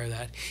require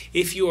that.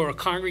 If you are a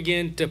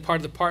congregant, part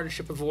of the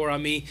partnership of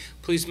ORME,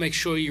 please make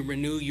sure you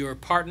renew your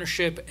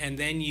partnership, and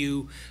then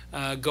you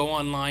go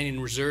online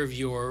and reserve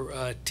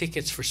your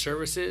tickets for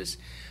services.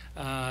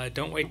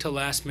 Don't wait till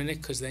last minute,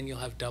 because then you'll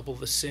have double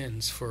the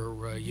sins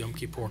for Yom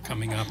Kippur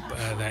coming up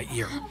that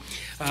year.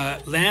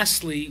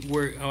 Lastly,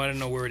 I don't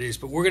know where it is,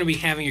 but we're going to be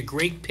having a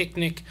great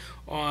picnic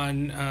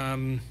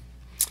on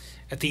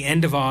at the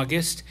end of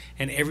August,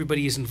 and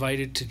everybody is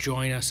invited to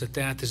join us at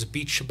that. There's a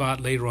beach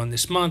Shabbat later on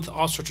this month.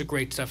 All sorts of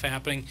great stuff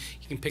happening.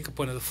 You can pick up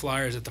one of the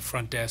flyers at the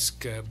front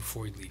desk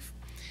before you leave.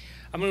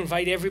 I'm going to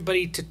invite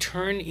everybody to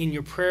turn in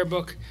your prayer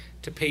book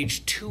to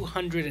page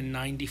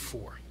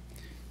 294.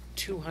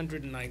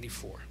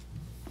 294.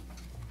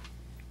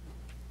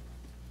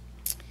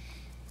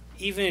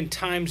 Even in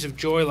times of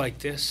joy like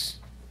this,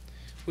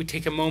 we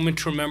take a moment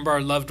to remember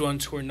our loved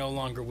ones who are no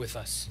longer with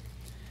us.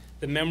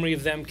 The memory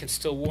of them can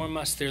still warm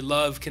us. Their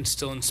love can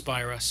still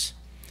inspire us.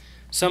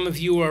 Some of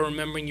you are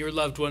remembering your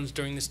loved ones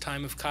during this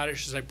time of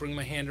Kaddish. As I bring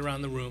my hand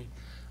around the room,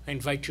 I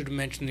invite you to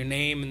mention their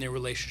name and their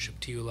relationship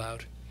to you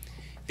aloud.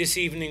 This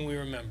evening we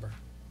remember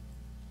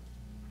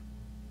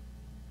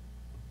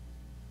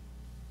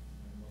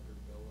my mother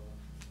Bella,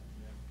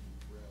 my nephew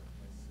Brett,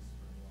 my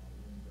sister-in-law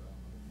Linda,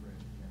 my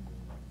friend Kendall,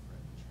 my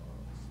friend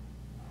Charles.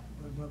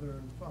 My mother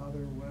and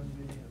father,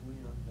 Wendy and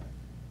Leon Beck.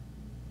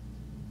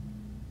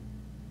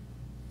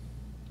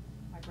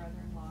 My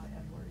brother-in-law,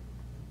 Edward.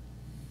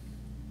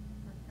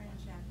 Our friend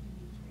Jackie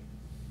Dietrich.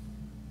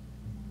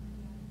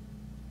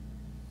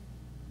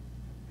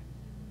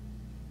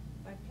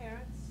 My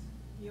parents,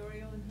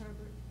 Uriel and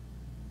Herbert.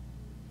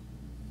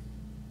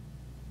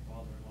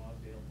 Father-in-law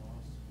Dale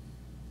Moss.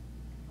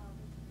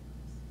 Father,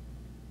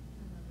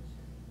 my mother,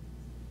 Shirley.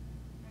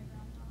 My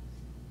grandpa.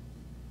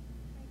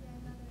 My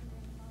grandmother and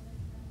grandfather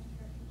from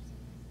church.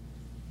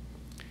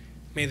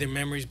 May their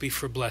memories be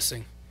for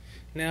blessing.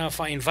 Now, if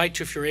I invite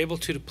you, if you're able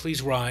to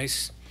please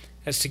rise,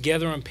 as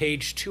together on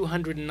page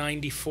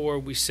 294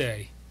 we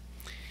say,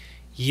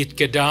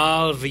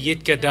 Yitgadal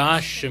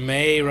v'yitgadash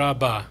shemei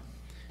Rabbah,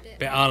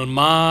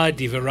 be'alma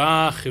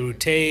divera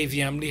chirutei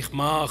v'yamlich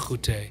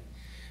ma'achutei,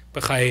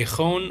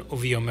 b'chayechon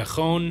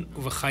u'v'yomechon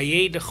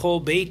u'v'chayei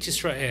dechol Beit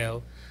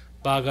Yisrael,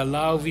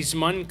 ba'galau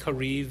v'zman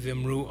kariv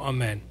v'imru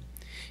amen.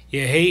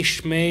 Yehei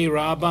shmei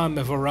Rabbah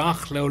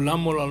mevorach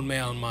le'olam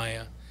ol'almei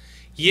almaya,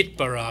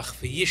 Yitbarach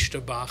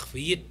v'yishtabach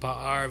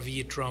v'yitpa'ar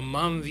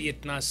v'yitramam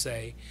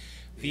v'yitnaseh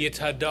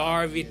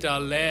v'yithadar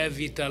v'yitaleh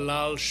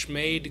v'yitalal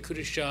shmei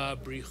d'kudisha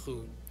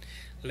brichu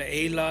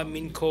le'ela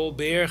min kol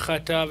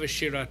be'erchata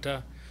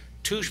v'shirata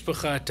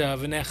tushbachata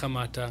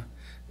v'nechamata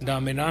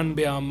daminan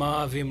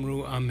be'alma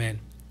v'imru amen.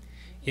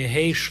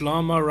 Yehei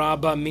shlama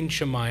rabba min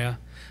shemaya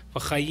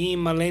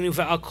v'chayim aleinu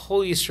v'al kol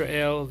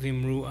Yisrael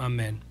v'imru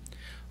amen.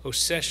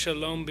 Oseh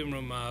shalom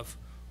b'mrumav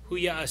hu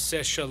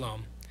ya'aseh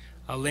shalom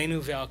Aleinu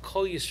ve'al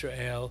kol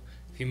Yisrael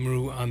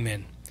v'imru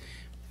amen.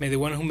 May the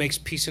one who makes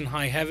peace in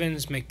high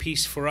heavens make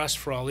peace for us,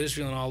 for all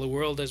Israel and all the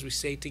world, as we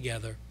say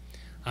together.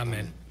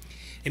 Amen.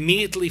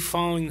 Immediately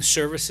following the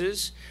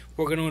services,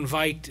 we're going to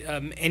invite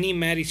any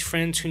Maddie's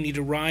friends who need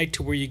a ride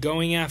to where you're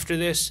going after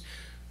this.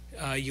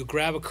 You'll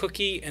grab a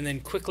cookie and then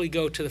quickly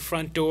go to the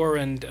front door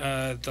and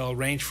they'll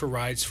arrange for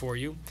rides for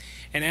you.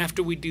 And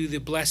after we do the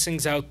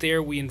blessings out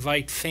there, we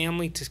invite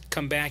family to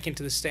come back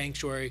into the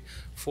sanctuary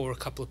for a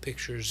couple of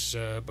pictures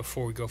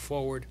before we go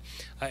forward.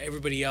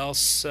 Everybody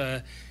else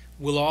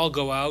will all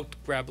go out,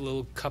 grab a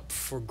little cup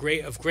of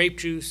grape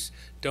juice.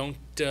 Don't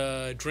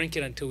drink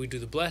it until we do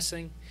the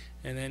blessing.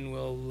 And then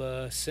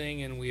we'll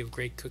sing, and we have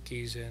great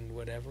cookies and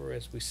whatever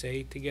as we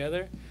say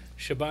together.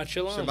 Shabbat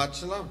Shalom. Shabbat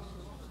Shalom.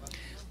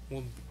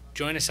 Well,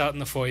 join us out in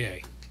the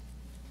foyer.